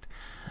rest,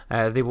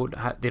 they don't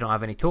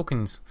have any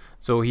tokens.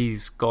 So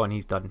he's gone,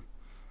 he's done.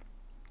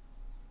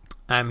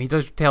 He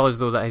does tell us,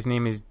 though, that his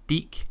name is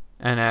Deke,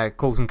 and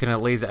Coulson kind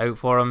of lays it out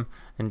for him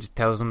and just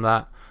tells him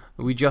that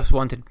we just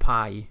wanted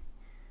pie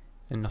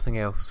and nothing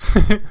else.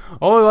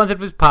 All we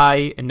wanted was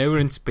pie, and now we're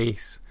in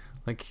space.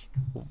 Like,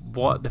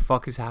 what the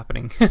fuck is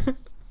happening?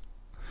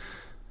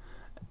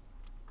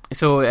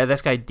 So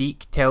this guy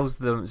Deke tells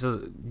them.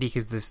 So Deke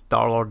is the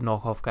Star-Lord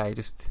knockoff guy,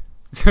 just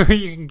so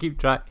you can keep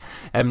track.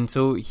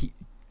 So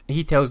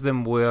he tells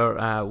them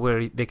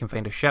where they can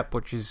find a ship,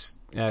 which is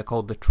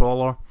called the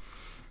Trawler.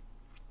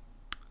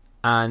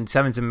 And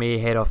Simmons and May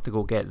head off to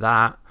go get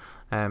that.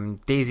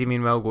 Daisy,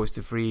 meanwhile, goes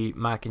to free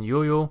Mac and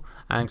Yo-Yo,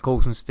 and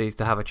Coulson stays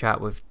to have a chat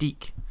with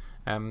Deke.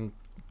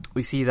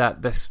 We see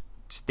that this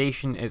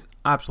station is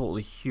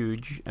absolutely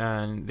huge,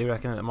 and they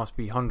reckon that there must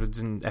be hundreds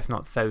and if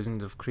not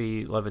thousands of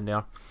Kree living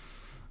there.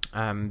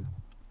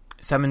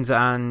 Simmons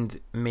and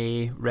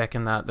May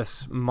reckon that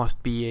this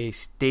must be a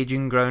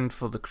staging ground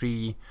for the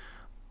Kree,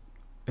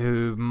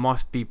 who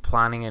must be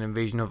planning an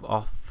invasion of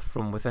Earth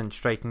from within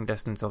striking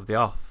distance of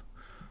the Earth.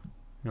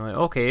 You're like,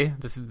 okay,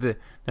 this is the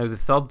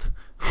third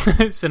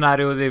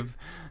scenario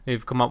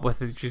they've come up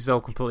with, which is all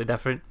completely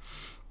different.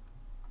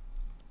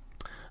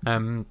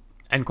 And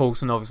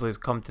Coulson obviously has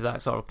come to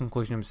that sort of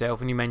conclusion himself,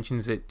 and he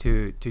mentions it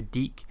to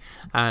Deke,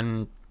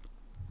 and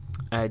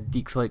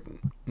Deke's like,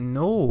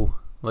 no,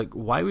 like,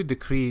 why would the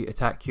Kree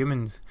attack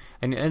humans?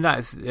 And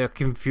that's a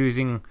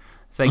confusing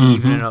thing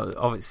even in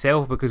of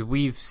itself, because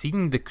we've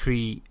seen the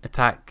Kree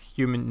attack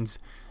humans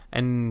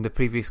in the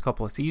previous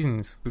couple of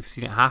seasons. We've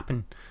seen it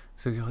happen.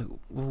 So you're like,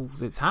 well,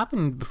 it's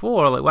happened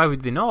before. Like, why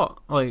would they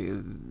not? Like,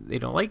 they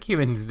don't like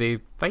humans. They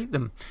fight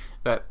them.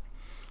 But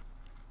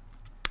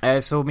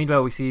so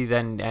meanwhile, we see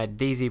then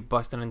Daisy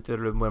busting into the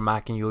room where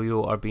Mac and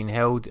Yo-Yo are being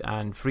held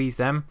and frees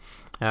them.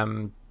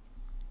 And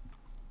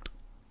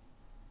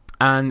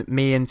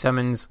May and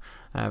Simmons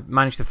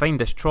manage to find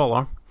this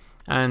trawler.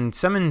 And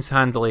Simmons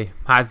handily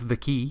has the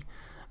key,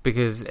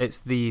 because it's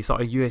the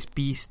sort of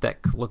USB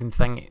stick looking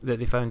thing that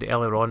they found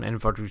earlier on in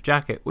Virgil's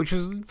jacket, which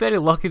was very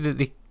lucky that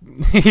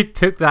they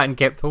took that and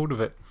kept hold of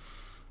it.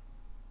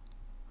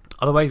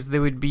 Otherwise they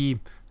would be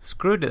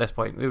screwed at this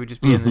point. They would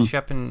just be in the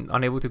ship and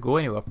unable to go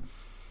anywhere.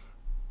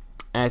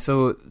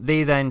 So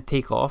they then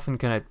take off and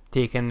kind of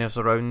take in their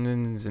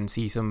surroundings and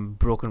see some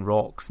broken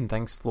rocks and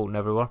things floating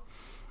everywhere.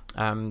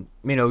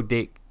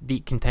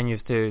 Deke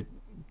continues to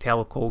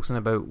tell Coulson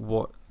about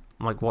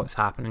what's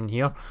happening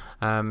here,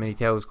 and he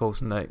tells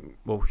Coulson that,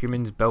 well,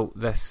 humans built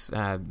this,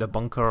 the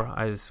bunker,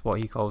 as what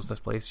he calls this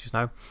place just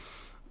now.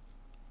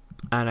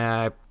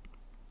 And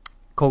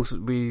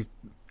Coulson,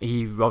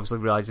 he obviously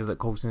realizes that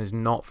Coulson is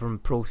not from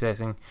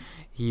processing.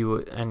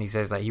 And he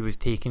says that he was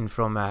taken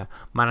from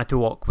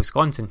Manitowoc,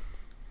 Wisconsin.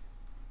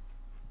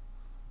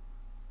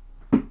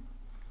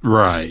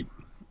 Right.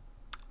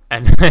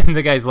 And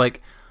the guy's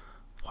like,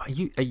 "What,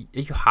 are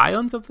you high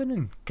on something?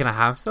 And can I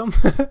have some?"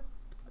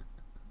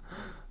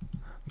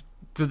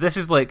 So this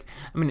is like,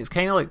 I mean, it's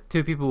kind of like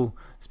two people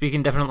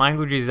speaking different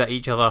languages at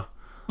each other.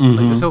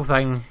 Like, this whole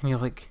thing, and you're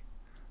like,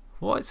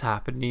 what's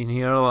happening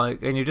here?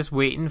 Like, and you're just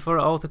waiting for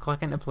it all to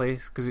click into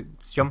place, because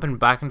it's jumping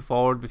back and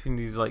forward between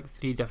these like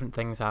three different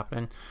things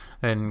happening,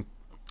 and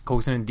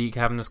Coulson and Deke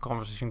having this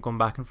conversation going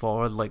back and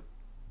forward, like,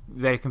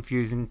 very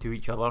confusing to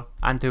each other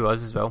and to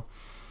us as well.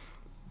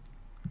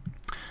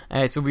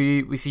 So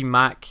we see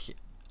Mac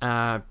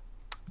and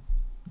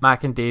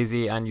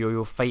Daisy and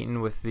Yo-Yo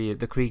fighting with the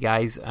Kree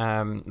guys.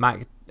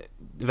 Mac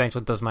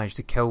eventually does manage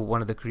to kill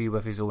one of the Kree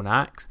with his own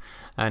axe,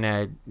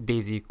 and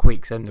Daisy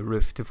quakes in the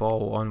roof to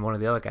fall on one of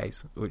the other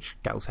guys, which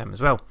kills him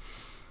as well.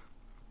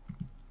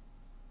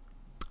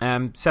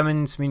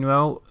 Simmons,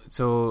 meanwhile,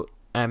 so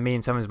May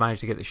and Simmons manage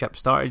to get the ship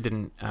started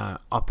and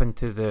up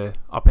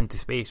into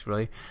space,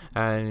 really.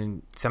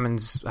 And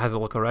Simmons has a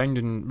look around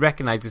and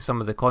recognizes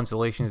some of the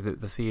constellations that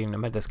they're seeing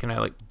amid this kind of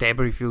like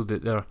debris field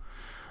that they're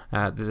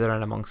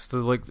in amongst. So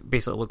like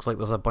basically, it looks like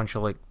there's a bunch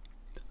of like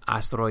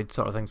asteroid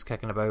sort of things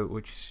kicking about,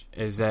 which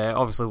is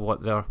obviously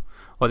what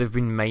they've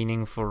been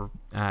mining for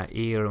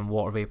air and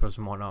water vapors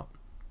and whatnot.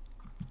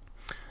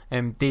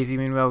 Daisy,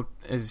 meanwhile,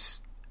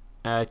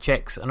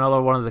 checks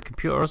another one of the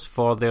computers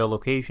for their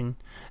location,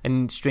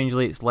 and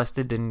strangely it's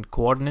listed in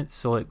coordinates,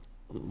 so like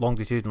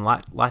longitude and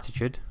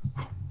latitude,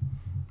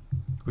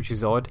 which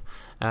is odd.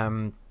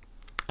 And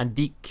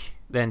Deke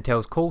then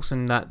tells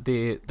Coulson that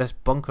this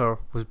bunker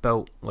was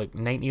built like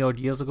 90 odd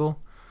years ago,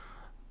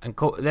 and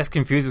this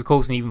confuses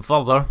Coulson even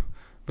further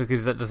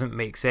because that doesn't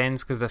make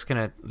sense, because this kind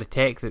of the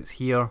tech that's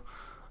here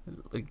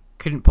like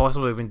couldn't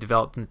possibly have been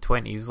developed in the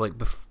 20s,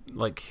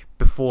 like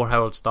before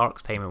Howard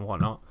Stark's time and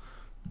whatnot.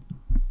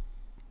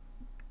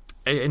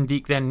 And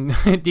Deke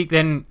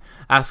then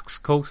asks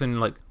Coulson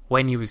like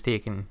when he was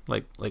taken,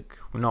 like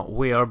not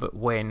where but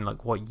when,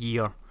 like what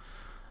year.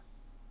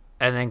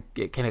 And then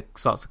it kind of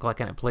starts to click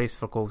into place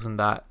for Coulson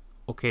that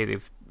okay,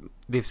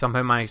 they've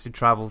somehow managed to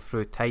travel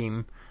through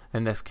time,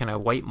 and this kind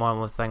of white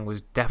monolith thing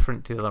was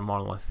different to the other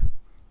monolith.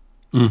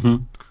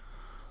 Mm-hmm.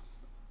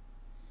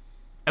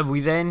 And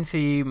we then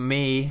see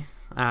May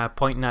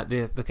pointing at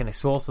the kind of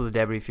source of the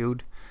debris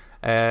field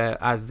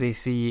as they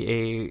see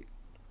a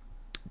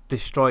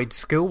destroyed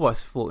school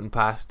bus floating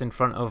past in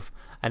front of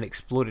an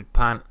exploded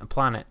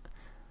planet.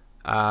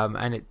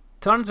 And it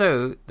turns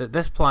out that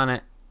this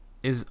planet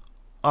is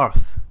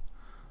Earth,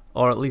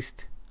 or at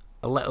least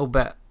a little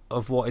bit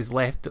of what is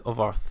left of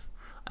Earth.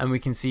 And we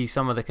can see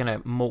some of the kind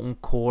of molten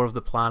core of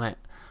the planet,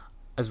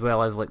 as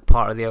well as like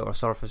part of the outer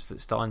surface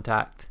that's still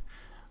intact.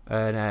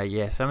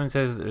 And Simmons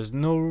says there's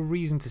no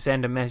reason to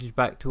send a message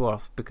back to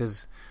Earth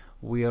because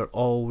we are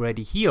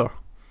already here.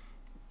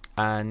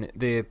 And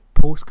the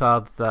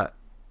postcard that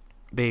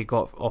they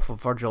got off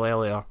of Virgil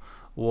earlier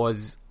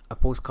was a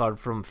postcard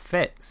from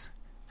Fitz,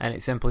 and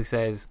it simply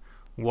says,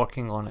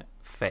 "Working on it,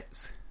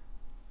 Fitz."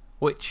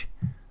 Which,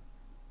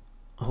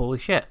 holy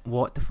shit,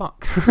 what the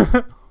fuck?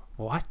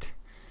 What?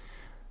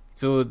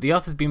 So the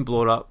Earth has been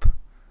blown up.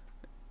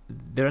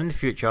 They're in the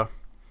future.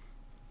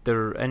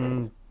 They're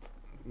in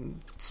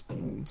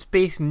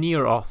space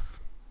near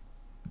Earth,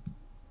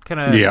 kind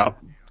of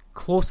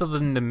closer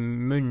than the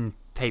moon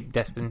type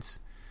distance,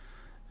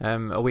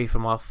 away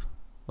from Earth,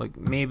 like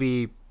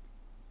maybe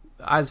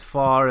as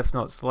far, if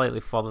not slightly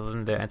further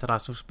than the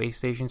International Space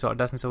Station sort of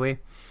distance away.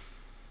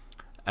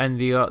 And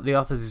the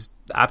Earth is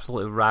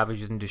absolutely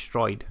ravaged and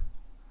destroyed,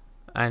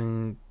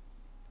 and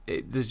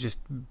there's just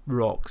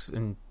rocks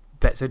and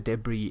bits of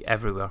debris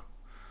everywhere.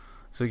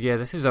 So yeah,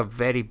 this is a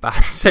very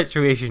bad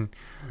situation.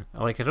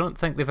 Like, I don't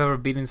think they've ever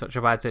been in such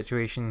a bad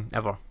situation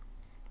ever.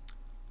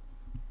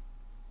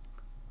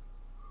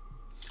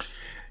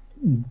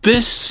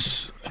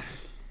 This,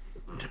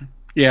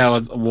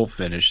 we'll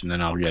finish and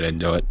then I'll get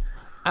into it.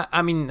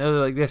 I mean,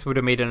 like this would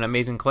have made an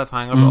amazing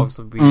cliffhanger, but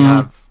obviously we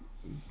have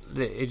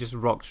it just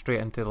rocked straight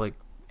into like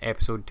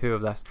episode 2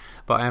 of this.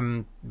 But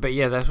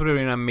yeah, this would have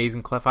been an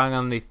amazing cliffhanger,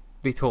 and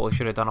they totally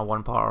should have done a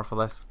 1-parter for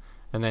this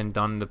and then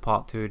done the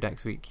part 2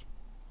 next week.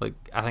 Like,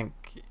 I think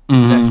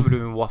this would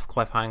have been worth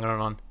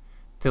cliffhangering on,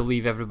 to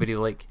leave everybody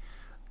like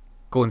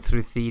going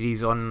through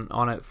theories on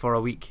it for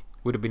a week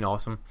would have been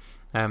awesome.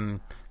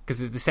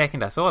 Because the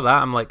second I saw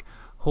that, I'm like,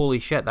 holy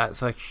shit,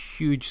 that's a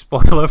huge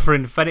spoiler for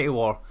Infinity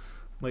War.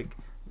 Like,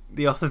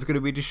 the Earth is going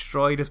to be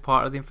destroyed as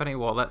part of the Infinity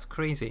War. That's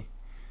crazy.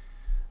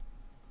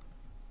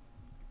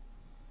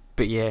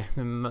 But yeah,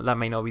 that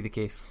might not be the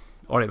case,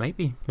 or it might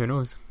be. Who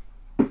knows?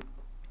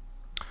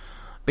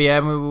 But yeah,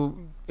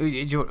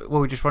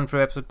 we'll just run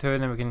through episode 2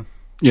 and then we can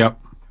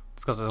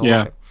discuss it all.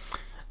 Yeah. Okay.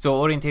 So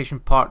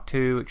orientation part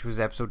 2, which was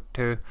episode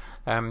 2.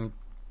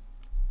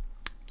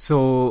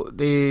 So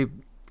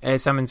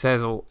Simmons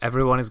says, "Oh,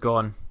 everyone is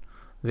gone.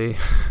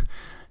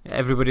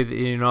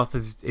 Everybody in Earth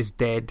is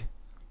dead."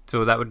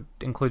 So that would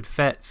include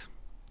Fitz,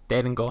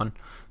 dead and gone.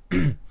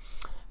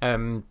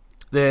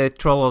 The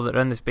trawler that are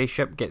in the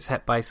spaceship gets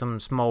hit by some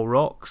small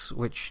rocks,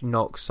 which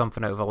knocks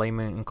something out of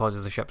alignment and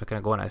causes the ship to kind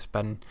of go on a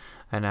spin.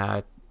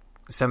 And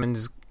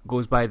Simmons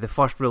goes by the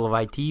first rule of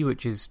IT,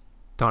 which is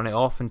turn it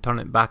off and turn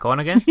it back on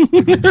again.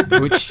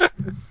 Which,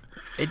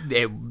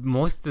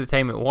 most of the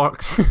time it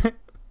works.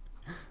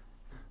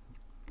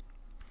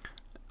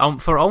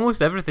 For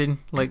almost everything.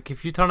 Like,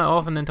 if you turn it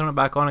off and then turn it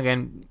back on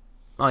again,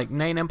 like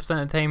 99%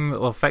 of the time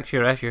it'll fix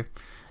your issue.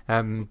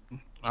 I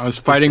was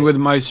fighting with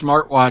my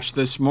smartwatch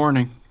this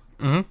morning.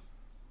 Mm-hmm.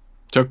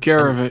 Took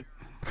care of it.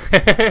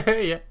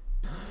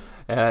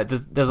 Yeah.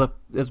 There's a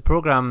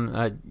program,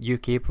 a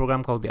UK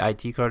program called the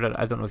IT Crowd.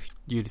 I don't know if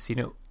you'd seen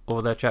it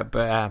over there, chat,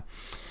 but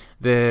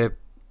it's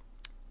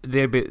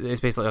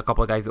basically a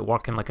couple of guys that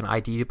work in like an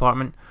IT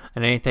department,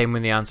 and anytime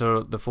when they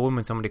answer the phone,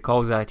 when somebody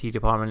calls the IT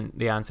department,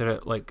 they answer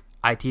it like,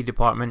 "IT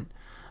department,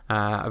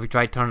 have you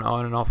tried turning it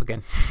on and off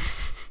again?"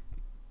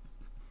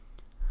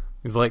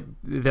 It's like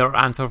their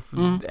answer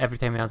every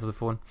time they answer the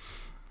phone.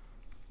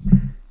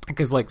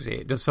 because, like we say,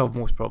 it does solve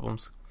most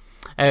problems.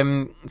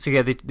 So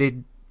yeah,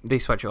 they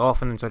switch it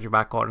off and then switch it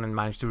back on and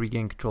manage to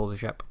regain control of the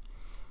ship.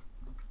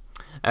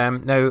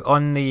 Now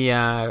on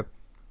the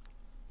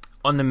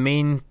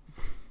main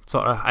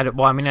sort of, I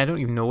don't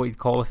even know what you'd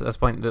call this at this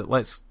point.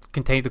 Let's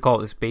continue to call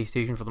it the space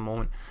station for the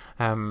moment.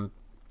 The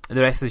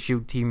rest of the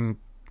SHIELD team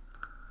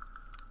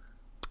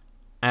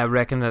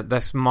reckon that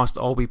this must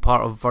all be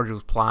part of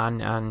Virgil's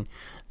plan, and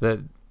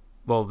the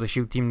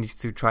SHIELD team needs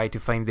to try to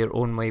find their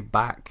own way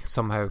back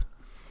somehow.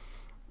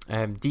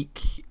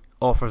 Deke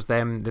offers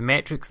them the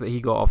metrics that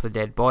he got off the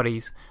dead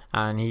bodies,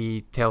 and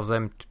he tells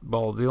them,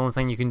 the only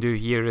thing you can do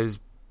here is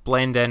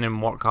blend in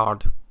and work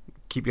hard,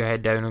 keep your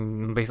head down,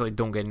 and basically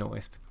don't get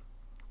noticed.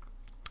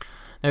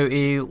 Now,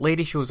 a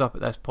lady shows up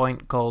at this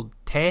point called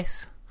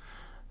Tess,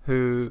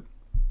 who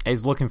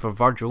is looking for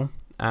Virgil,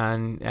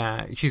 and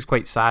she's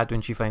quite sad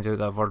when she finds out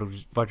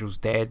that Virgil's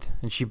dead,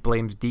 and she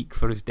blames Deke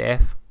for his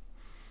death.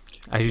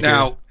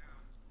 Now,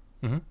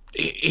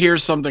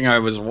 here's something I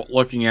was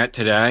looking at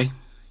today.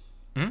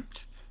 Mm-hmm.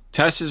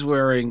 Tess is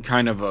wearing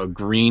kind of a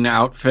green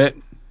outfit.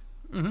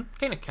 Mm-hmm.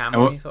 Kind of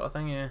camo-y sort of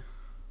thing, yeah.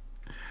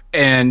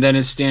 And then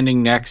is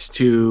standing next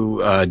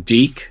to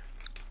Deke.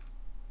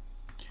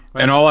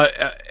 Right. And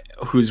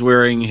who's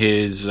wearing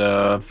his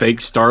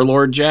fake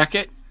Star-Lord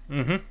jacket.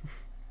 Mm-hmm.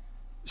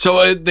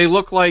 So they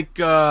look like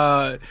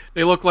they're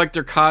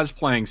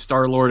cosplaying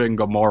Star-Lord and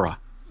Gamora.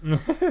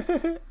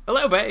 A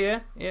little bit,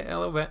 yeah, a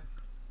little bit.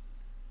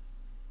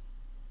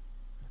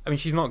 I mean,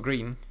 she's not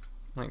green,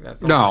 like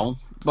that's not no,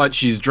 but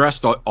she's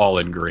dressed all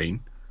in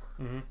green.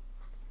 Mm-hmm.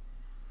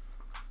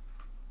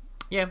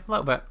 Yeah, a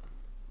little bit.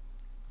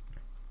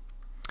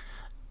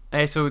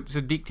 So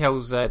Deke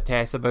tells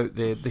Tess about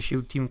the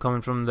SHIELD team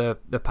coming from the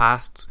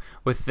past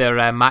with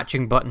their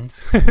matching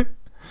buttons,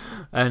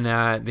 and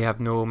they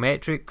have no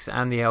metrics,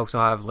 and they also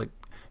have like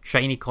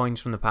shiny coins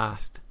from the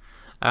past,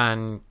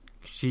 and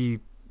she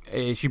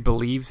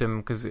believes him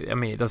because I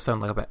mean it does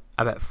sound like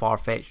a bit far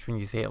fetched when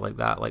you say it like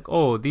that. Like,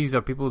 oh, these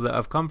are people that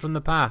have come from the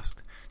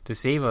past to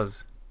save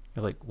us.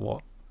 You're like,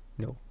 what?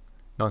 No,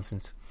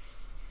 nonsense.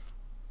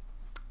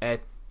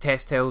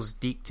 Tess tells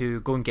Deke to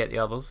go and get the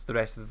others, the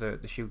rest of the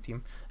SHIELD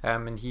team,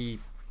 and he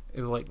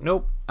is like,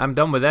 nope, I'm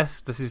done with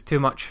this. This is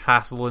too much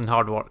hassle and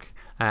hard work.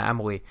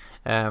 I'm away.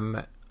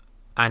 And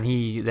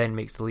he then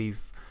makes the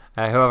leave.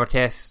 However,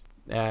 Tess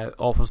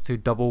offers to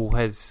double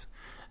his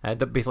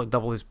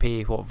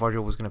pay, what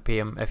Virgil was going to pay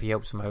him if he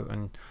helps him out,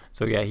 and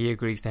so yeah, he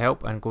agrees to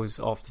help and goes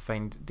off to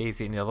find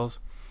Daisy and the others.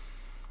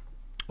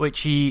 Which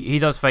he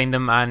does find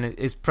them and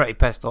is pretty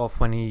pissed off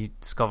when he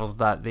discovers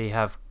that they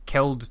have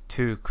killed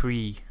 2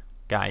 Kree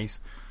guys,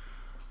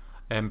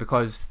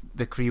 because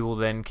the Kree will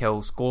then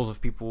kill scores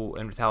of people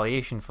in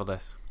retaliation for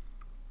this.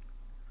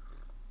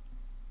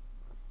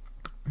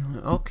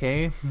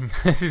 Okay,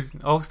 this is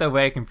all still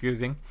very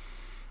confusing.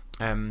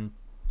 So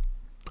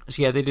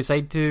yeah, they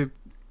decide to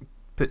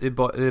put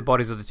the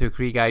bodies of the 2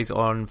 Kree guys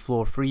on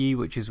floor 3,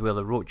 which is where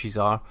the roaches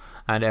are,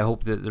 and I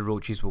hope that the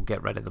roaches will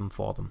get rid of them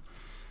for them.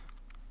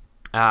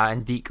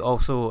 And Deke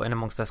also, in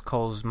amongst this,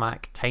 calls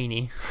Mac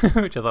tiny,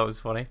 which I thought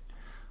was funny.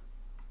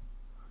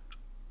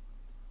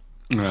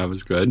 That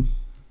was good.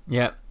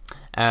 Yeah.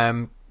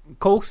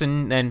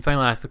 Coulson then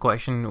finally asked the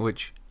question,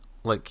 which,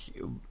 like,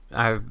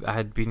 I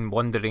had been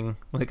wondering,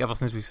 like, ever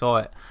since we saw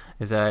it,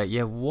 is,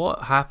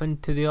 what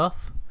happened to the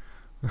Earth?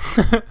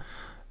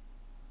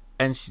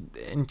 and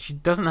she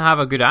doesn't have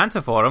a good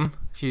answer for him.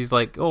 She's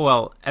like, oh,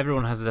 well,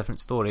 everyone has a different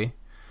story,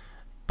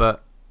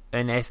 but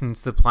in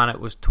essence, the planet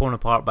was torn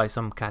apart by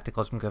some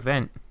cataclysmic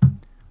event.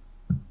 And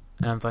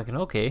I'm thinking,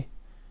 okay,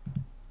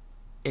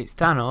 it's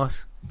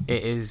Thanos,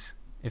 it is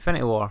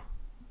Infinity War.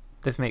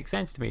 This makes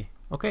sense to me.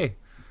 Okay,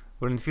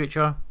 we're in the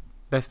future.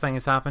 This thing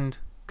has happened.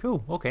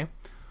 Cool. Okay.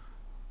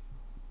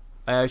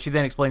 She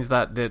then explains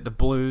that the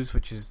Blues,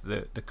 which is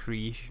the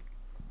Kree,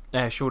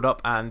 showed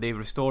up and they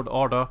restored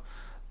order,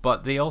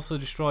 but they also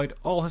destroyed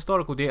all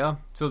historical data,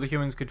 so the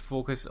humans could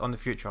focus on the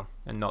future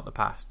and not the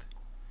past.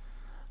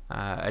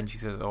 And she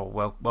says, "Oh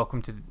well,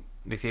 welcome to."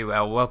 They say,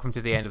 "Well, welcome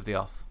to the end of the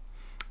Earth."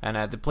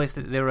 And the place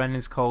that they're in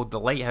is called the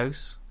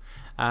Lighthouse.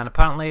 And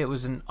apparently it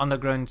was an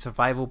underground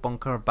survival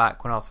bunker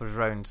back when Earth was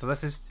round. So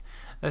this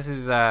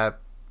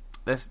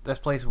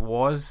place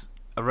was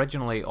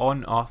originally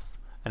on Earth,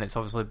 and it's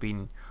obviously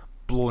been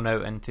blown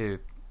out into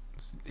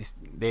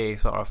the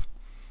sort of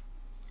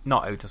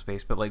not outer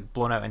space, but like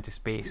blown out into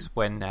space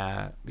when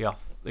the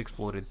Earth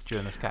exploded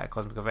during this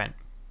cataclysmic event.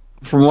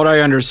 From what I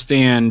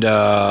understand,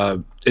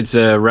 it's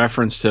a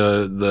reference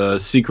to the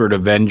Secret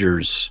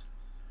Avengers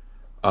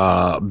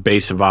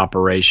base of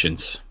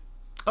operations.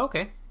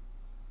 Okay.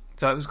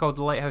 So it was called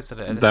the Lighthouse.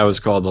 That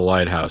was called the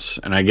Lighthouse,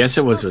 and I guess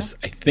it was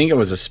I think it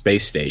was a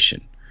space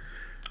station.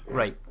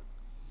 Right.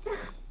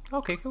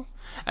 Okay, cool.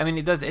 I mean,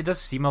 it does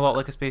seem a lot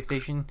like a space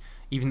station,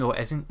 even though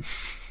it isn't.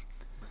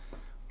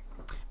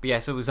 But yeah,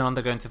 so it was an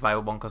underground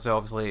survival bunker. So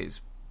obviously,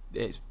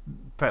 it's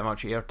pretty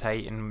much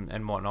airtight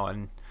and whatnot.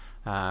 And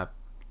I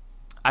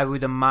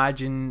would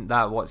imagine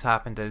that what's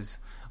happened is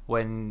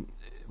when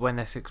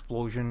this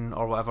explosion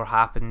or whatever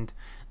happened,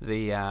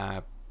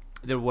 the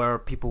there were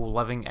people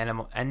living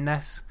in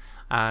this,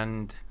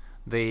 and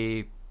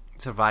they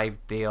survived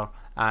there,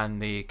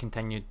 and they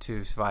continued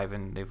to survive,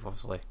 and they've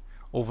obviously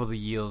over the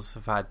years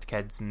have had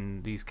kids,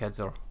 and these kids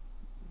are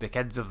the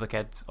kids of the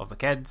kids of the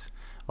kids,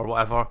 or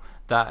whatever,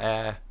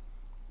 that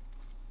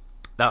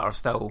are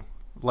still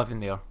living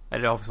there,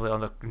 and obviously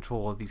under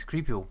control of these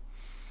Kree people.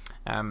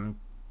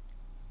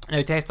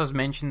 Now, Tess does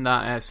mention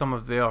that some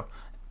of the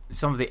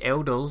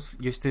elders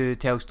used to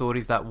tell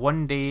stories that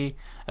one day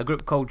a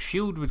group called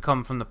S.H.I.E.L.D. would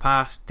come from the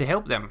past to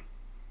help them.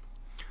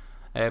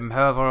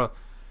 However,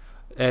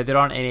 there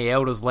aren't any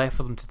elders left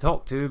for them to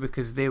talk to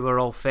because they were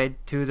all fed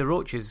to the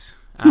roaches,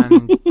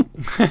 and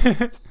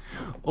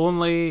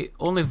only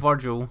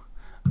Virgil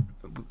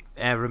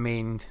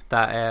remained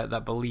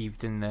that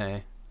believed in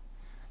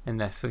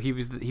this. So he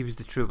was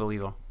the true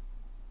believer.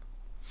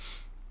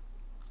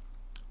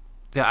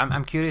 So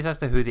I'm curious as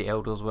to who the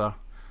elders were.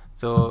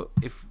 So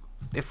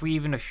if we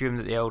even assume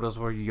that the elders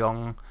were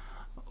young,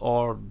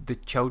 or the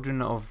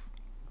children of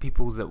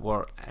people that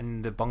were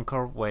in the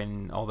bunker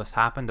when all this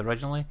happened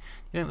originally,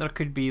 you think there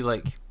could be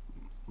like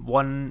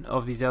one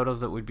of these elders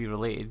that would be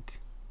related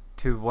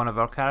to one of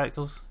our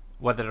characters,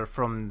 whether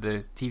from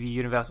the TV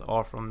universe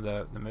or from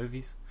the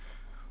movies?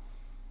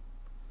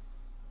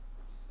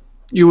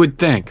 You would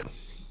think.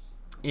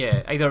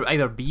 Yeah,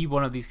 either be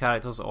one of these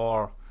characters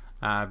or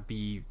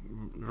be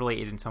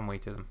related in some way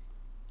to them.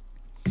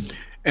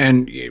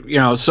 And,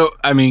 so,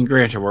 I mean,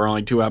 granted, we're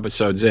only 2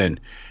 episodes in.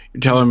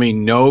 You're telling me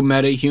no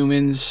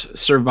metahumans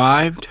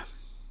survived?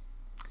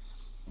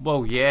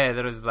 Well, yeah,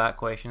 there is that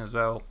question as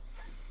well.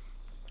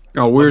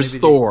 Oh, where's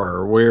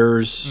Thor?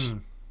 Where's...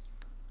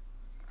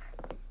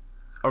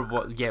 Or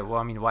what? Yeah, well,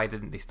 I mean, why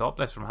didn't they stop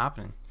this from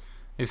happening?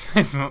 This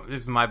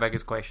is my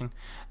biggest question.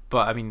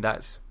 But, I mean,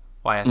 that's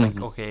why I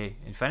think, okay,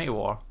 Infinity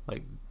War,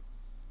 like,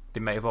 they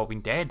might have all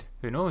been dead.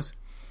 Who knows?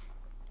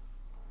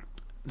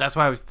 That's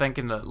why I was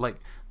thinking that, like,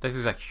 this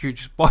is a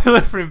huge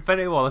spoiler for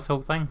Infinity War, this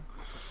whole thing.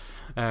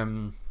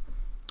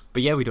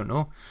 But yeah, we don't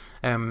know.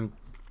 I mean,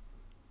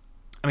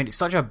 it's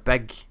such a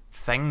big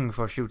thing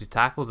for S.H.I.E.L.D. to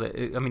tackle that,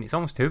 it's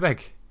almost too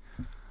big.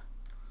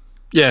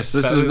 Yes,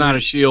 this is not a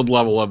S.H.I.E.L.D.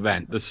 level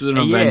event. This is an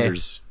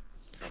Avengers.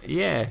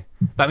 Yeah.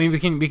 But I mean, we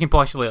can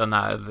postulate on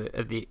that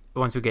at the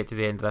once we get to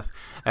the end of this.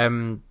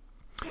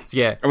 So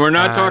yeah. And we're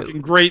not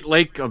talking Great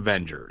Lake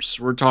Avengers.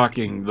 We're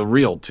talking the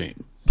real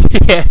team.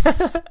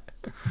 Yeah.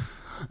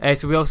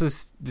 So we also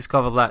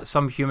discover that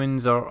some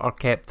humans are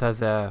kept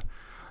as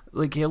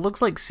like, it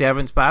looks like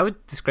servants, but I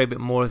would describe it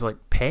more as like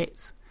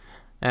pets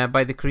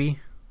by the Kree.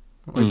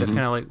 Like they're kind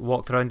of like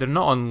walked around. They're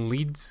not on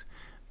leads,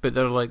 but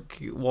they're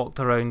like walked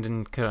around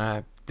and kind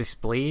of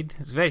displayed.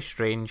 It's very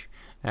strange.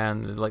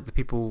 And like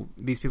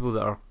these people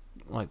that are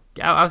like,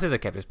 I'll say they're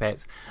kept as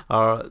pets,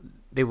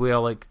 they wear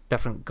like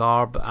different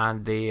garb,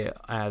 and they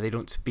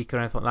don't speak or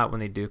anything like that when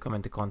they do come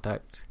into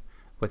contact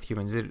with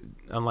humans,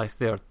 unless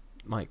they're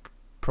like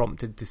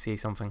prompted to say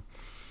something.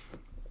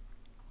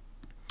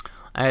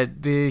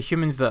 The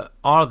humans that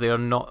are there,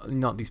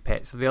 not these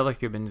pets. The other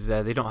humans,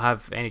 they don't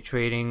have any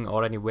training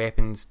or any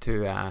weapons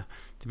to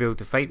be able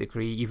to fight the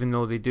Kree, even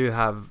though they do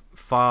have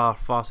far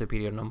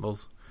superior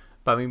numbers.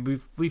 But I mean,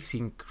 we've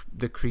seen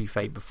the Kree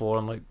fight before,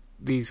 and like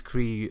these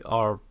Kree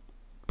are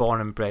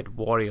born and bred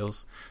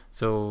warriors,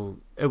 so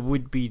it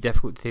would be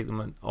difficult to take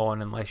them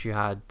on unless you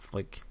had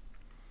like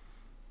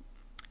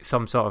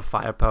some sort of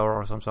firepower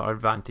or some sort of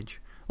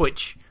advantage.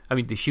 Which, I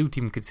mean, the S.H.I.E.L.D.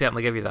 team could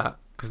certainly give you that,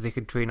 because they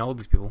could train all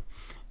these people.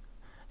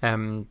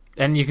 And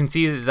you can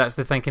see that that's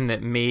the thinking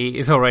that May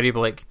is already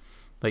like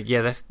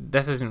yeah,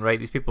 this isn't right.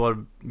 These people are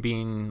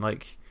being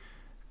like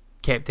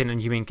kept in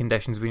inhumane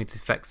conditions. We need to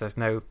fix this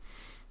now.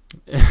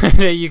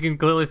 You can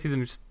clearly see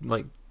them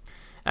like,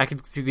 I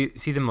could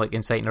see them like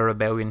inciting a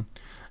rebellion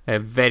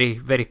very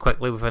very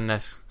quickly within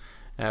this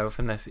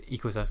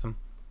ecosystem.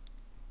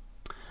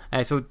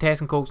 So Tess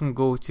and Coulson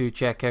go to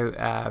check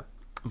out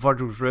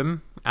Virgil's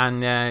room,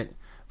 and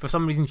for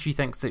some reason she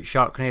thinks that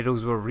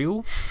Sharknadoes were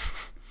real.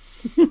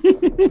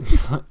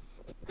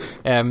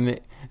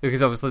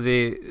 Because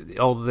obviously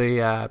all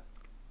the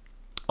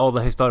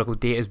historical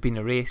data has been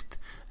erased.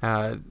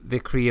 The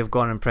Kree have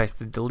gone and pressed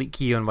the delete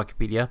key on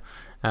Wikipedia,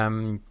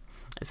 so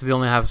they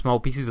only have small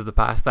pieces of the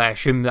past. I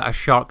assume that a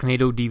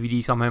Sharknado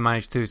DVD somehow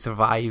managed to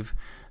survive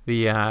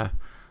the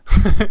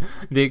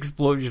the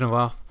explosion of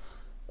Earth.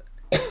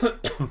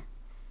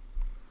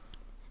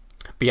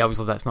 But yeah,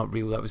 obviously that's not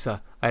real. That was an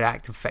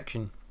act of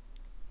fiction.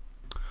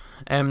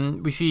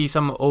 We see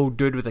some old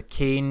dude with a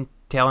cane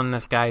telling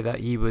this guy that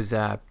he was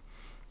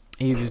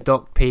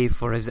docked pay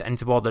for his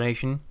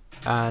insubordination,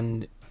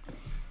 and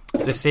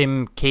the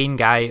same cane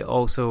guy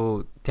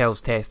also tells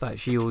Tess that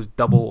she owes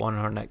double on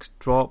her next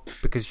drop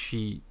because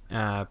the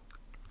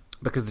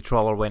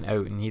trawler went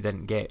out and he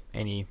didn't get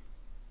any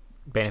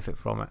benefit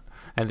from it,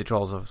 and the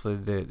trawler's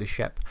obviously the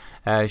ship.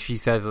 She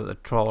says that the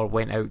trawler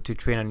went out to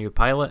train a new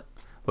pilot,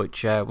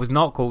 which was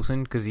not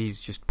Coulson because he's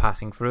just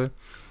passing through.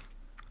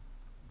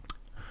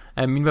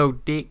 Meanwhile,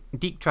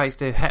 Deke tries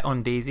to hit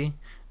on Daisy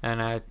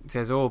and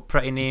says, "Oh,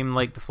 pretty name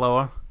like the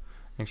flower,"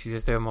 and she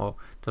says to him, "Oh,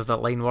 does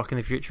that line work in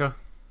the future?"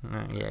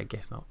 Yeah, I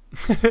guess not.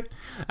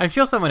 I'm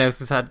sure someone else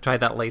has tried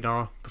that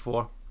liner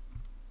before.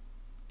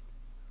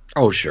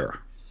 Oh,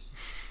 sure.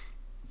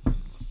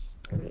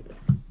 And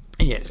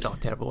yeah, it's still a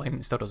terrible line.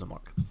 It still doesn't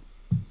work.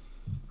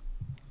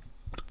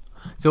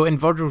 So in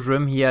Virgil's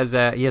room, he has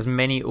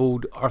many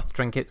old Earth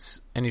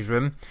trinkets in his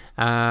room.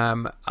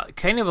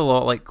 Kind of a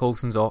lot like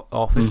Coulson's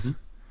office.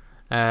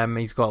 Mm-hmm.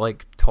 He's got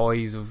like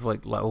toys of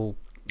like little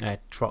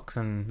trucks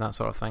and that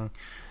sort of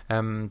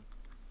thing.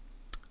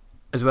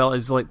 As well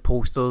as like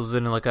posters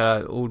and like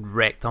a old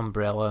wrecked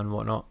umbrella and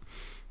whatnot.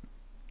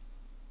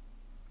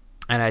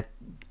 And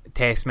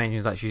Tess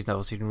mentions that she's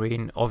never seen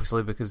rain,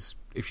 obviously because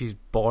if she's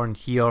born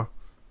here,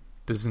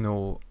 there's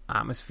no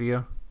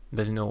atmosphere,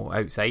 there's no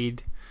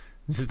outside,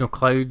 there's no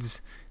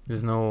clouds,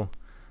 there's no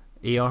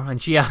air.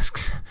 And she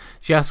asks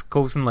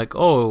Coulson like,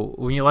 "Oh,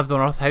 when you lived on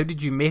Earth, how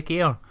did you make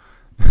air?"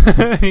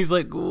 And he's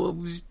like, "Well, it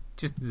was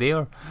just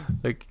there.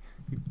 Like,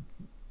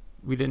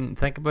 we didn't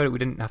think about it. We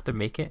didn't have to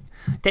make it.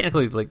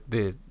 Technically, like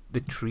the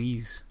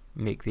trees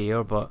make the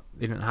air, but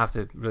they didn't have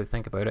to really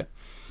think about it."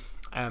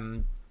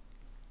 And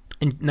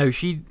now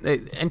she,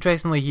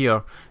 interestingly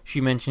here, she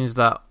mentions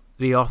that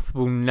the Earth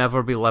will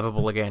never be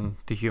livable again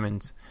to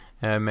humans.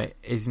 It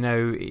is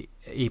now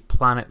a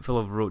planet full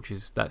of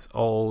roaches. That's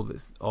all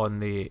that's on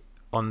the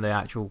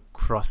actual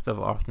crust of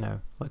Earth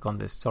now, like on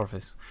the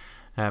surface.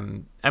 I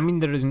mean,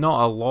 there is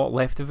not a lot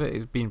left of it.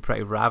 It's been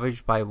pretty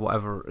ravaged by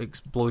whatever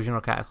explosion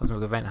or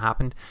cataclysmic event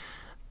happened.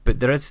 But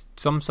there is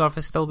some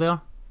surface still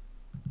there.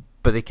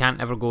 But they can't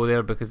ever go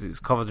there because it's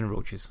covered in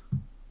roaches.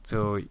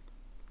 So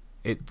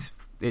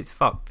it's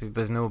fucked.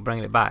 There's no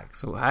bringing it back.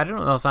 So I don't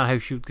understand how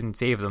S.H.I.E.L.D. can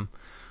save them.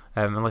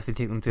 Unless they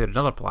take them to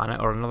another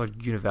planet or another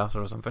universe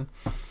or something.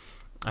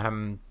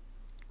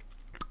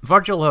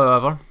 Virgil,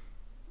 however,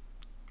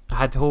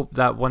 had hoped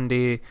that one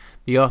day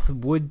the Earth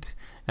would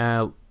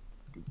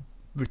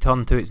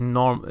return to its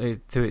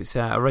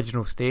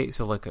original state,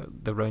 so like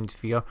the round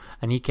sphere,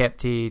 and he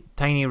kept a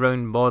tiny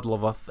round model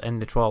of Earth in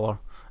the trawler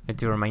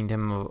to remind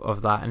him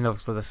of that. And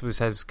obviously this was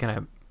his kind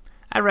of,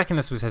 I reckon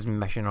this was his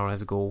mission or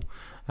his goal.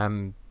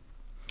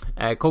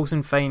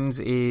 Coulson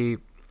finds a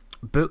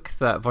book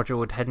that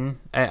Virgil had hidden.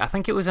 I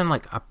think it was in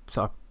like a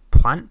sort of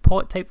plant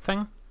pot type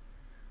thing.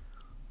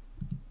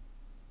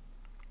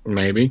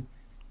 Maybe.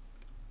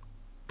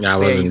 I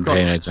wasn't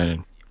paying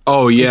attention.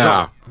 Oh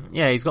yeah.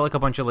 He's got like a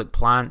bunch of like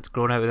plants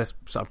growing out of this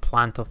sort of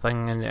planter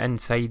thing, and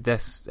inside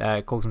this,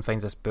 Coulson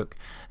finds this book,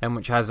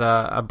 which has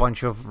a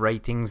bunch of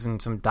writings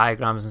and some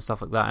diagrams and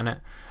stuff like that in it,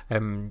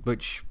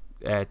 which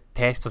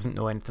Tess doesn't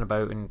know anything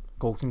about, and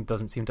Coulson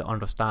doesn't seem to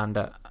understand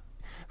it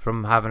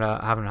from having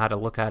had a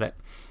look at it.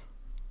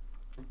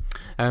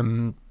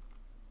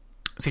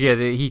 So yeah,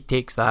 he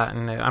takes that,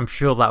 and I'm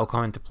sure that'll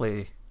come into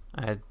play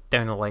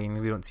down the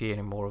line. We don't see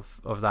any more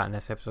of that in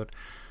this episode.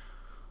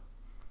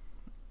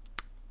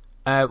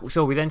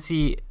 So we then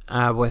see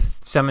with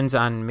Simmons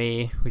and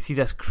May, we see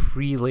this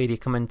Cree lady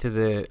come into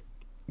the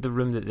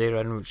room that they're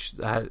in, which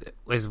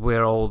is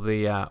where all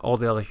the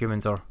other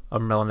humans are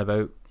milling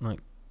about,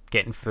 like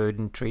getting food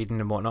and trading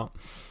and whatnot.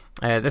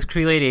 This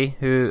Cree lady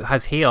who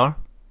has hair,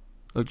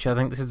 which I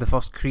think this is the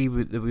first Cree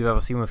that we've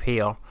ever seen with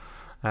hair.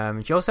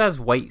 She also has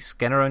white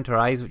skin around her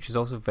eyes, which is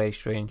also very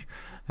strange,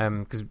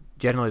 because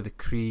generally the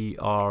Cree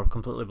are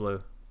completely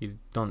blue. You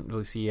don't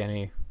really see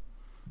any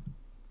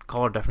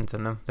colour difference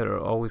in them. They're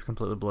always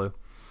completely blue.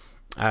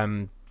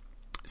 So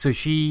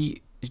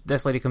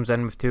this lady comes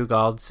in with 2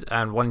 guards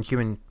and 1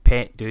 human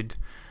pet dude,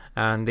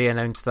 and they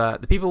announce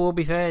that the people will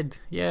be fed.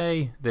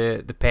 Yay!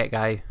 The pet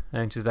guy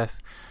announces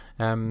this,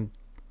 and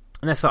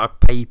this sort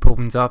of pipe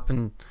opens up,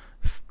 and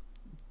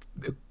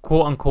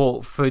quote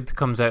unquote food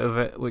comes out of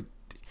it. Which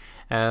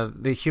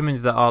the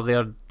humans that are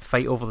there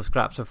fight over the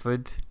scraps of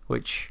food,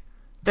 which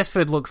this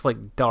food looks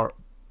like dirt.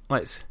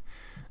 Let's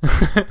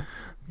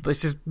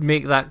just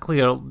make that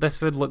clear. This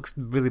food looks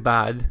really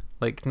bad.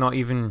 Like, not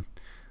even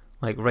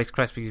like Rice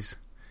Krispies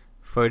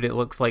food. It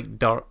looks like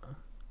dirt.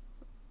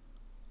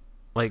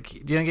 Like,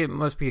 do you think it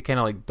must be kind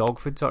of like dog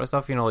food sort of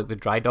stuff? You know, like the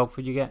dry dog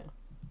food you get?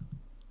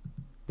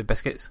 The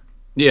biscuits?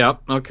 Yeah,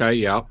 okay,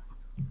 yeah.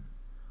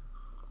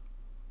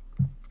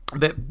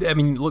 But, I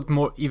mean, it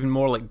looked even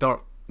more like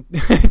dirt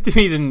to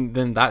me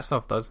than that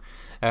stuff does.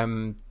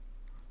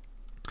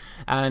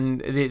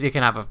 And they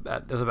can have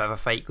there's a bit of a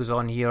fight goes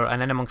on here,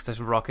 and in amongst this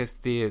ruckus,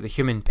 the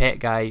human pet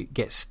guy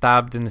gets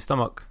stabbed in the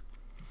stomach,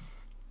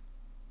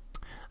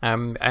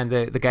 and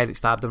the guy that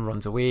stabbed him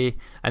runs away,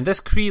 and this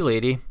Cree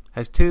lady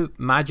has 2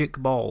 magic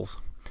balls,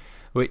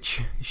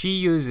 which she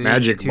uses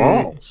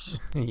balls.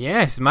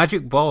 Yes,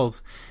 magic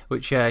balls,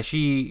 which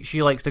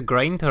she likes to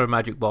grind her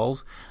magic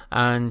balls,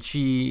 and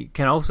she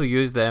can also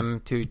use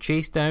them to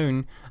chase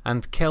down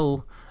and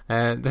kill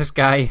this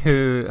guy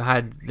who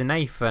had the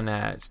knife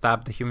and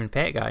stabbed the human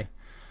pet guy.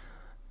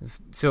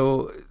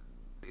 So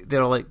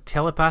they're like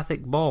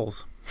telepathic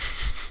balls.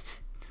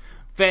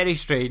 Very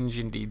strange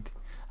indeed.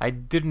 I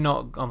did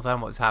not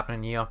understand what's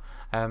happening here,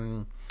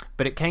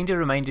 but it kind of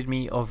reminded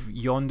me of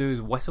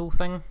Yondu's whistle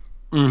thing.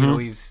 Mm-hmm. You know,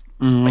 his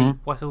spike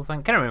whistle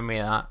thing. Kind of remember me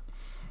of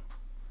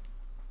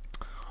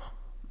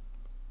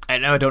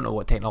And I don't know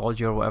what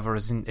technology or whatever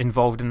is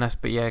involved in this,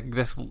 but yeah,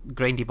 this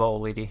grindy ball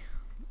lady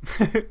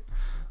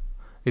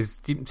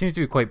seems to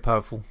be quite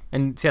powerful,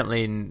 and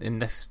certainly in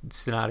this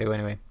scenario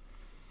anyway.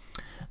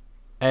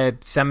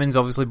 Simmons,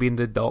 obviously being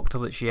the doctor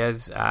that she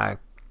is,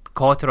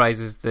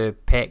 cauterizes the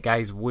pet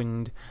guy's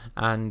wound,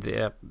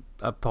 and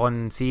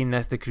upon seeing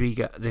this, the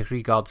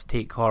Kree guards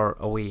take her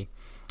away,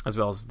 as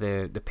well as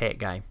the pet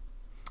guy.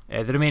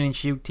 The remaining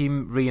SHIELD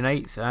team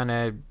reunites,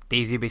 and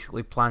Daisy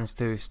basically plans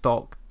to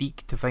stalk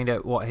Deke to find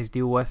out what his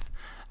deal with.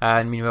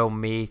 And meanwhile,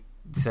 May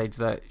decides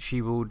that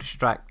she will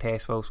distract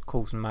Tess whilst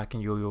Coulson, Mac,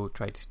 and Yo-Yo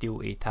try to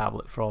steal a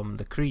tablet from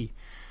the Kree.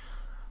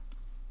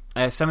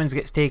 Simmons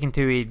gets taken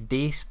to a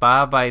day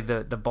spa by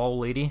the ball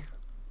lady,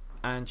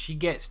 and she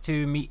gets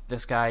to meet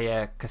this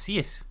guy,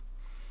 Cassius,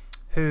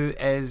 who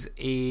is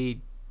a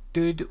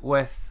dude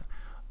with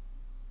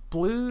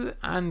blue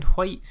and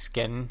white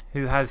skin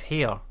who has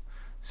hair.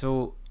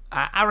 So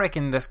I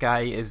reckon this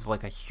guy is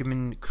like a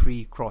human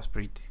Kree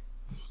crossbreed.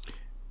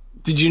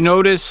 Did you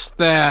notice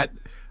that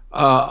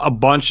a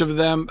bunch of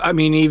them, I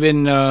mean,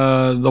 even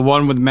the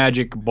one with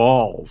magic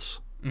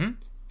balls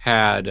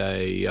had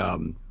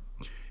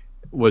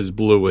was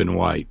blue and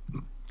white.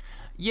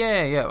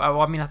 Yeah.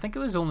 Well, I mean, I think it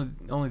was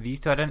only these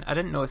two. I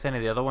didn't notice any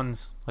of the other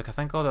ones. Like, I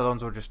think all the other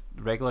ones were just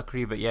regular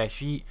Kree. But yeah,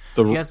 she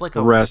has like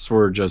the rest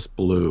were just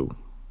blue.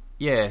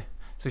 Yeah,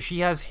 so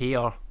she has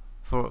hair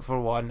for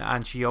one,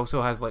 and she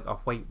also has like a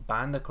white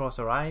band across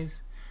her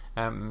eyes,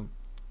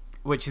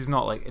 which is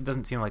not like, it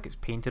doesn't seem like it's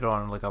painted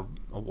on like a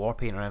war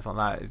paint or anything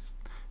like that. It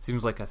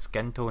seems like a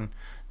skin tone.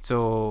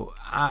 So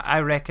I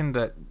reckon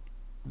that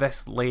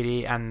this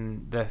lady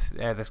and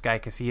this guy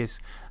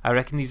Cassius, I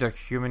reckon these are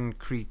human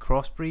Kree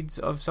crossbreeds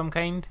of some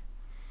kind.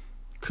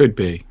 Could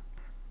be.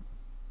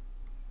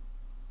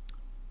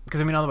 Because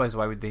I mean, otherwise,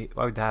 why would they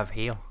have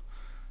hair?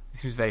 It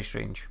seems very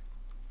strange.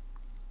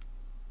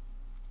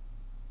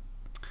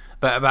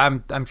 But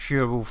I'm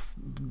sure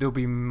there'll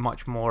be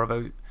much more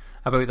about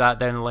that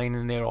down the line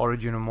in their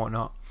origin and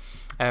whatnot.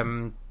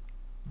 Have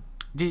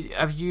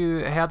you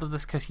heard of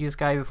this Cassius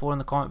guy before in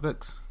the comic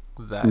books?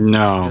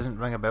 No, it doesn't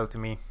ring a bell to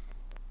me.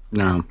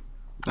 No.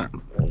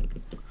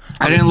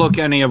 I didn't look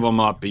any of them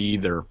up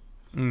either.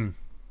 Didn't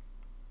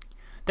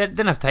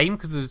have time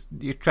because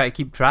you try to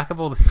keep track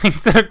of all the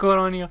things that are going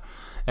on here.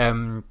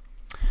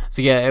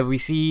 So yeah, we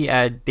see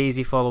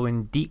Daisy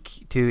following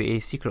Deke to a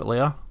secret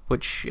lair,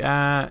 which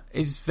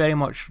is very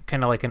much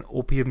kind of like an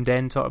opium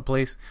den sort of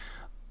place,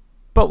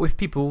 but with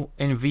people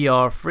in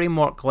VR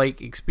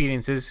framework-like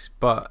experiences,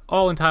 but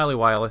all entirely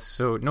wireless,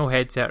 so no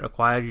headset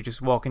required. You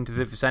just walk into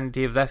the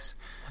vicinity of this,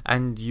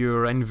 and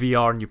you're in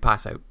VR and you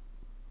pass out,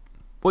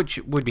 which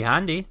would be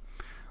handy.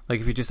 Like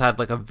if you just had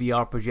like a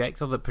VR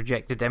projector that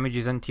projected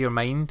images into your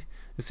mind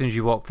as soon as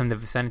you walked in the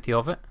vicinity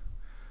of it.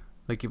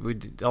 Like it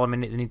would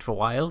eliminate the need for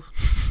wires.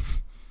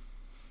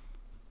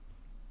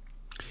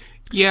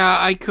 Yeah,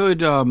 I could.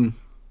 Yeah,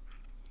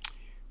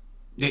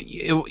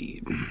 it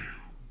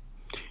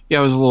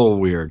was a little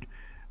weird.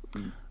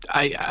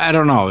 I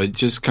don't know. It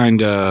just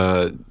kind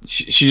of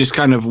she just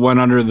kind of went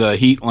under the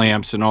heat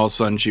lamps, and all of a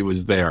sudden she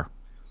was there.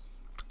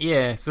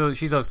 Yeah, so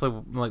she's obviously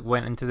like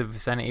went into the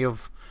vicinity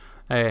of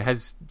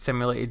his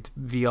simulated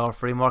VR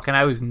framework, and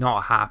I was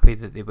not happy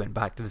that they went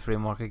back to the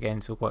framework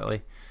again so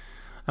quickly.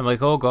 I'm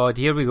like, oh god,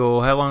 here we go.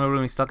 How long are we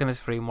going to be stuck in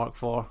this framework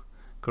for?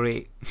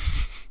 Great.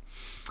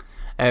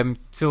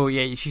 So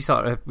yeah,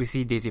 we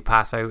see Daisy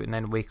pass out and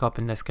then wake up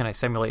in this kind of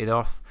simulated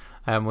Earth,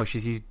 where she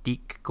sees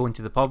Deke going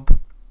to the pub,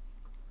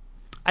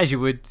 as you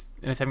would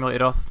in a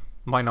simulated Earth.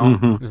 Why not?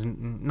 Mm-hmm. There's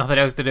nothing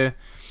else to do.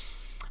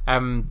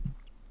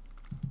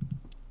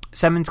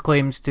 Simmons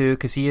claims to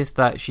Cassius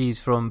that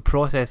she's from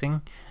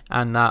processing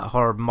and that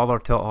her mother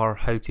taught her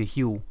how to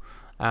heal.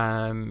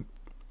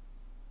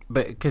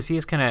 But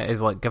Cassius kind of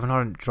is like giving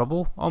her in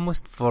trouble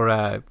almost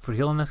for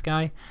healing this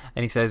guy,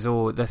 and he says,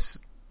 "Oh, this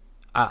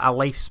a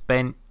life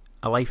spent,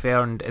 a life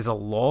earned is a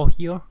law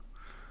here."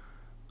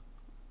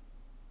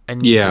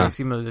 And yeah, it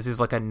seems like this is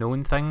like a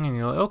known thing, and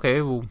you're like,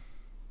 okay, well,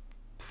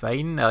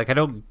 fine. Like I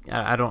don't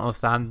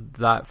understand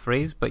that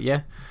phrase, but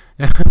yeah,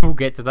 we'll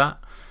get to that.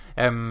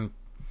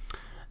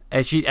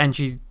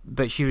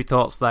 She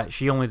retorts that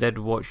she only did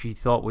what she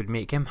thought would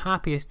make him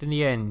happiest in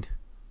the end,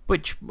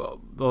 which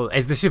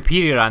is the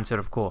superior answer,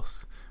 of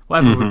course.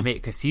 Whatever would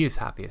make Cassius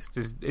happiest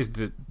is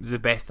the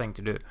best thing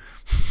to do.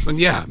 Well,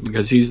 yeah,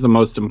 because he's the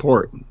most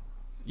important.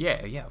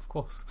 Yeah, of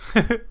course.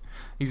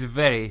 He's a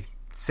very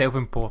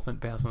self-important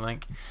person, I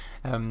think.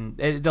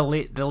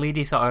 The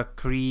lady sort of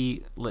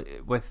Kree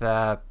with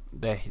the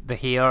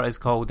hair is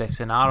called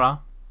Sinara,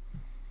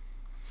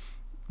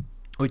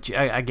 which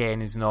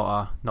again is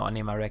not a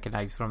name I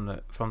recognise from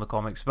the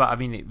comics, but I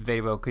mean it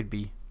very well could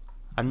be.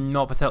 I'm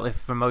not particularly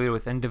familiar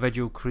with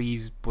individual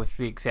Krees, with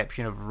the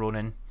exception of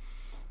Ronan.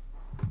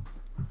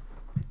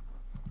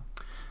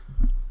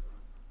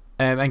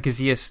 And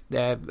Cassius,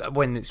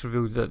 when it's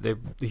revealed that the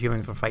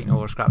humans were fighting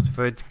over scraps of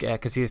food,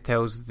 Cassius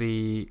tells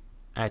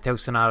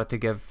Sinara to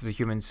give the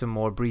humans some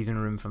more breathing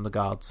room from the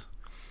guards.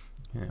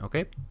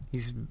 Okay,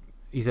 he's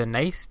a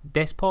nice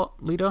despot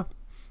leader.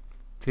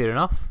 Fair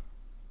enough.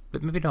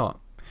 but maybe not.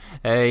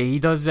 He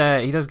does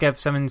give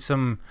Simmons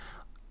some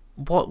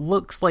what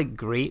looks like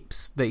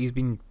grapes that he's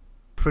been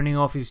pruning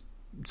off his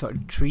sort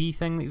of tree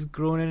thing that he's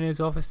grown in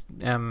his office.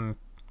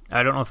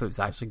 I don't know if it was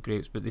actually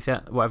grapes, but they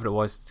said whatever it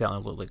was, it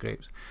certainly looked like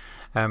grapes.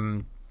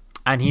 And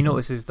he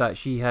notices that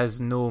she has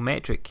no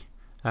metric,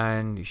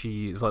 and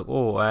she's like,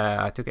 "Oh,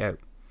 I took it out."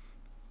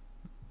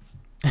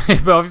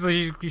 But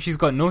obviously she's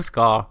got no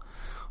scar.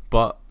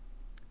 But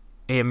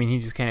I mean,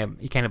 he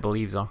kind of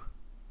believes her.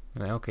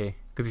 Like, okay,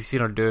 because he's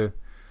seen her do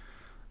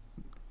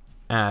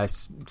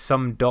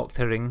some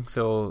doctoring,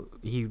 so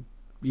he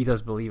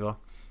does believe her,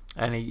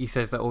 and he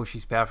says that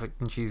she's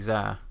perfect and she's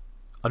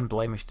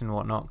unblemished and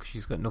whatnot because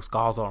she's got no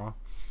scars on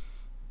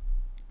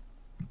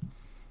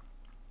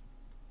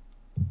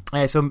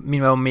her. So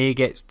meanwhile, she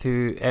gets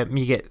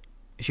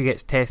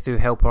Tess to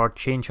help her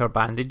change her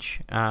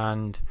bandage,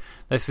 and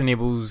this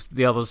enables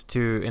the others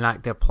to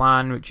enact their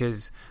plan, which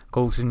is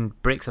Coulson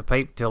breaks a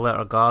pipe to alert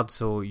her guard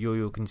so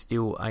Yo-Yo can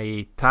steal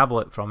a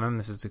tablet from him.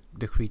 This is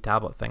the Kree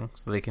tablet thing,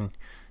 so they can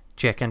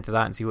check into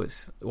that and see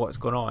what's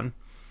going on.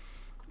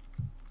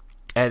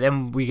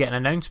 Then we get an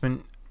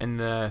announcement in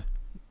the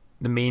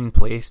main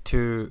place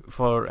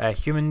for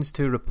humans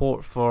to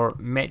report for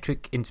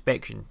metric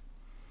inspection.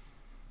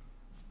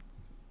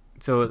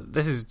 So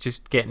this is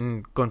just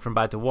going from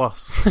bad to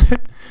worse,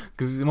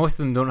 because most of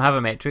them don't have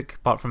a metric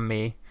apart from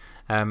May,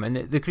 and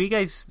the Kree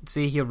guys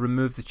say here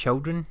remove the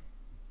children,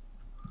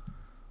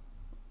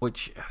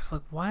 which I was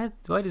like, why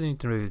do they need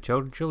to remove the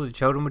children? Surely the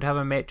children would have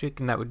a metric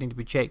and that would need to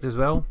be checked as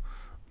well,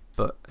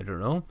 but I don't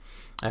know.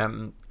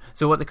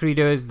 So what the Kree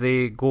do is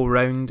they go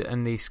around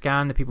and they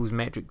scan the people's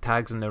metric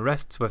tags on their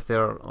wrists with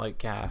their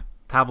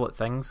tablet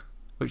things,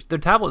 which their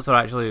tablets are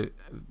actually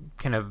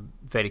kind of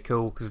very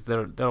cool because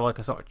they're like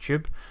a sort of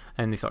tube,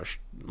 and they sort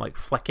of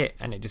flick it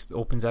and it just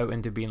opens out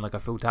into being like a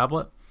full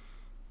tablet.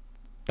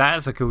 That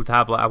is a cool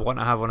tablet. I want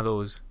to have one of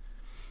those.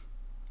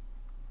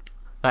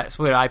 That's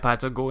where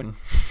iPads are going.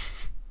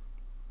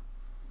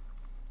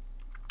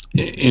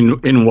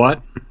 In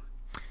what?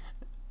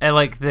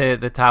 Like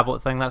the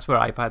tablet thing. That's where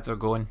iPads are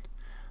going.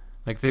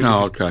 Like they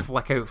would just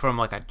flick out from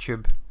like a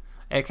tube.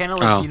 Kind of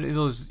like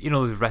those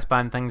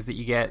wristband things that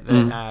you get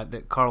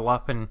that curl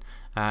up and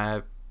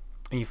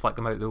you flick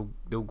them out,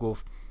 they'll go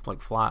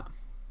like flat.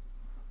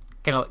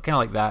 Kind of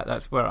like that.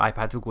 That's where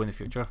iPads will go in the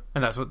future,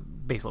 and that's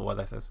basically what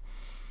this is.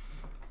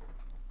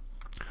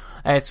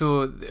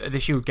 So the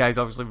Shield guys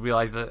obviously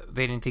realise that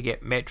they need to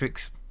get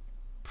metrics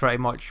pretty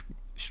much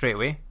straight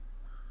away.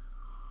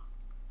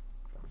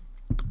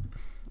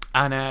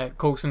 And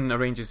Coulson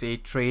arranges a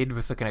trade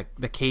with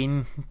the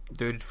Kane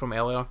dude from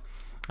earlier.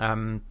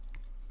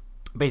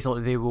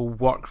 Basically, they will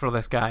work for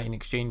this guy in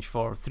exchange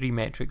for 3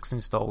 metrics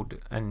installed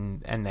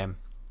in them.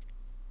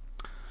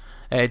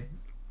 And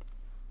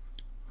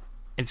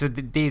so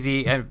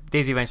Daisy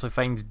eventually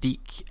finds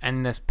Deke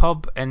in this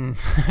pub and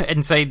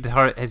inside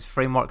his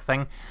framework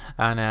thing,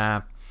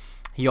 and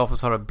he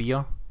offers her a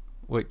beer,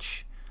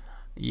 which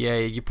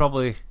you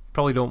probably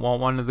don't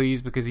want one of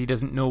these because he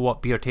doesn't know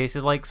what beer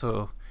tasted like,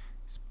 so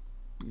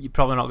you're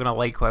probably not going to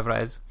like whoever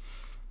it is.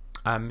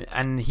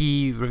 And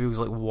he reveals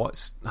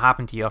what's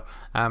happened here,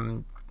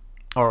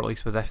 or at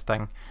least with this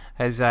thing.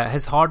 His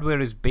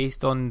hardware is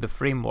based on the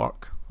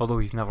framework, although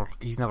he's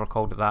never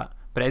called it that.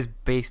 But it is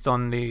based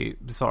on the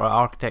sort of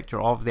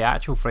architecture of the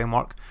actual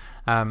framework,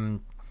 as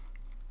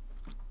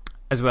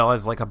well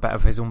as a bit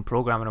of his own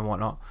programming and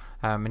whatnot.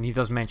 And he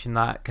does mention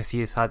that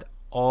Casillas had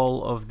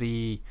all of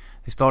the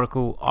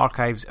historical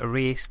archives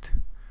erased,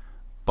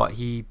 but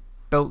he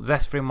built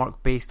this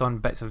framework based on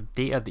bits of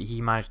data that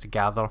he managed to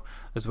gather,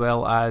 as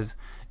well as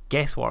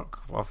guesswork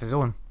of his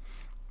own.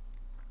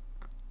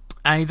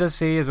 And he does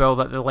say as well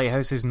that the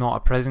lighthouse is not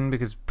a prison,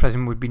 because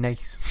prison would be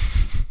nice.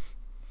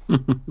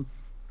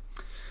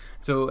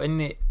 So in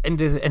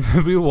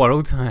the real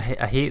world, I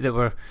hate that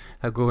we're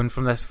going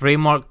from this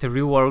framework to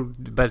real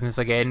world business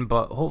again,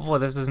 but hopefully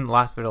this doesn't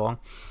last very long.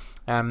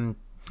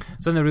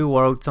 So in the real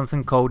world,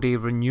 something called a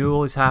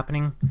renewal is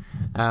happening.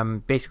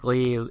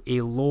 Basically,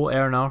 a low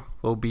earner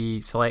will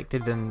be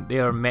selected, and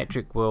their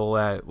metric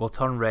will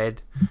turn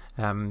red.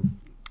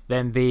 Then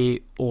they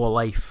owe a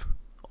life,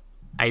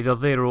 either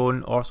their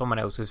own or someone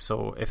else's.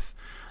 So if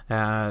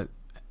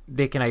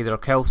they can either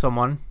kill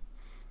someone,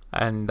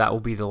 and that will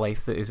be the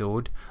life that is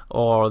owed,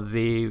 or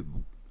they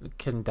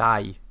can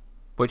die,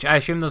 which I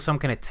assume there's some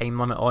kind of time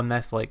limit on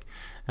this,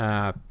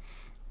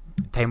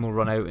 time will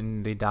run out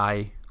and they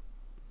die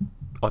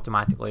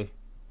automatically.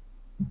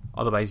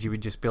 Otherwise you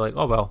would just be like,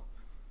 oh well,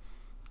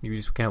 you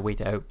just kind of wait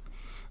it out.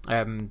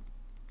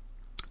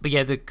 But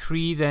yeah, the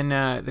Kree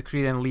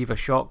then leave a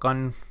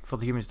shotgun for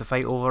the humans to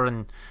fight over,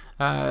 and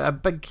a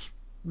big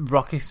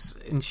ruckus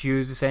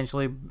ensues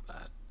essentially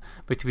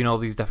between all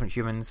these different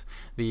humans.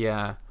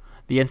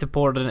 The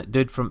interpordinate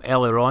dude from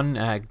earlier on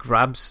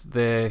grabs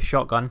the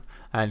shotgun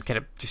and kind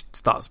of just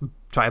starts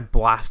trying to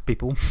blast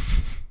people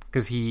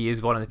because he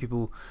is one of the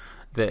people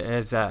that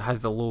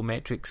has the low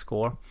metric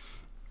score.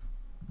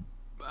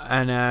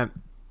 And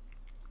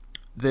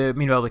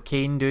meanwhile, the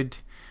Kane dude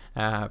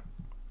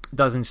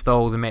does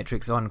install the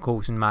metrics on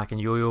Coulson, Mac, and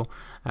Yo-Yo,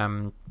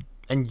 and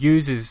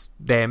uses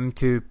them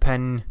to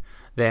pin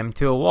them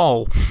to a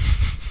wall.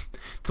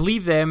 To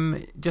leave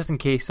them just in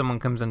case someone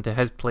comes into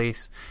his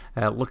place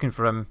looking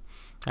for him.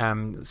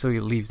 So he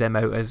leaves them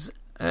out as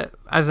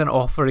an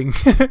offering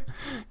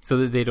so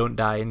that they don't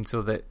die, and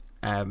so that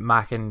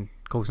Mac and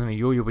Coulson and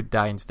Yo-Yo would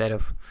die instead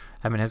of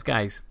him and his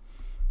guys.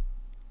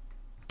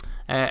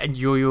 And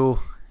Yo-Yo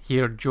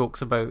here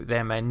jokes about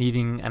them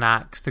needing an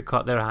axe to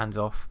cut their hands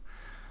off.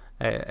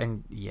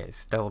 And yeah, it's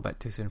still a bit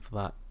too soon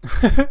for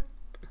that.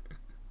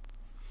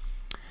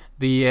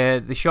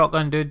 The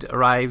shotgun dude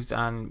arrives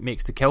and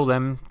makes to kill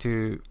them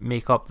to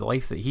make up the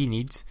life that he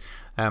needs.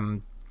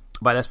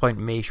 By this point,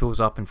 May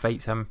shows up and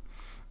fights him,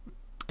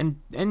 and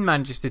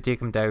manages to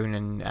take him down.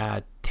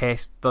 And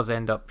Tess does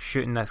end up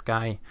shooting this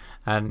guy,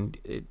 and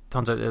it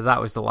turns out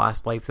that was the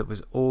last life that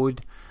was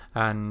owed.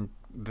 And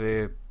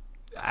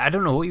I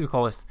don't know what you would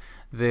call this,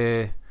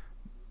 the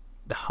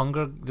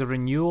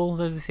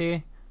renewal, as they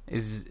say,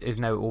 is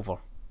now over,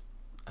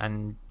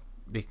 and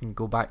they can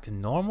go back to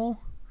normal.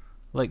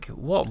 Like,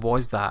 what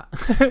was that?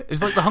 It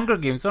was like the Hunger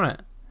Games, wasn't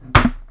it?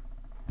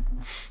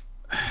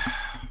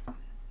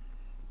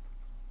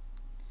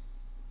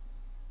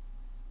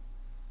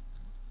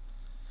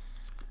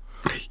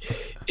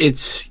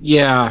 It's,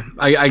 yeah,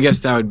 I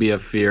guess that would be a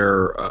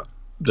fair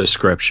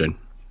description.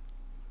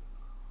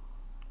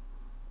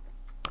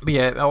 But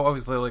yeah,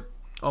 obviously, like,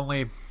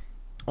 only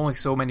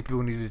so many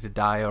people needed to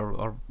die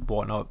or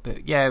whatnot.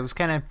 But yeah, it's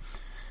kind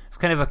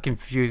of a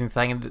confusing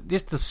thing, and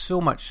just there's so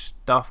much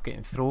stuff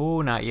getting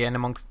thrown at you in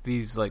amongst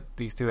these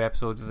two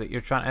episodes that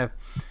you're trying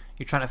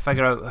to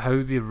figure out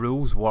how the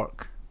rules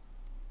work,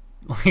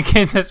 like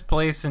in this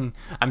place. And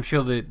I'm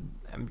sure they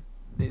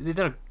did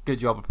a good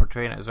job of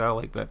portraying it as well.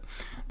 Like, but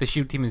the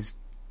SHIELD team is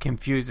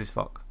confused as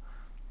fuck,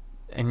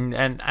 and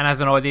as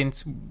an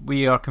audience,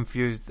 we are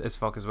confused as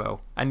fuck as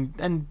well,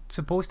 and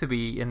supposed to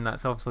be, and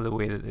that's obviously the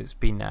way that it's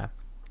been.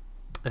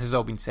 This has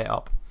all been set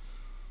up.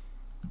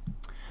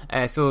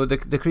 So the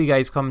Kree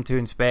guys come to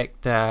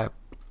inspect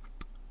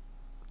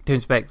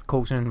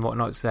Coulson and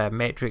whatnot's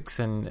metrics,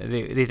 and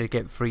they did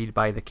get freed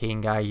by the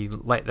Kane guy. He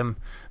let them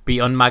be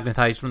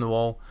unmagnetized from the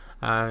wall,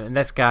 and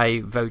this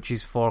guy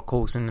vouches for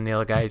Coulson and the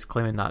other guys,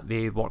 claiming that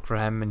they work for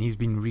him and he's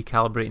been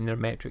recalibrating their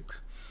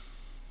metrics.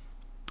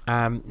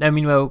 Now,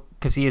 meanwhile,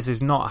 Casillas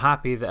is not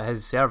happy that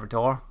his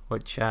servitor,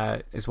 which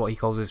is what he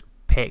calls his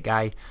pet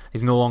guy,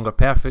 is no longer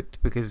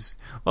perfect, because,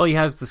 well, he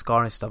has the scar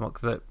on his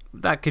stomach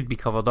that could be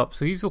covered up,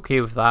 so he's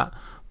okay with that,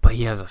 but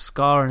he has a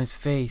scar on his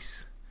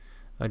face,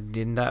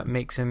 and that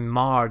makes him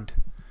marred.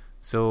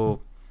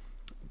 So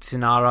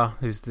Sinara,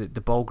 who's the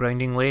ball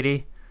grinding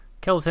lady,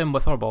 kills him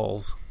with her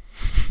balls.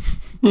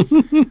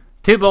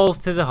 2 balls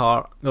to the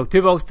heart, no,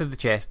 2 balls to the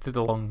chest, to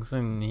the lungs,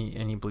 and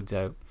he bleeds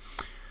out,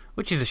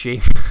 which is a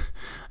shame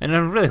and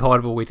a really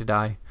horrible way to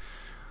die.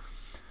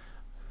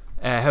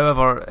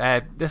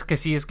 However, this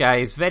Casillas guy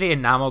is very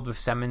enamoured with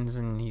Simmons,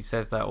 and he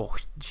says that, oh,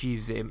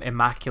 she's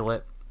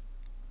immaculate.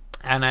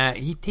 And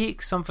he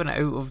takes something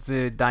out of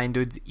the dying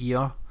dude's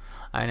ear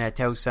and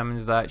tells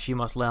Simmons that she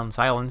must learn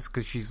silence,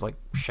 because she's like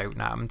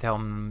shouting at him,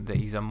 telling him that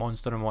he's a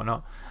monster and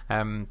whatnot.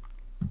 And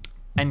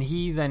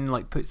he then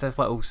like puts this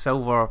little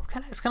silver,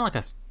 it's kind of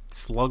like a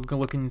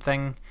slug-looking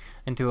thing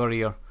into her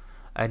ear.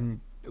 And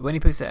when he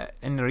puts it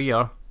in her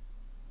ear,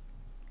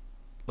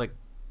 like,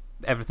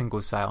 everything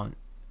goes silent,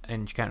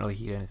 and you can't really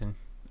hear anything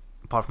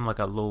apart from like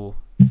a low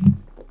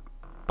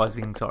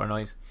buzzing sort of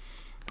noise,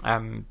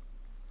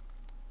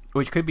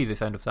 which could be the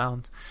sound of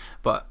silence,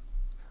 but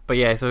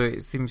yeah, so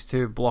it seems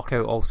to block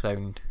out all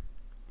sound,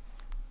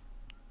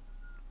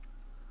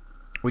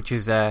 which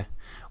is a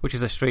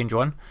strange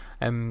one.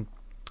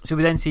 So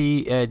we then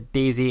see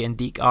Daisy and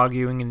Deke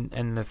arguing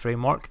in the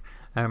framework.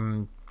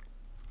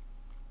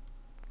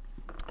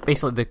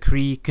 Basically, the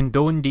Kree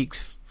condone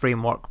Deke's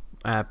framework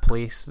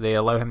place. They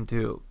allow him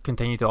to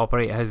continue to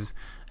operate his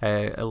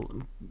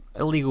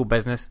illegal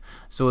business,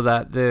 so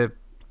that the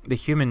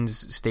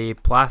humans stay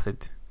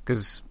placid.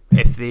 Because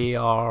if they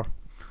are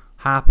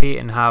happy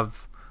and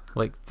have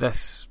like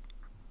this,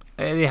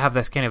 they have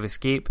this kind of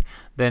escape,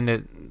 then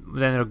they're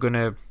not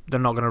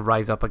gonna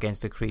rise up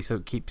against the Kree. So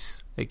it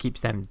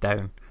keeps them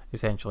down,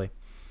 essentially.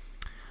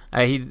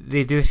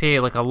 They do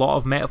say like a lot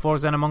of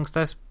metaphors in amongst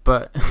this,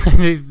 but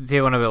they say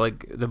one about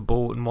like the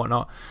boat and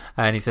whatnot,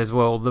 and he says,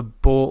 well, the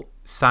boat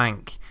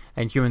sank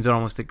and humans are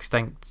almost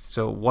extinct,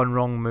 so one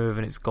wrong move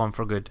and it's gone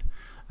for good.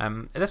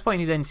 At this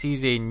point, he then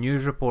sees a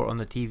news report on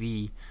the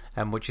TV,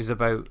 which is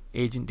about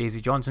Agent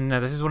Daisy Johnson. Now,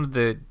 this is one of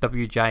the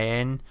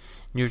WGN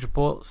news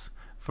reports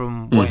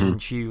from when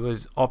she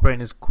was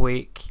operating as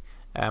Quake,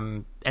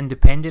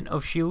 independent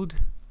of SHIELD,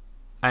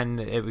 and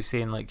it was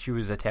saying like she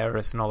was a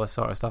terrorist and all this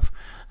sort of stuff.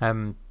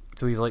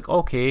 So he's like,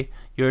 okay,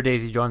 you're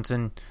Daisy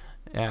Johnson,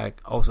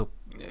 also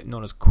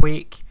known as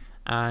Quake,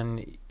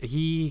 and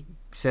he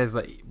says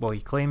that, well, he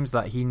claims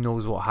that he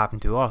knows what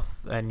happened to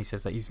Earth, and he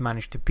says that he's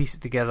managed to piece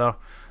it together,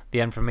 the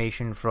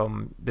information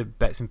from the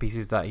bits and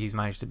pieces that he's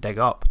managed to dig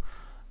up,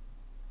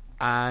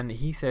 and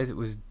he says it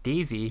was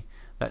Daisy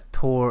that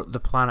tore the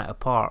planet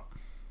apart.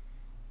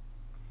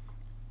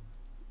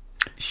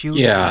 Shield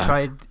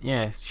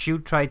Yeah.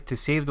 Shield tried to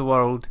save the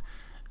world,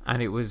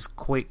 and it was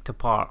quaked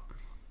apart,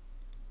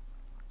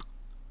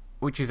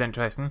 which is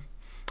interesting.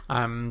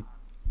 In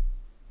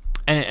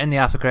the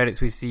after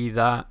credits, we see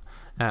that.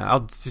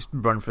 I'll just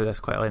run through this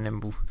quickly, and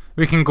then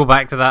we can go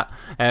back to that.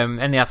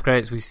 In the after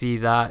credits, we see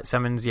that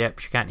Simmons,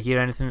 she can't hear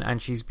anything,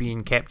 and she's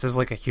being kept as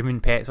like a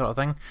human pet sort of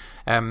thing.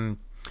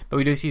 But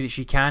we do see that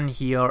she can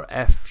hear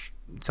if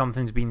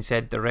something's being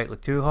said directly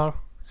to her.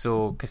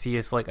 So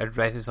Casillas like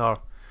addresses her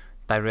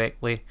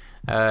directly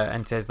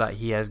and says that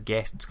he has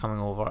guests coming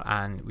over,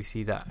 and we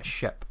see that a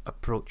ship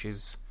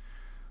approaches.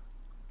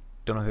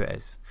 Don't know who it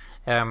is.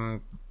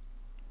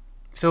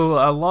 So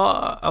a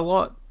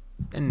lot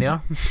in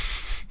there.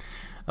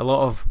 A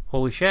lot of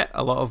holy shit,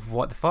 a lot of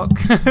what the fuck,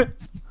 and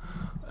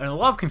a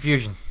lot of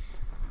confusion.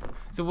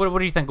 So what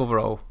do you think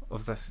overall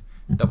of this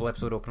double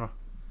episode opener?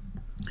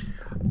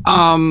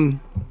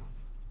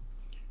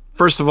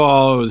 First of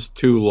all, it was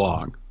too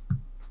long.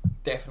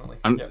 Definitely.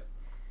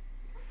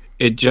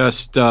 It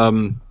just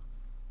it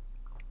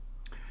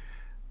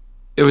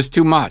was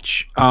too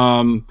much.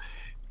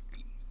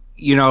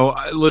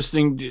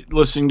 Listening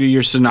to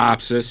your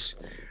synopsis,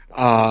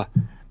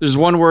 there's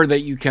one word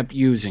that you kept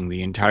using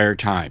the entire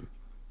time.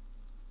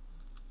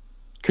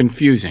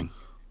 Confusing.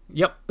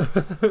 Yep.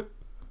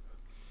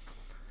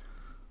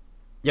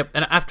 Yep,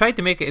 and I've tried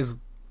to make it as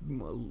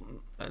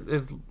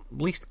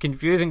least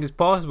confusing as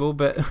possible,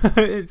 but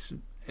it's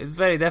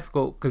very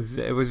difficult because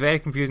it was very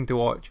confusing to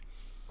watch.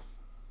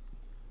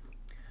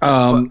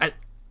 But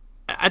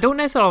I don't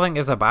necessarily think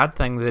it's a bad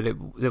thing that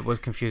it was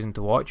confusing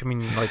to watch. I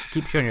mean, like, it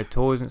keeps you on your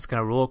toes and it's kind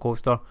of roller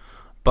coaster.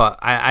 But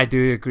I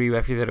do agree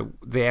with you that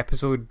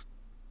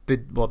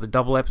the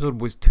double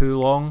episode was too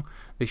long.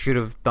 They should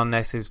have done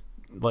this as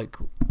like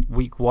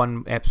week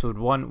 1 episode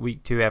 1,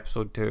 week 2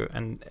 episode 2,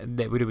 and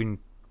it would have been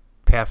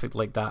perfect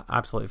like that.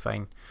 Absolutely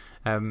fine.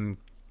 I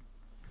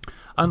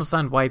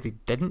understand why they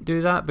didn't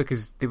do that,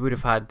 because they would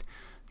have had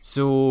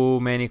so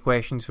many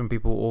questions from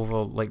people over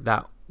like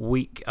that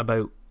week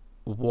about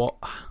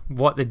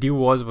what the deal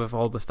was with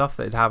all the stuff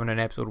that had happened in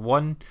episode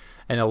 1,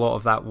 and a lot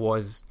of that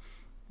was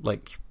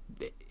like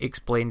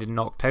explained and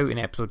knocked out in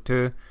episode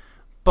 2.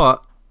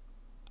 But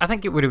I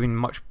think it would have been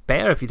much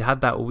better if you'd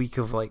had that week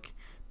of like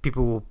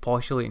people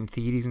postulating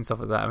theories and stuff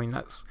like that. I mean,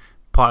 that's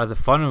part of the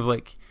fun of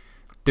like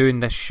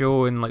doing this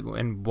show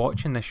and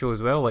watching this show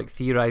as well, like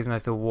theorizing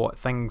as to what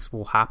things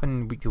will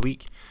happen week to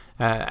week,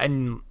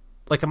 and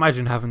like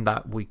imagine having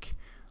that week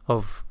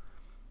of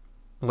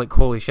like,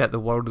 holy shit, the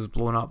world is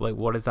blown up, like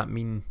what does that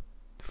mean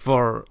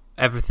for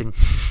everything?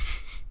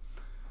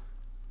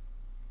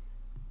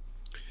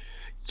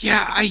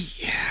 I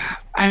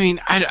mean,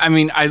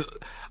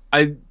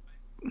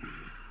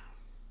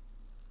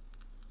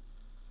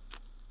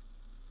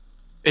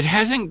 it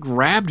hasn't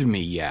grabbed me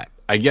yet,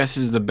 I guess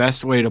is the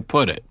best way to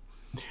put it.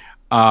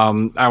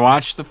 I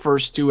watched the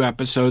first 2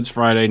 episodes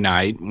Friday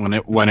night when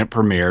it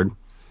premiered.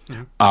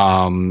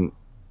 Mm-hmm.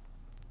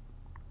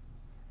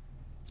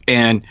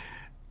 And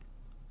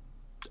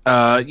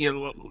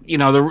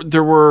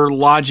there were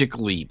logic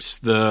leaps.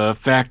 The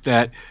fact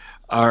that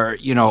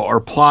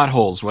or plot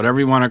holes, whatever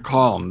you want to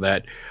call them,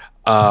 that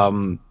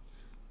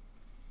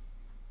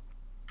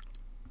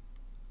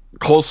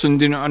Coulson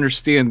didn't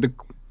understand the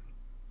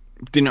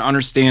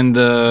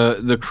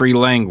Kree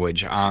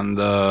language on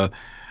the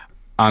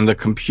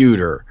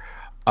computer.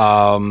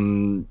 I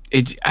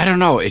don't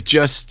know. It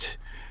just,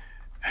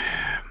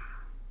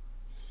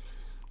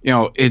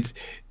 it's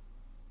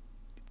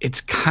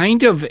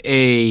kind of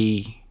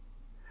a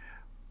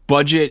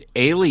budget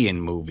alien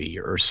movie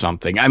or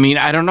something. I mean,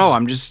 I don't know.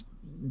 I'm just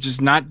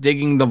not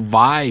digging the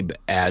vibe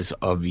as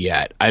of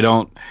yet. I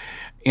don't,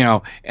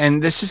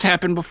 and this has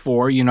happened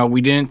before.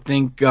 We didn't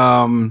think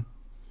the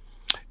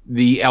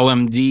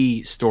LMD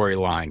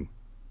storyline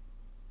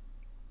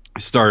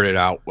started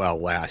out well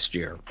last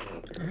year.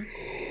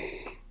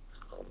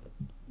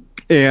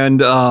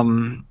 And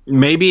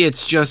maybe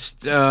it's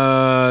just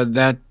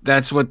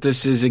that's what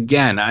this is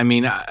again. I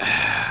mean,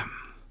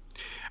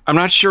 I'm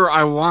not sure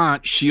I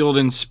want S.H.I.E.L.D.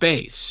 in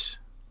space.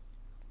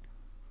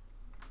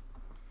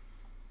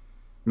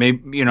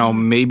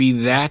 Maybe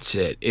that's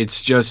it.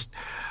 It's just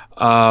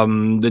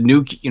the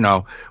new,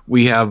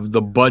 we have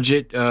the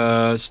budget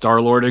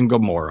Star-Lord and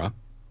Gamora.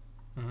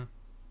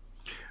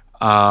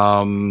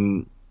 Mm-hmm.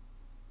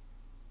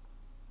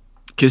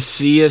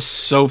 Casillas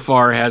so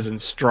far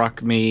hasn't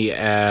struck me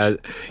as,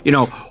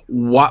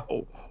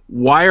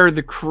 why are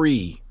the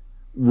Kree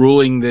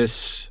ruling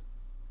this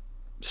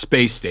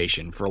space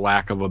station, for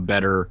lack of a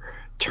better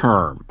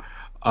term?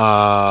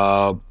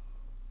 Why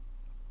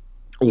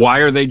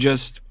are they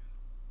just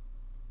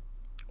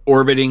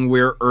orbiting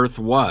where Earth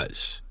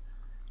was?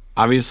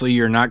 Obviously,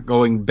 you're not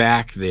going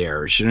back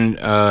there. Shouldn't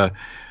there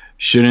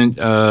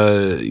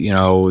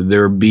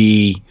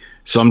be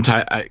some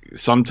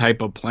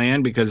type of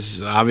plan?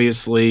 Because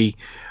obviously,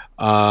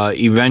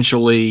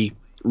 eventually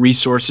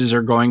resources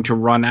are going to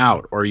run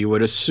out, or you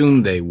would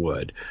assume they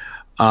would.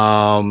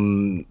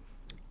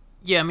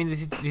 Yeah, I mean, they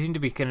seem to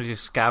be kind of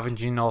just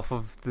scavenging off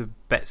of the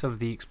bits of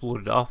the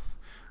exploded Earth,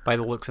 by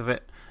the looks of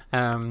it.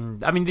 I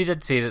mean, they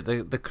did say that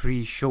the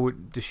Kree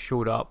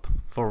showed up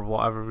for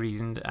whatever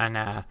reason,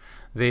 and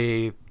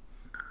they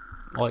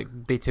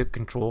took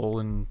control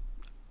and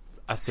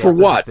for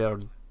what?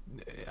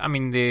 I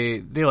mean,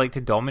 they like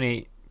to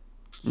dominate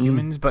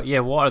humans, but yeah,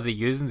 what are they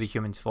using the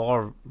humans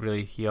for,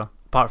 really, here?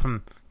 Apart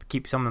from to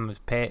keep some of them as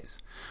pets.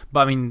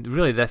 But I mean,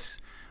 really,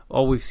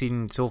 all we've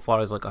seen so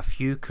far is like a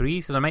few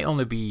Kree, so there might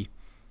only be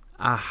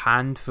a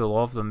handful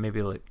of them,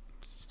 maybe like,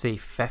 say,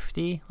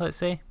 50, let's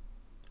say.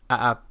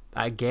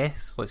 I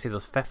guess, let's say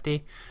there's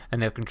 50,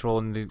 and they're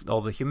controlling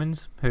all the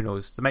humans. Who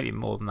knows? There might be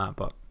more than that,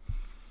 but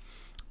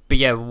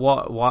yeah,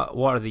 what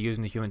are they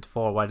using the humans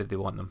for? Why did they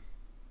want them?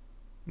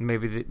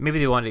 Maybe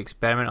they want to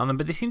experiment on them,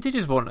 but they seem to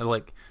just want to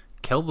like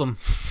kill them,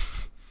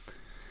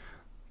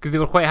 because they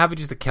were quite happy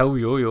just to kill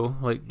Yo-Yo.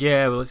 Like,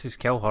 yeah, well, let's just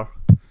kill her.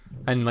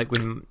 And like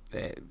when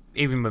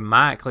even with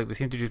Mac, like they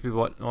seem to just be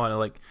want to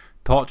like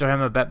torture him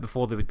a bit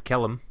before they would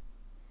kill him.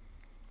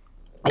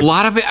 A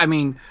lot of it, I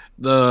mean,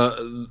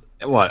 a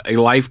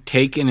life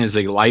taken is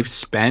a life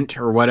spent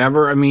or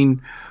whatever. I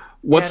mean,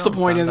 what's the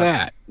point of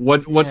that?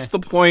 What's the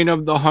point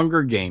of the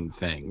Hunger Game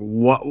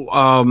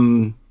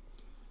thing?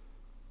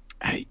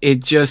 It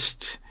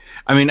just,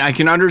 I mean, I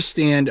can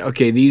understand,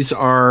 okay, these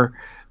are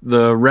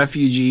the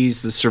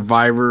refugees, the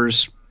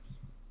survivors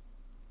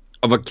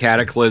of a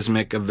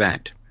cataclysmic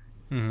event.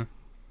 Mm-hmm.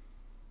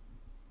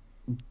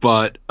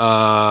 But,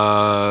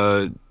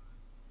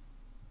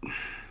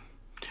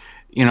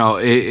 you know,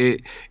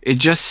 it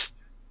just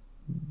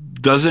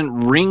doesn't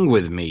ring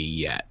with me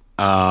yet.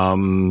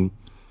 Am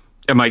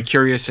I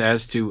curious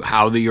as to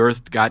how the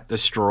Earth got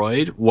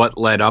destroyed? What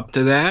led up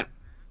to that?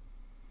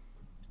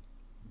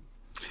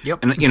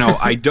 Yep. And you know,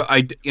 I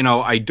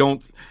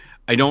don't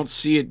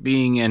see it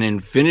being an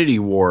Infinity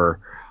War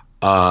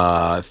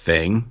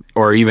thing,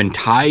 or even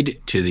tied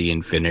to the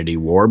Infinity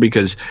War,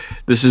 because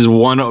this is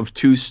one of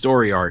 2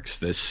 story arcs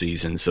this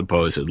season,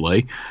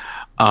 supposedly.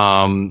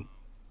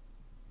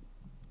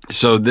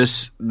 So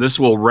this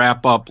will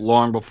wrap up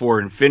long before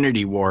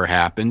Infinity War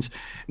happens.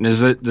 And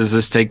does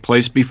this take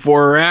place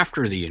before or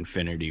after the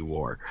Infinity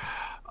War?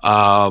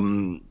 I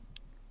mean,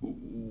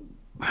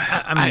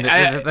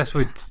 this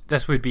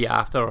would be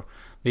after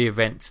the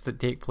events that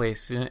take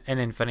place in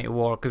Infinity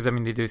War, because I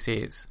mean, they do say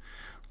it's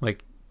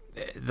like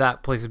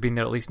that place has been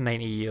there at least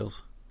 90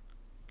 years.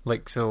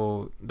 Like,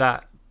 so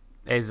that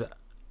is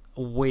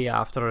way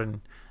after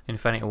in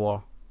Infinity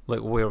War,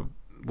 like where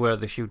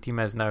the SHIELD team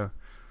is now.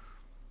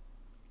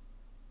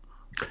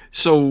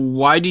 So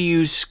why do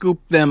you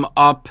scoop them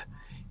up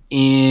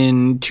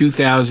in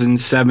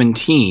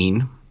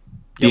 2017,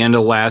 the end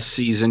of last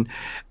season?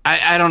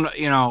 I don't know,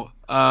 you know,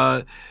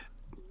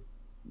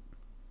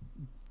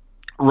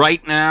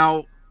 right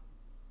now,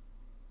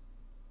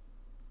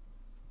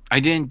 I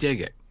didn't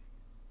dig it.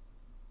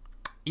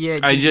 Yeah,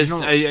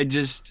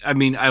 I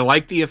mean, I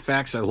like the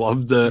effects. I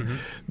love the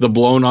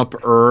blown up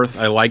Earth.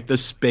 I like the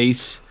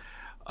space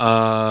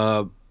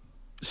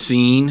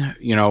scene,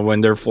 you know,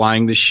 when they're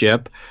flying the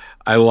ship.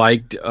 I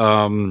liked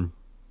the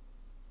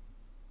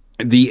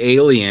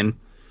alien,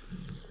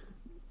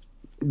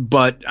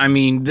 but I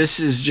mean, this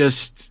is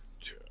just,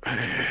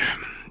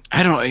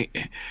 I don't.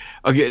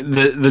 Okay,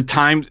 the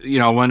time, you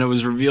know, when it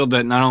was revealed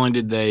that not only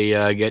did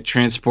they get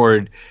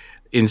transported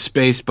in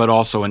space but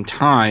also in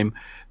time,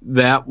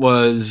 that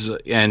was,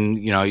 and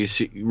you know, you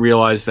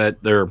realize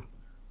that they're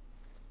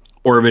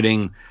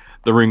orbiting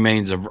the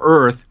remains of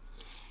Earth.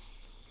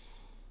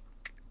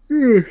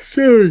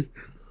 Sorry.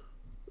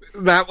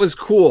 That was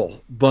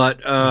cool, but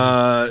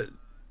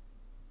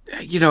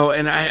you know,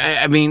 and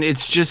I mean,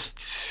 it's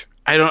just,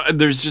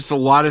 there's just a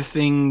lot of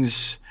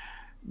things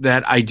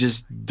that I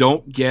just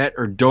don't get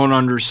or don't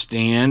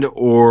understand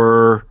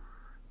or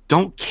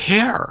don't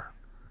care.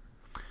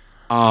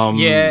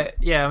 Yeah.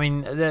 I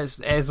mean,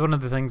 that's one of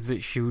the things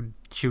that SHIELD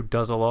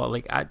does a lot.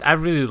 Like, I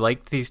really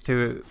liked these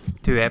two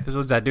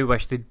episodes. I do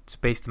wish they'd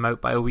spaced them out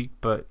by a week,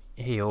 but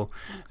hey-ho.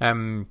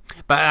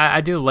 But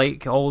I do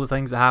like all the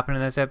things that happen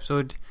in this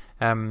episode.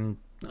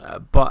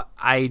 But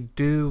I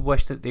do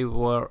wish that they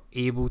were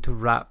able to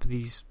wrap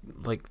these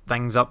like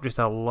things up just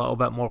a little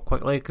bit more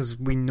quickly, because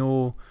we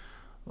know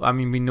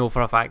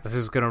for a fact this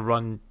is going to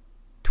run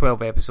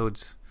 12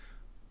 episodes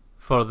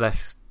for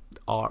this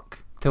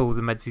arc till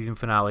the mid-season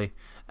finale,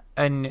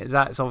 and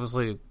that's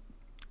obviously,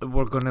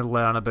 we're going to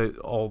learn about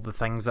all the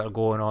things that are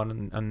going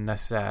on in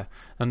this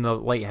in the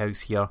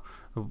lighthouse here,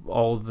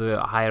 all the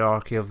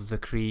hierarchy of the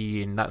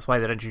Kree, and that's why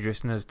they're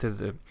introducing us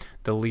to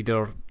the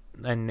leader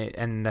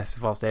in this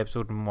first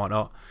episode and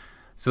whatnot,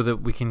 so that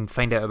we can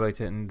find out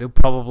about it. And they'll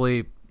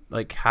probably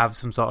like have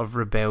some sort of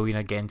rebellion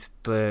against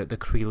the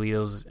Kree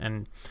leaders,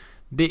 and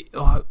they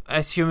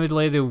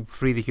assumedly they'll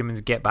free the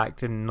humans, get back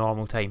to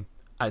normal time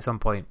at some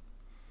point,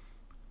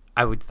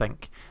 I would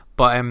think.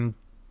 But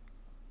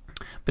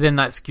then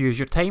that skews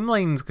your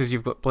timelines, because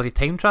you've got bloody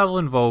time travel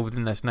involved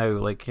in this now.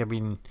 Like, I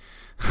mean,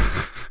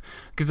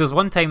 because there's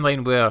one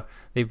timeline where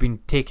they've been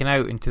taken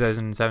out in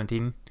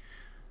 2017,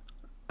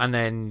 and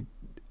then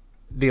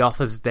the Earth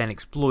has then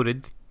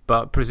exploded,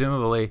 but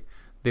presumably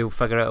they'll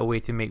figure out a way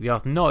to make the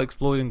Earth not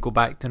explode and go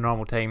back to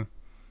normal time.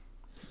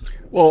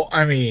 Well,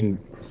 I mean,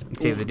 And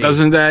save the day.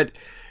 doesn't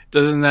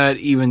that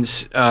even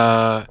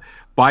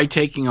by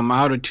taking them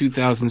out of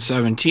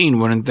 2017,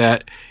 wouldn't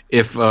that,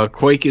 if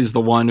Quake is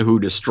the one who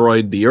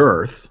destroyed the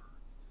Earth,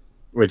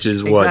 which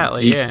is what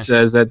Exactly, Zeke yeah.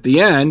 says at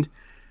the end,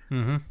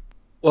 Mm-hmm.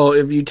 well,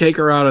 if you take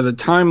her out of the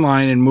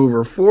timeline and move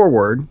her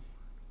forward,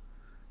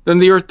 then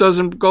the Earth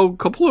doesn't go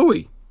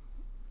kaplooey.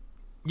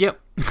 Yep.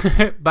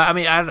 But I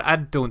mean, I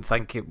don't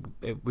think it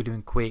would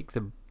have Quake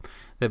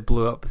that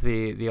blew up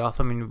the Earth.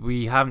 I mean,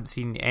 we haven't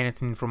seen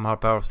anything from her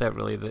power set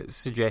really that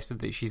suggested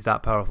that she's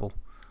that powerful.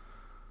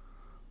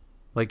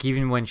 Like,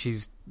 even when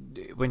she's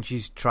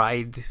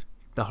tried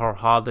her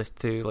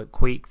hardest to like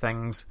quake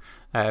things,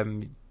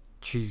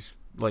 she's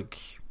like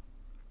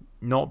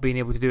not being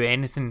able to do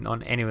anything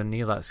on anywhere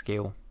near that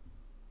scale.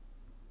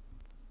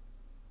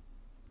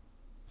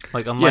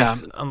 Like,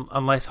 unless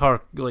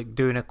her like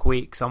doing a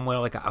quake somewhere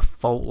like at a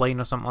fault line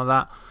or something like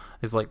that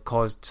has like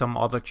caused some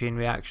other chain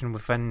reaction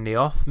within the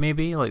Earth,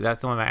 maybe. Like, that's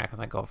the only thing I can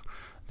think of,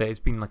 that it's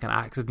been like an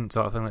accident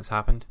sort of thing that's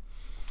happened.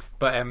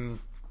 But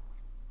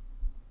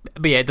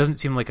yeah, it doesn't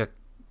seem like a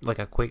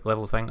Quake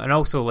level thing. And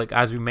also, like,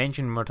 as we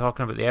mentioned when we were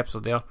talking about the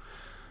episode there,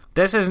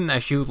 this isn't a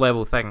Shield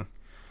level thing.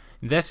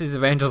 This is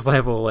Avengers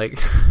level.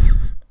 Like,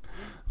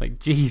 like,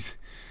 jeez,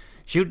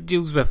 Shield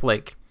deals with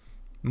like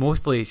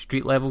mostly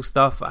street level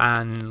stuff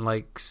and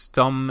like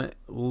some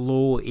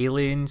low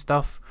alien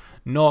stuff,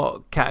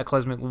 not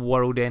cataclysmic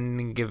world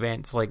ending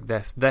events like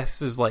this.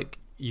 This is like,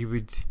 you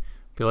would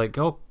be like,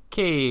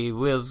 okay,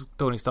 where's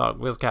Tony Stark,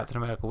 where's Captain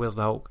America, where's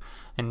the Hulk?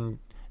 And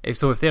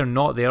so if they're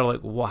not there,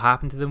 like, what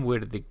happened to them? Where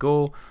did they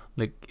go?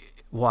 Like,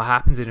 what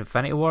happens in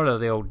Infinity War? Are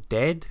they all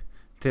dead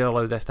to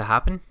allow this to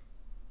happen?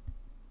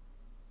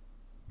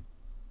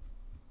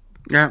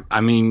 Yeah, I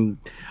mean,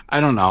 I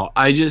don't know.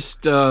 I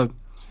just had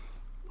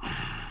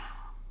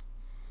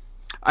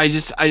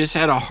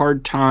a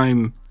hard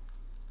time.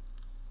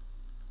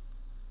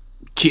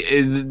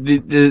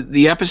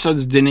 The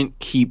episodes didn't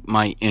keep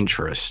my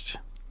interest.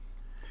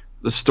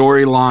 The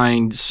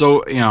storyline,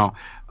 so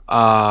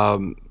I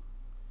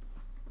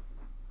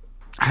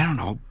don't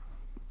know.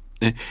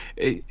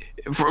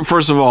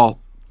 First of all,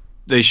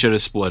 they should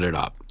have split it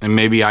up, and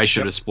maybe I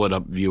should have split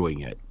up viewing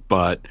it.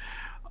 But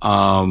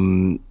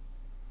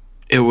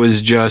it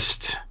was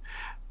just,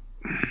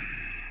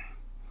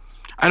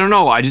 I don't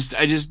know. I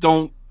just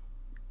don't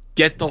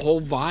get the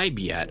whole vibe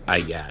yet,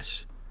 I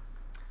guess.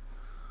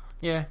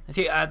 Yeah,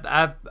 see,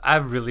 I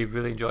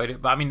really enjoyed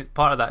it, but I mean,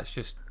 part of that's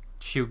just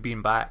Shield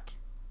being back,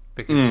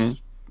 because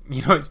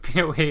it's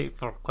been away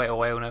for quite a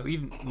while now,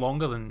 even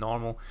longer than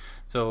normal.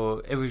 So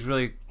it was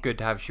really good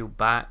to have Shield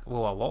back.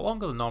 Well, a lot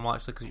longer than normal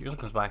actually, because it usually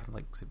comes back in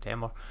like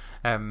September.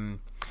 But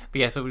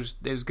yeah, so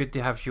it was good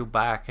to have Shield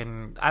back,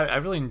 and I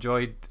really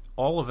enjoyed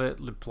all of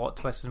it, the plot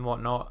twists and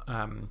whatnot.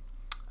 I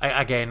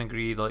again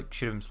agree, like,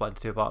 should have been split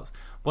into two parts.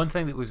 One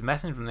thing that was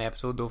missing from the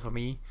episode, though, for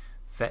me,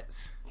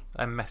 Fitz.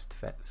 I missed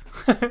Fitz.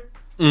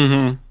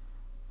 Mm-hmm.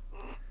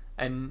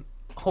 And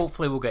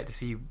hopefully we'll get to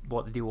see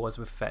what the deal was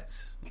with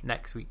Fitz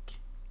next week,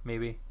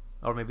 maybe.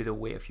 Or maybe they'll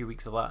wait a few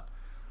weeks of that.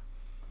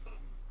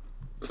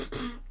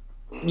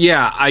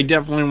 Yeah, I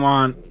definitely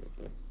want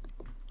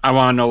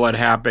to know what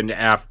happened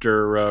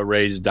after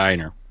Ray's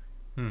diner.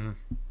 Mm-hmm.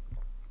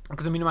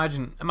 Because, I mean,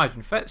 imagine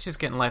Fitz just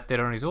getting left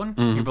there on his own.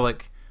 Mm-hmm. You'd be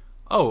like,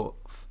 oh,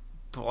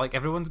 like,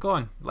 everyone's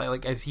gone.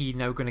 Like, is he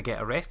now going to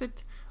get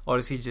arrested? Or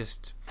is he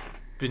just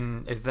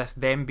is this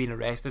them being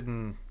arrested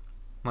and,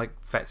 like,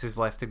 Fitz is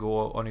left to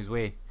go on his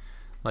way?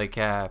 Like,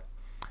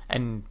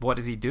 and what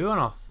does he do on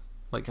Earth?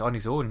 Like, on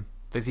his own?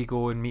 Does he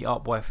go and meet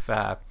up with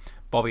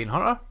Bobby and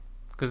Hunter?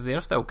 Because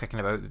they're still kicking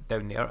about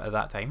down there at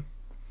that time.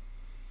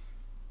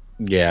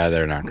 Yeah,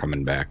 they're not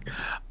coming back.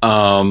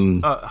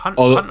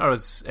 Hunter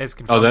is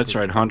confirmed. Oh, that's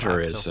right. Hunter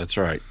back, is. so. That's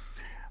right.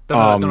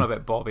 Don't know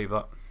about Bobby,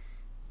 but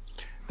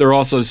they're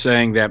also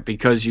saying that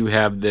because you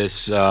have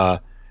this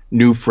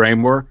new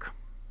framework,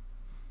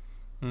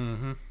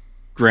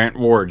 Grant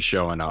Ward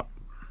showing up.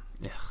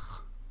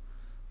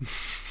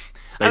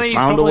 They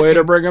found a way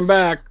to bring him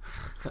back.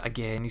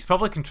 Again, he's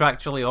probably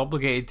contractually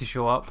obligated to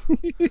show up.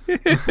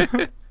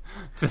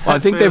 So well, I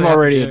think they've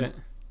already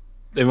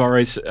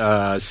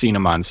seen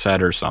him on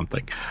set or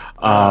something.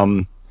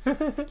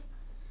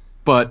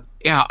 But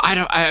yeah,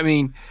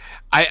 I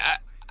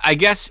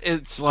guess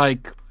it's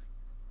like,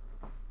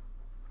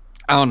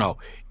 I don't know.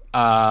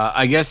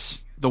 I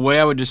guess the way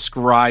I would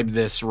describe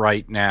this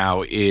right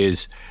now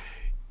is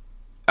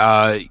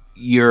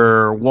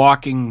you're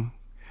walking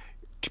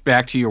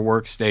back to your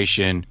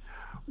workstation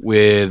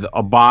with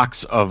a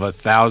box of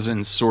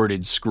 1,000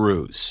 sorted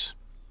screws.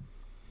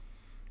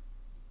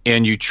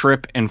 And you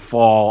trip and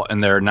fall,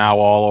 and they're now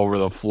all over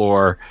the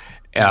floor,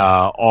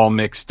 all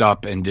mixed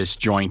up and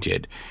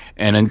disjointed.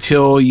 And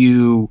until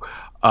you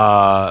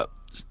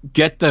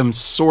get them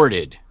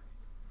sorted,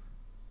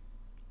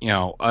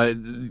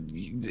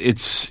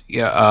 it's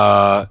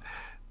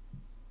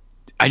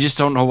I just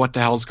don't know what the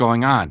hell's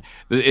going on.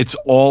 It's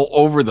all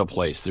over the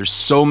place. There's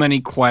so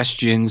many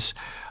questions.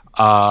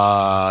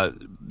 that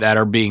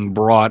are being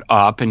brought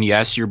up. And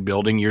yes, you're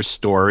building your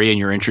story and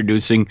you're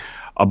introducing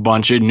a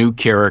bunch of new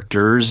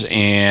characters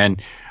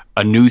and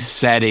a new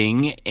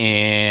setting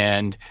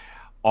and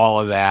all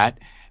of that.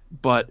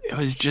 But it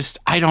was just,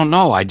 I don't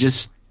know. It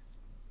just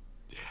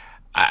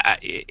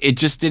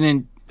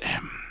didn't.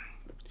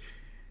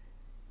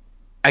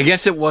 I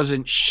guess it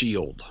wasn't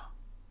S.H.I.E.L.D.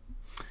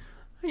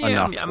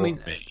 enough for me.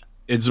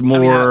 It's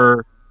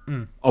more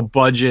a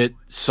budget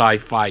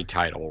sci-fi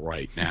title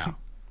right now.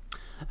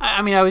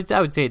 I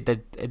would say it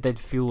did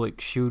feel like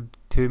S.H.I.E.L.D.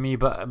 to me,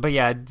 but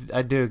yeah,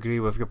 I do agree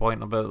with your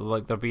point about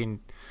like there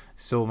being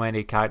so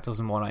many characters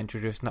and whatnot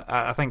introduced.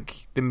 I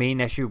think the main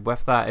issue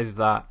with that is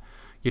that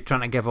you're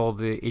trying to give all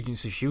the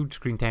Agents of S.H.I.E.L.D.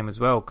 screen time as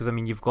well, because I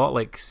mean you've got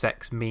like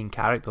 6 main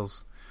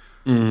characters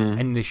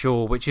in the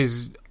show, which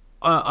is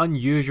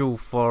unusual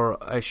for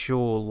a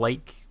show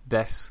like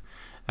this.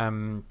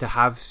 To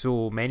have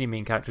so many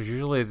main characters,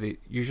 usually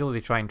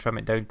they try and trim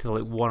it down to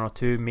like 1 or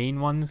 2 main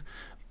ones,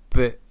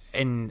 but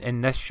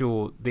in this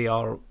show they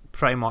are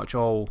pretty much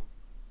all,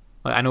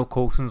 like, I know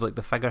Coulson's like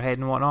the figurehead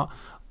and whatnot,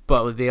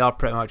 but like, they are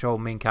pretty much all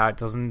main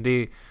characters, and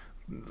they,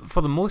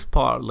 for the most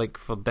part, like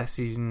for this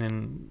season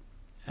and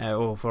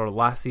or for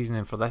last season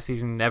and for this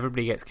season,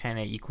 everybody gets kind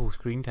of equal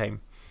screen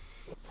time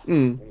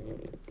and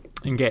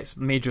gets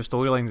major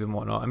storylines and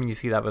whatnot. I mean, you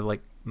see that with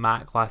like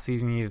Mac last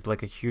season. He had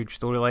like a huge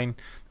storyline.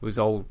 It was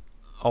all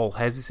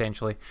his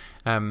essentially,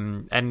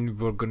 and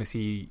we're going to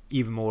see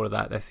even more of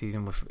that this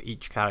season with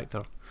each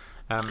character.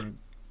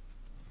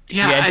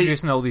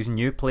 Introducing all these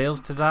new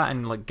players to that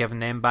and like giving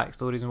them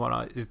backstories and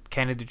whatnot is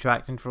kind of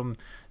detracting from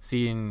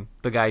seeing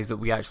the guys that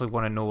we actually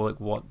want to know, like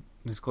what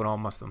is going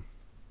on with them.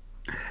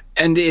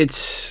 And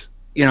it's,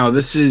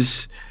 this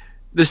is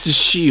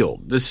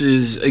S.H.I.E.L.D. This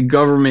is a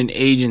government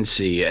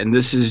agency, and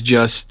this is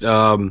just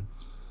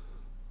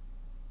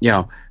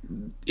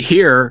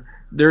here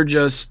they're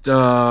just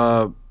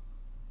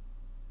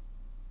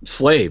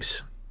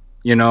slaves.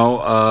 They're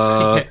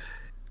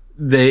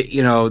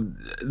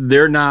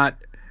not.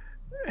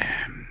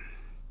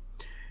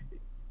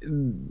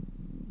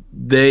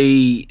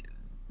 They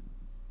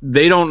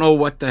don't know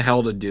what the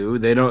hell to do.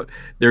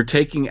 They're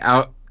taking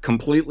out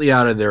completely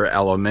out of their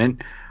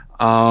element,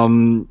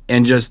 and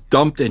just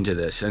dumped into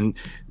this. And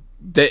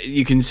that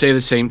you can say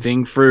the same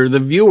thing for the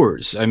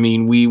viewers. I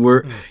mean, we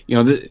were,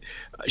 the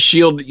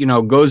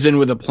S.H.I.E.L.D., goes in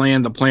with a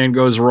plan. The plan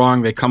goes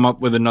wrong. They come up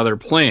with another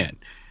plan.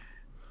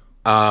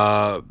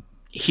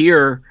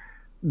 Here,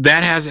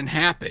 that hasn't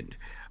happened.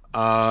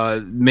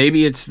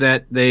 Maybe it's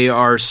that they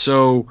are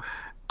so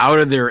out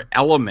of their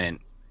element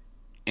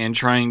and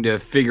trying to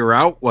figure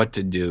out what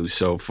to do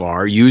so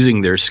far using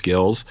their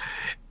skills,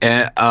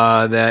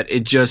 that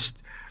it just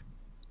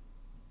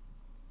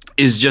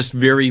is just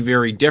very,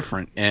 very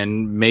different.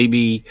 And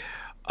maybe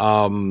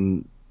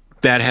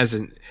that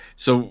hasn't.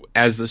 So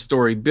as the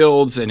story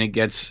builds and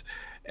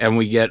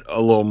we get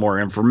a little more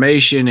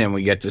information and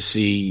we get to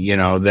see,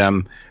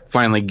 them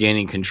finally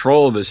gaining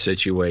control of the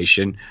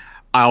situation,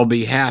 I'll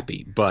be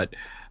happy. But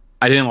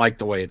I didn't like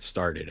the way it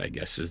started, I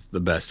guess is the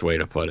best way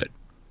to put it.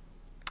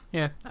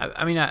 Yeah,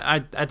 I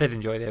did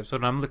enjoy the episode,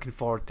 and I'm looking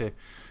forward to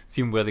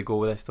seeing where they go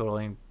with this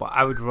storyline. But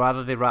I would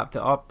rather they wrapped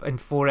it up in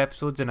 4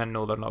 episodes, and I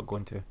know they're not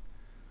going to.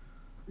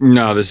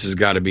 No, this has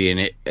got to be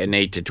an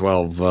 8 to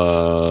 12.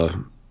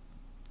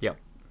 Yep.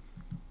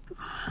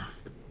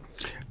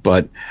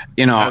 But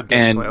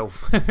and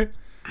 12.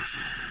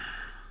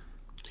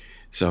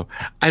 So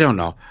I don't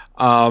know.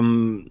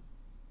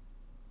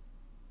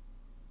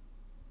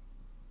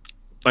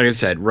 Like I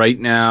said, right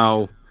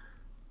now,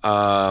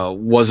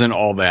 wasn't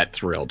all that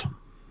thrilled.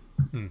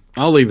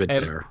 I'll leave it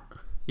there.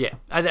 Yeah,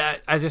 I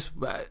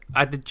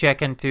did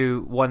check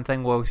into one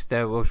thing whilst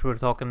we were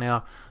talking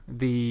there.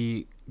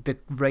 The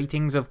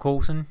writings of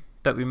Coulson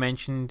that we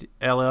mentioned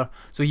earlier.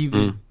 So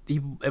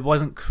it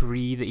wasn't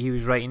Kree that he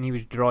was writing. He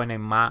was drawing a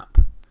map,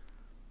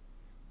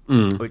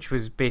 which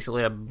was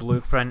basically a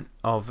blueprint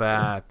of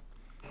the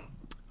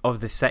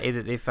city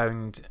that they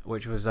found,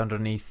 which was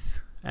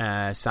underneath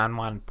San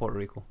Juan, Puerto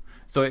Rico.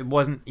 So he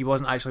wasn't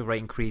actually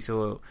writing Kree.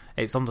 So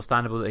it's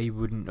understandable that he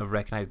wouldn't have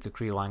recognized the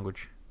Kree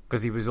language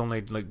because he was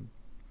only like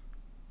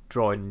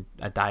drawing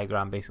a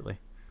diagram basically.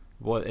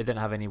 It didn't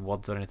have any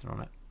words or anything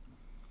on it.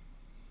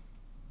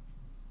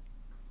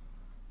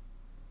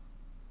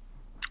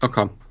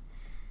 Okay.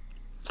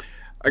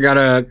 I got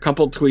a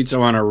couple tweets I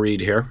want to read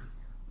here.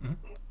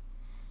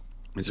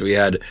 So we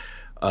had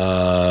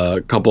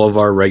a couple of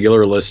our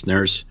regular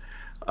listeners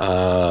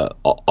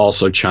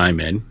also chime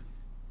in.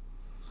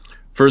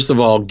 First of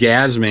all,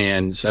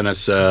 Gazman sent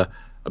us a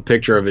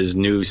picture of his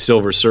new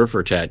Silver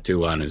Surfer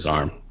tattoo on his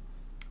arm.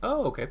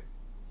 Oh, okay.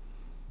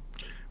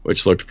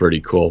 Which looked pretty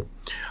cool.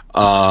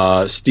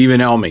 Stephen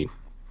Elmy.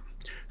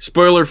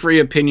 Spoiler-free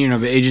opinion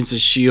of Agents of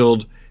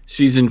S.H.I.E.L.D.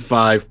 Season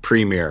 5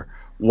 premiere.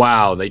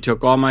 Wow, they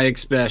took all my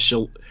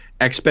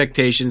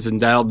expectations and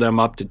dialed them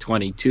up to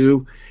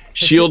 22.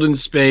 S.H.I.E.L.D. in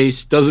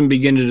space doesn't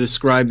begin to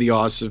describe the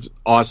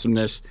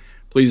awesomeness.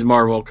 Please,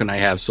 Marvel, can I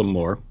have some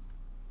more?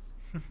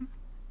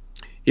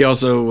 He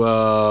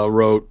also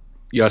wrote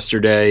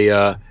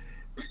yesterday,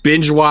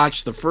 binge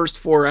watched the first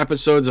 4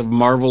 episodes of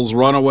Marvel's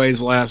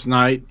Runaways last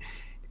night,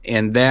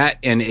 and that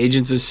and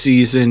Agents of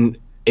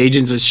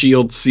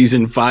S.H.I.E.L.D.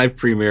 Season 5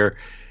 premiere.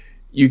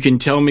 You can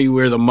tell me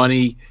where the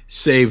money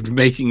saved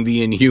making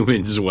the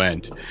Inhumans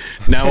went.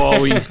 Now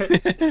all we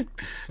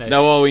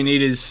now all we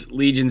need is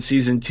Legion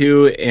Season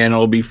 2, and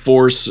it'll be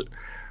 4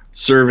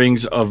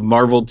 servings of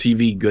Marvel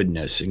TV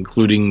goodness,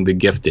 including The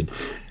Gifted.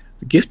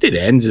 The Gifted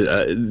ends.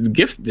 The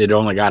Gifted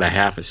only got a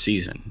half a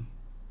season.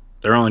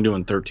 They're only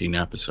doing 13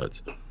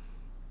 episodes.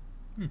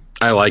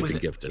 I like The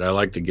Gifted. I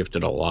like The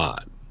Gifted a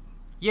lot.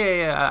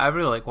 Yeah, I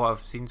really like what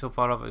I've seen so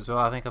far of it as well.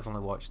 I think I've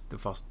only watched the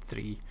first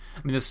 3.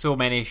 I mean, there's so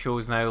many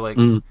shows now. Like,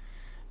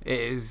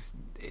 it's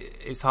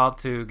hard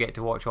to get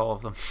to watch all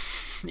of them.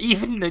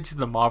 Even just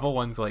the Marvel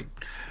ones, like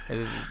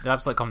they're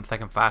absolutely coming thick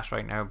and fast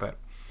right now. But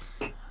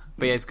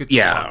yeah, it's good.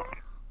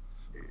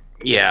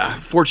 Yeah.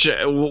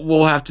 Fortunately,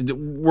 we'll have to.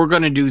 We're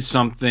going to do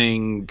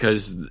something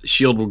because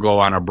Shield will go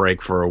on a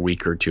break for a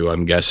week or two.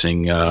 I'm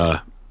guessing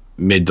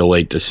mid to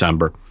late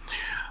December.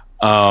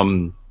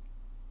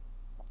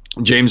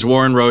 James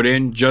Warren wrote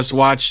in, just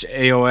watched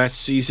AOS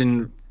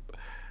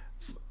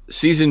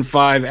season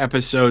 5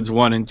 episodes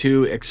 1 and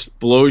 2.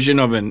 Explosion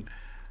of an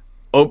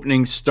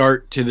opening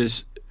start to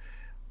this.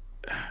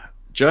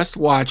 Just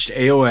watched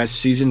AOS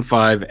season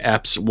 5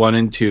 eps 1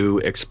 and 2.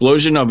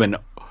 Explosion of an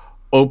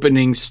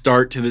opening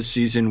start to the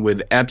season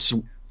with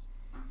eps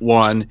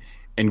 1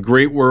 and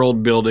great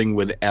world building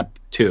with ep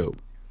 2.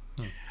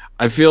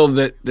 I feel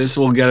that this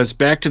will get us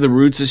back to the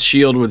roots of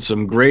S.H.I.E.L.D. with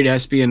some great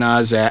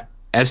espionage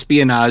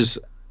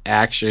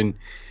action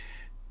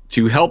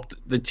to help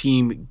the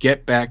team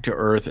get back to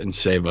Earth and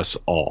save us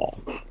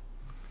all.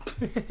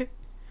 I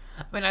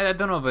mean, I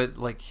don't know about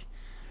like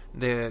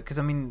because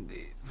I mean,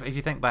 if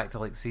you think back to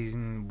like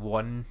season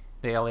 1,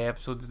 the early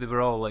episodes, they were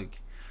all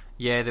like,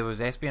 yeah, there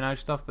was espionage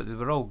stuff, but it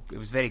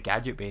was very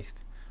gadget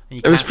based.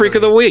 It was Freak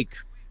of the Week.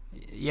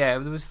 Yeah,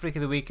 there was Freak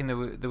of the Week, and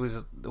there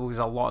was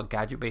a lot of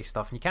gadget based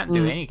stuff, and you can't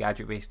do any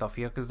gadget based stuff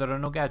here because there are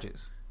no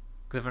gadgets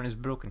because everything is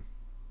broken.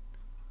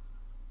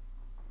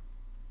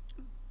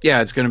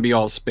 Yeah, it's going to be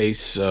all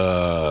space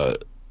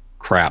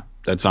crap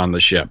that's on the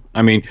ship.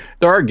 I mean,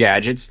 there are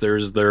gadgets.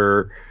 There's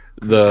the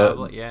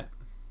tablet, yeah.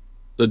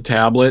 The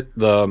tablet,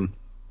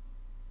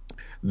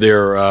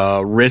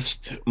 their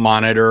wrist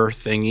monitor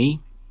thingy.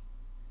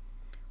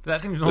 But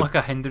that seems more like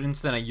a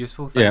hindrance than a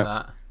useful thing.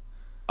 Yeah.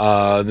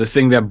 The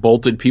thing that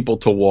bolted people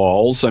to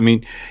walls. I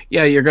mean,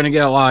 yeah, you're going to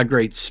get a lot of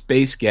great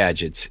space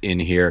gadgets in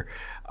here.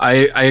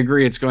 I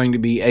agree it's going to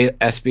be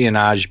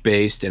espionage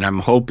based, and I'm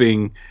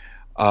hoping,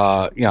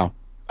 I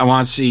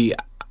want to see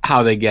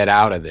how they get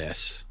out of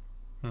this.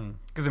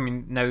 Because, I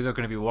mean, now they're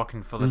going to be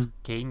working for this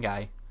Kane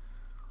guy.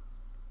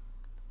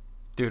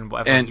 Doing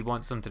whatever he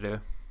wants them to do.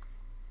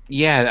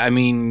 Yeah, I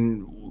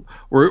mean,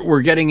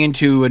 we're getting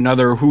into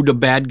another who the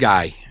bad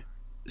guy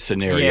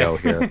scenario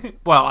here.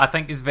 Well, I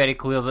think it's very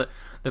clear that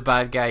the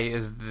bad guy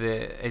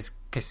is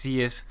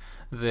Cassius.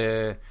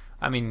 I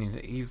mean,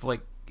 he's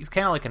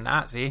kind of like a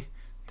Nazi,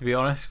 to be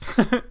honest.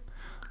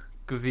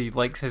 Because he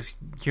likes his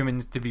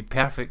humans to be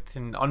perfect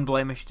and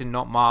unblemished and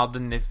not marred,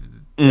 and if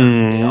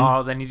they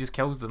are, then he just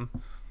kills them.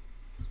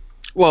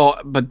 Well,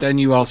 but then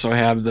you also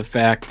have the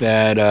fact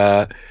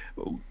that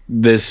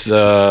this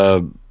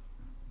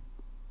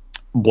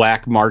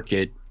black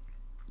market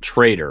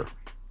trader,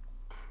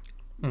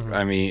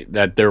 I mean,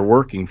 that they're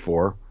working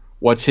for,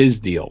 what's his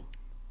deal?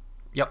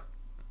 Yep.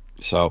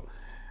 So,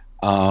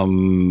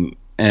 and,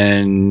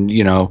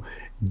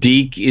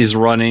 Deke is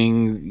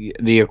running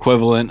the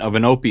equivalent of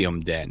an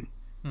opium den.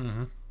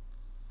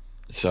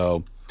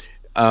 So,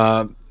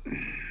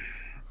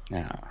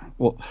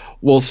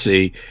 we'll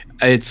see.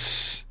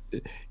 It's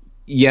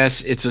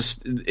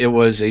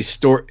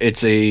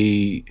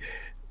a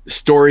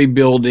story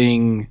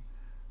building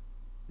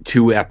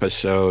 2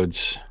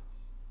 episodes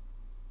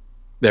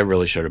that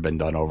really should have been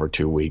done over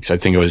 2 weeks. I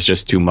think it was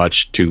just too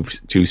much, too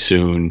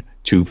soon,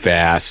 too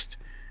fast.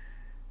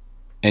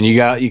 And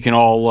you can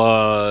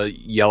all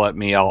yell at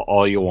me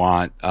all you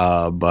want,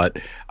 but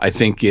I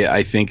think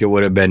it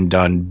would have been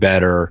done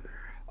better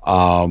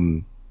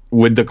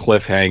with the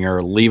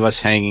cliffhanger. Leave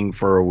us hanging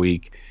for a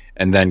week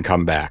and then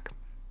come back.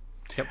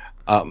 Yep.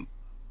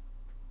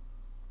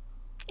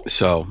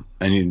 So,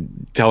 and you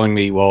telling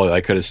me, well,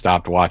 I could have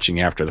stopped watching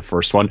after the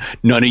first one.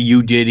 None of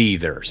you did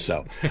either.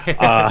 So,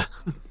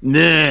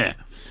 nah.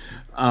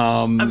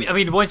 I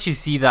mean, once you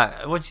see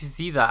that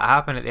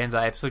happen at the end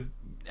of the episode,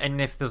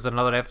 and if there's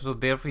another episode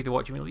there for you to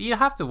watch, you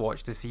have to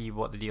watch to see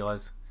what the deal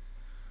is.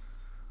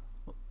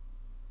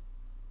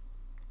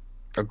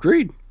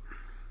 Agreed.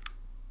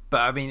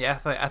 But I mean, I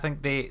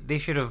think they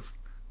should have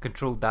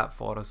controlled that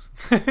for us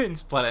and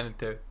split it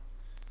into 2.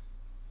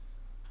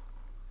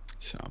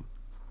 So,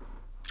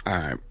 all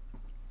right.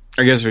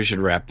 I guess we should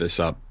wrap this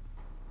up.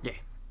 Yeah.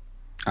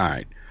 All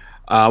right.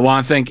 I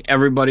want to thank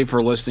everybody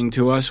for listening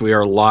to us. We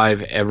are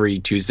live every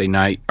Tuesday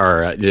night,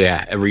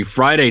 every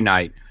Friday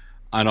night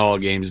on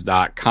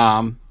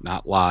allgames.com.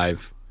 Not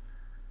live.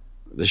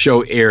 The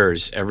show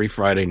airs every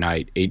Friday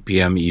night, 8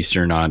 p.m.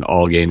 Eastern on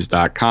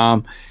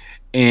allgames.com.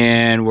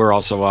 And we're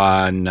also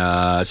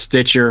on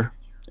Stitcher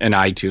and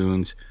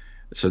iTunes.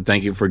 So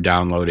thank you for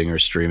downloading or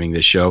streaming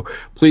this show.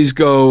 Please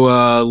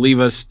go leave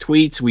us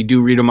tweets. We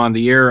do read them on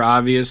the air,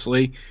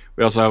 obviously.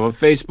 We also have a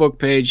Facebook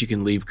page. You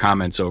can leave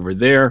comments over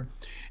there.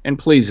 And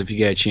please, if you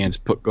get a chance,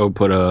 go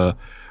put a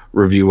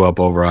review up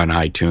over on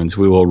iTunes.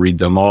 We will read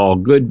them all,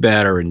 good,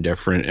 bad, or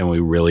indifferent, and we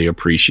really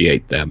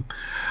appreciate them.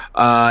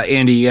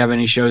 Andy, you have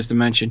any shows to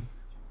mention?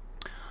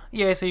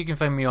 Yeah, so you can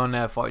find me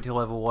on 42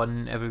 Level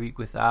 1 every week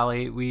with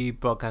Ali. We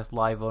broadcast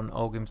live on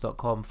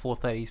allgames.com,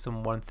 4:30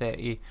 Eastern,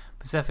 1:30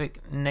 Pacific,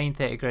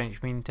 9:30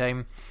 Greenwich Mean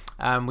Time.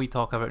 We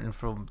talk everything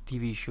from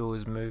TV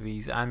shows,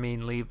 movies, and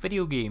mainly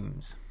video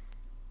games.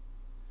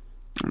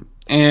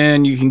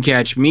 And you can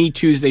catch me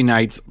Tuesday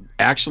nights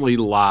actually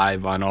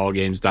live on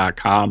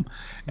allgames.com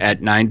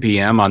at 9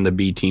 p.m. on the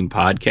B-Team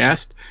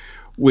podcast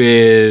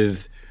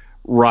with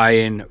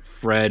Ryan,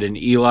 Fred, and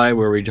Eli,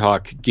 where we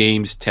talk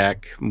games,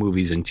 tech,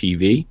 movies, and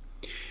TV.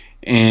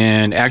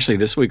 And actually,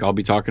 this week I'll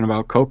be talking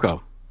about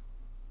Coco.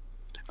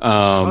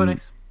 Oh,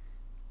 nice.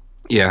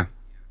 Yeah,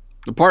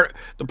 the part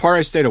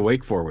I stayed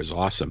awake for was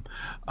awesome.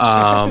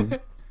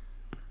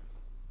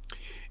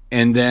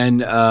 And then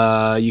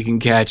you can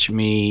catch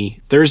me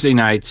Thursday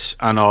nights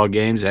on All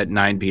Games at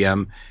 9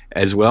 p.m.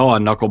 as well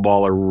on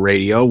Knuckleballer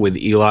Radio with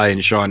Eli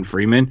and Sean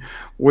Freeman,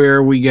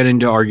 where we get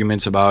into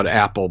arguments about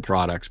Apple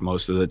products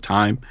most of the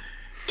time,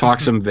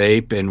 talk some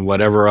vape, and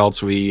whatever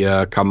else we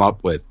come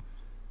up with.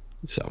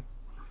 So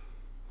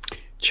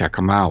check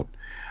them out.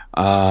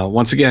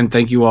 Once again,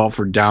 thank you all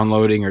for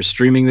downloading or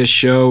streaming this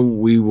show.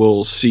 We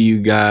will see you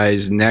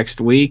guys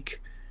next week.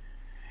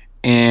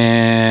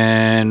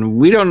 And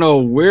we don't know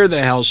where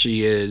the hell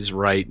she is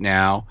right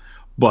now,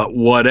 but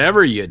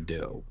whatever you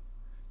do,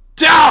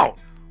 don't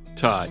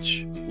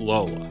touch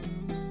Lola.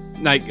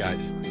 Night,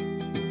 guys.